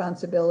multiple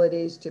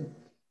responsibilities to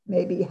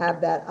maybe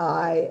have that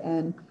eye?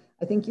 And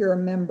I think you're a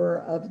member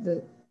of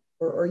the,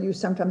 or you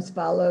sometimes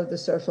follow the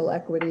Social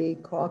Equity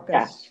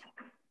Caucus.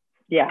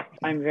 Yes,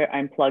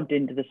 I'm plugged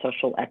into the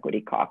Social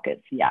Equity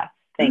Caucus. Yes,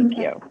 thank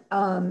you.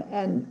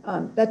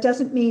 That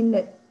doesn't mean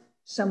that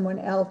someone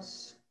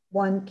else,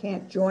 one,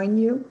 can't join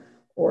you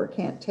or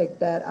can't take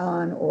that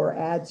on or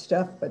add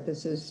stuff, but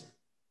this is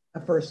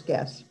a first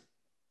guess.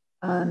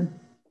 DCF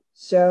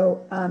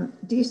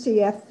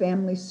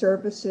Family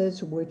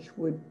Services, which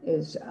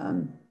is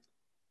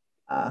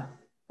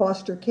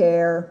foster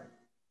care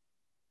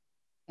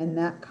and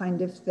that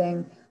kind of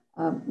thing.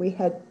 We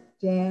had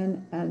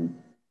Dan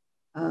and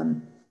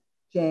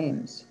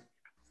James. Is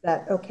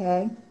that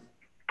okay?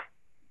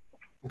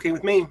 Okay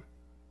with me.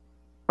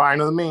 Fine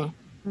with me.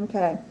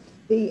 Okay.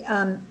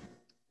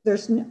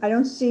 I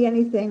don't see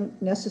anything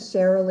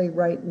necessarily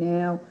right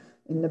now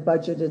in the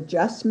budget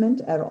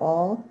adjustment at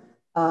all,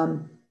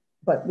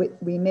 but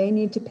we may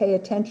need to pay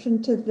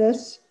attention to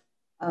this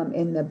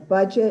in the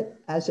budget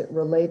as it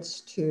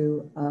relates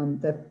to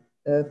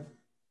the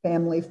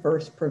Family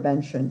First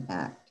Prevention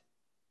Act,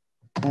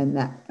 and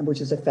that,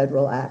 which is a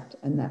federal act,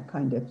 and that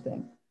kind of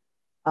thing.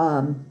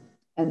 And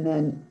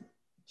then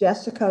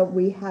Jessica,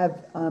 we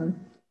have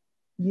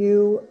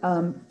you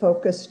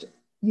focused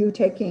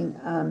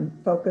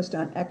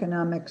on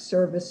economic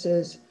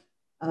services,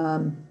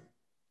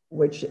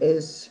 which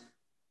is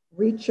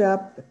Reach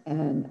Up,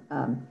 and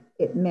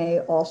it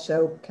may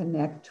also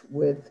connect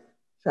with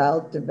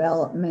child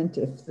development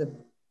if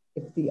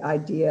the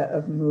idea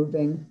of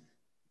moving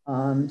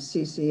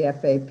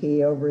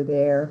CCFAP over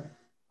there,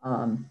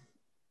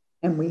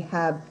 and we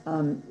have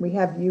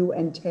you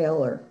and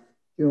Taylor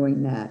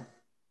doing that.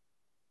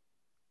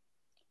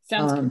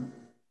 Sounds good.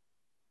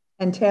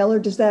 And Taylor,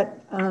 is that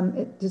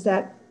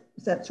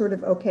sort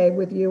of okay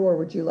with you, or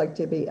would you like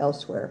to be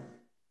elsewhere?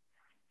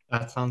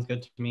 That sounds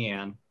good to me,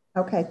 Anne.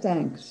 Okay,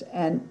 thanks.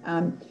 And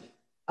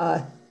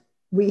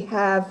we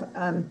have,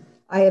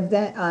 I have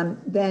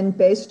then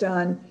based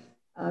on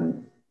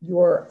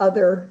your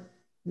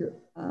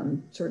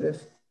sort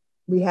of,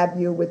 we have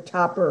you with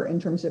Topper in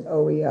terms of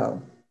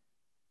OEO,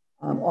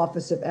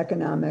 Office of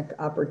Economic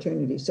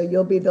Opportunity. So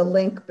you'll be the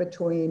link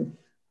between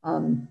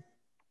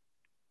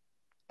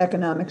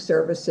Economic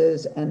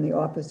Services and the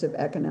Office of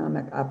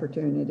Economic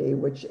Opportunity,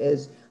 which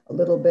is a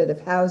little bit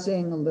of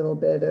housing, a little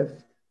bit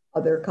of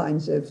other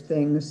kinds of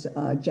things,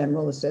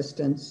 general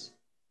assistance,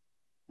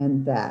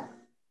 and that.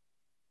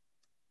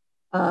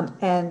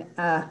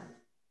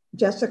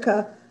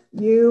 Jessica,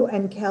 you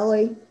and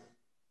Kelly,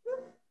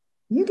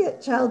 you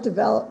get child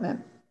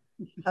development,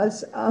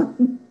 because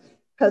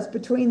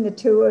between the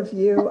two of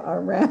you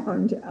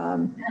around,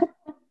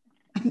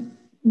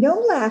 no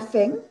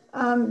laughing,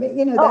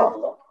 you know, that.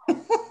 Oh.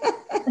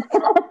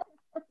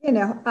 You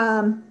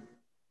know,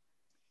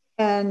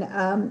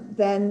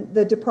 then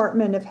the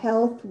Department of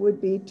Health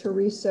would be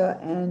Teresa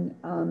and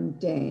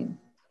Dane.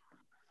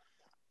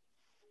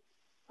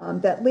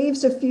 That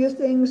leaves a few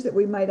things that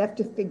we might have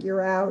to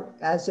figure out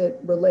as it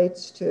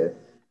relates to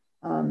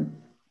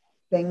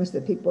things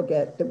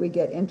that we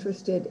get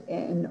interested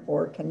in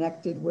or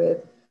connected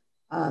with.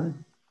 For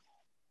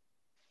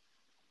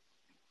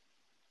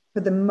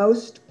the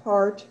most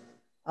part,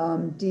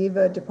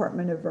 DEVA,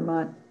 Department of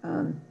Vermont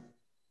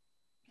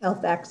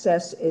Health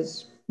Access,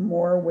 is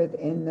more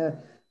within the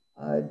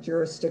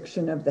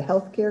jurisdiction of the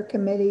Healthcare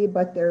Committee,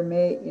 but there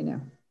may,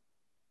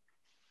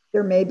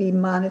 there may be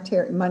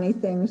money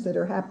things that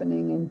are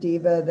happening in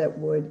DEVA that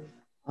would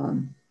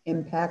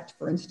impact,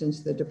 for instance,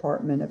 the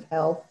Department of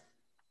Health.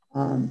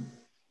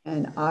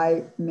 And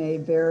I may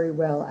very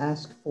well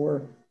ask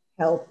for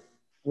help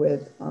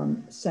with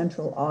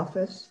central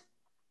office,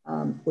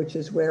 which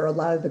is where a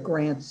lot of the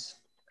grants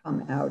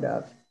come out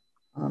of,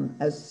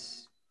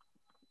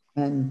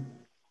 and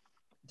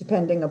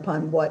depending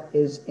upon what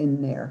is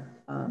in there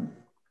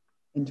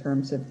in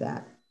terms of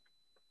that.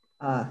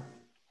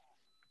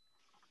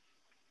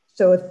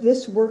 So if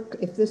this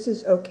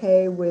is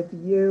okay with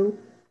you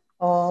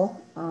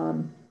all,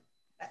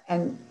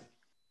 and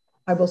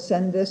I will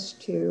send this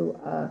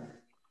to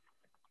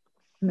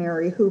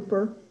Mary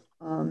Hooper,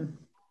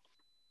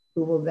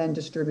 who will then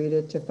distribute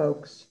it to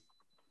folks.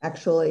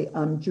 Actually,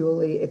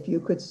 Julie, if you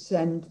could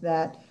send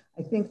that,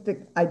 I think the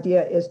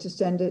idea is to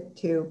send it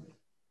to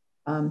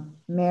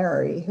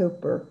Mary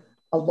Hooper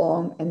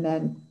along, and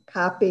then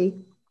copy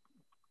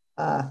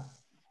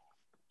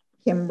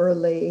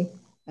Kimberly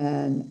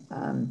and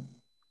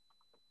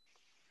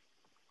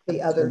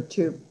the other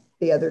two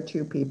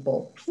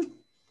people.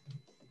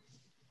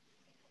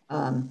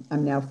 I'm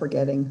now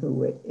forgetting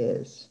who it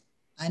is.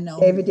 I know.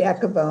 David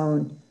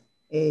Yakavone,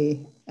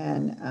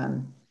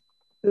 and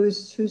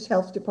whose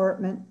health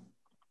department?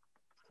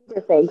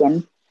 Peter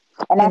Fagan.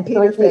 And actually,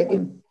 Peter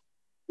Fagan.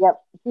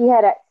 Yep. He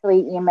had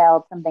actually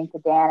emailed something to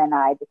Dan and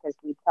I because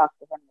we talked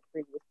to him the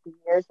previous 2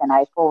 years, and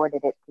I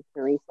forwarded it to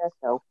Teresa.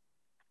 So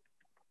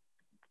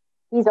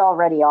he's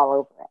already all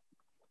over it.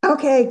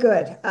 Okay,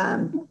 good.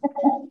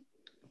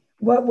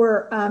 What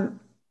we're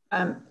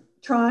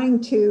trying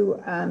to,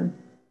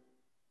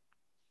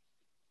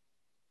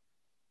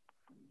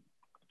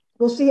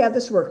 we'll see how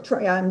this works.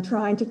 I'm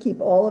trying to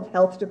keep all of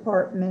health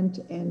department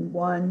in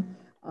one.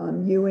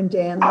 You and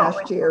Dan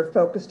last year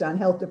focused on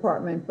health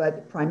department,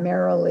 but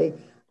primarily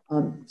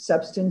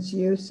substance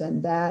use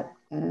and that,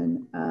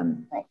 and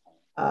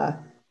a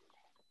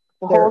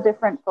whole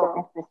different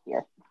focus this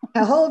year.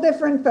 A whole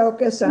different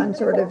focus on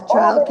sort of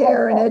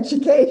childcare and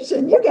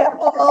education. You get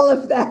all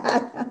of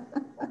that.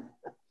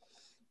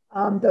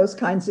 Those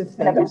kinds of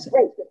things.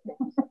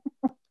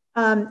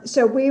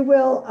 So we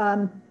will,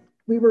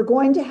 we were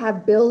going to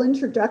have bill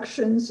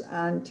introductions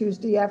on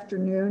Tuesday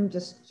afternoon,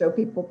 just so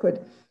people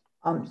could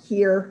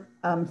hear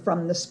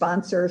from the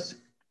sponsors,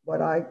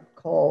 what I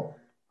call,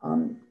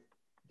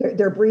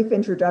 they're brief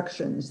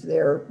introductions.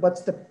 They're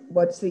what's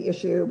the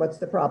issue, what's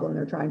the problem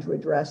they're trying to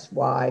address,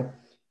 why.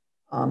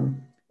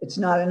 It's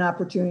not an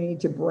opportunity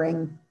to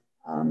bring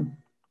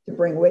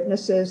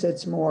witnesses.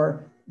 It's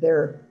more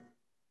their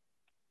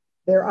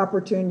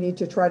opportunity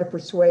to try to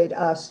persuade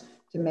us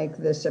to make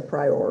this a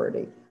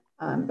priority.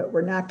 But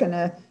we're not going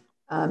to.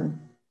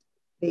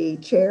 The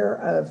chair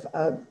of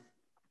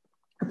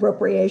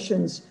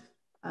appropriations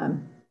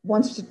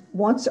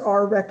wants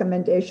our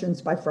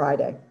recommendations by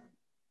Friday.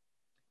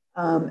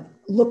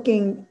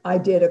 I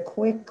did a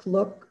quick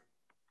look.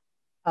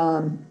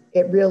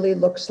 It really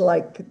looks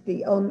like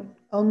the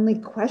only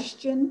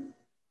question,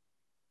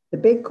 the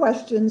big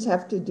questions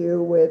have to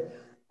do with,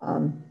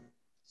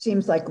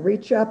 seems like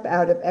reach up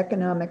out of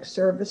economic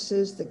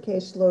services, the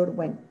caseload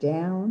went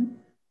down.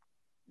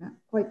 Not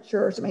quite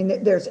sure. I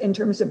mean, there's in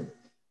terms of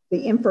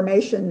the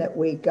information that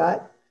we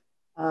got.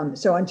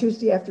 So on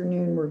Tuesday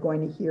afternoon, we're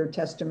going to hear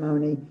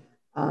testimony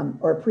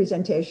or a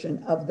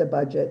presentation of the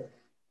budget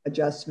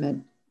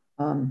adjustment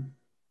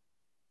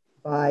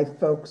by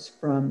folks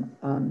from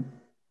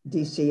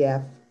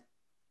DCF.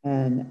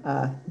 And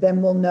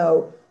then we'll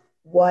know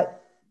what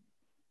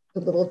the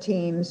little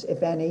teams,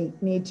 if any,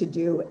 need to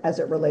do as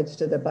it relates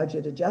to the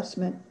budget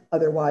adjustment.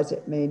 Otherwise,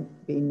 it may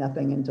be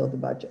nothing until the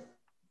budget.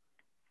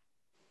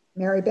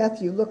 Mary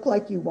Beth, you look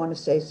like you want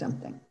to say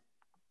something.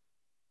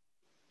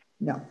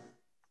 No.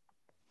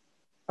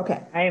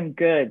 Okay. I am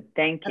good.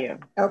 Thank you.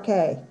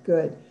 Okay,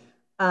 good.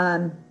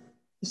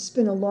 It's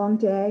been a long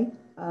day.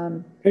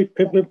 Hey,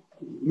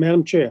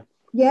 Madam Chair.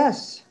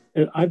 Yes.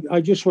 I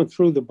just went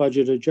through the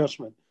budget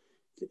adjustment.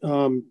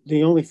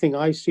 The only thing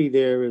I see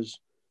there is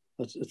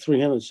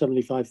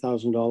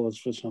 $375,000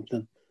 for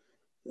something.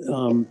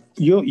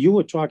 You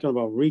were talking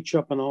about reach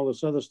up and all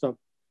this other stuff.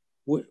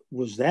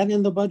 Was that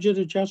in the budget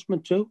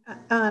adjustment too?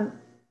 I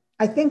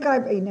think I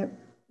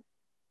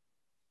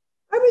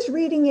was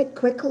reading it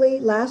quickly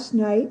last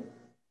night,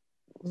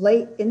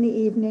 late in the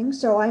evening,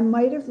 so I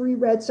might have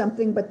reread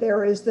something, but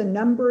there is the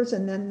numbers,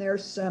 and then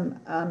there's some,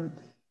 and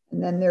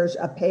then there's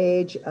a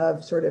page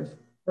of sort of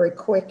very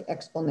quick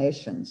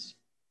explanations.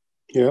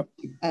 Yeah.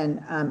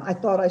 And I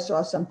thought I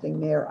saw something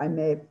there.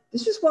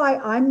 This is why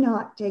I'm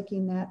not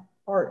taking that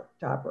part,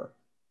 Topper.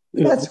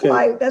 That's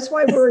why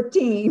we're a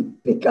team,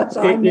 because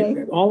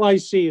all I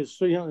see is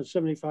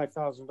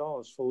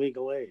 $375,000 for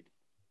legal aid.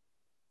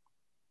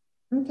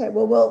 Okay,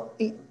 well,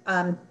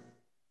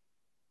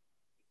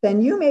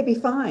 then you may be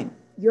fine.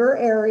 your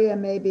area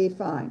may be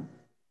fine.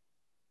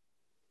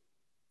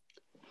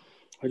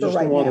 I just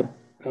don't want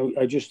to.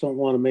 I just don't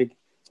want to make.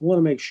 I want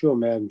to make sure,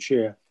 Madam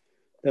Chair,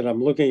 that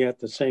I'm looking at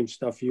the same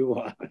stuff you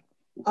are.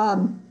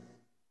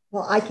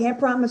 Well, I can't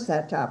promise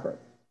that, Topper,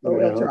 but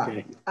we'll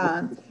try.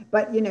 Okay.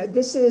 But you know,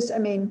 this is. I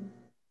mean,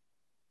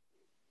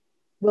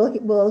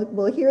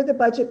 we'll hear the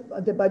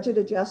budget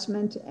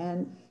adjustment,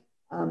 and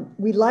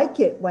we like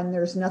it when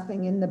there's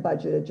nothing in the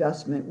budget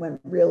adjustment, when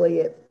it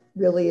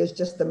really is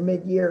just the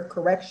mid-year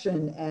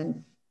correction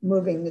and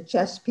moving the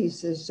chess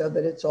pieces so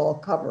that it's all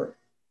covered.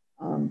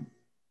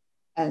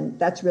 And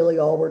that's really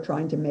all we're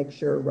trying to make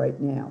sure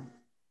right now.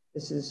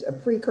 This is a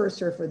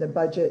precursor for the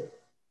budget,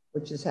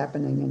 which is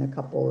happening in a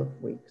couple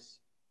of weeks.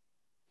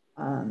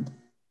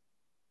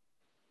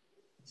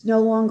 It's no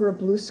longer a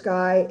blue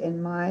sky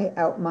in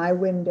out my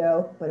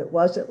window, but it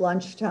was at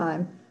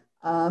lunchtime.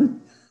 So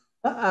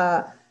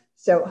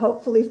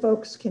hopefully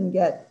folks can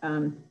get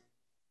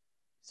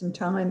some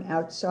time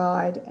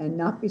outside and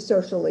not be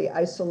socially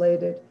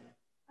isolated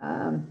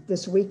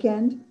this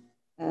weekend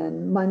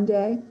and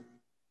Monday.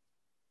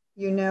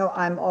 You know,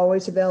 I'm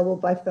always available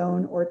by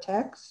phone or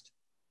text,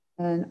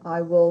 and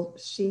I will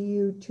see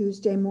you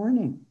Tuesday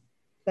morning.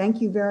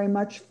 Thank you very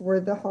much for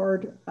the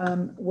hard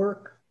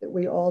work that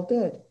we all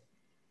did,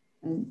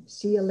 and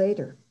see you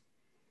later.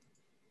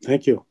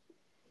 Thank you.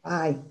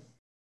 Bye.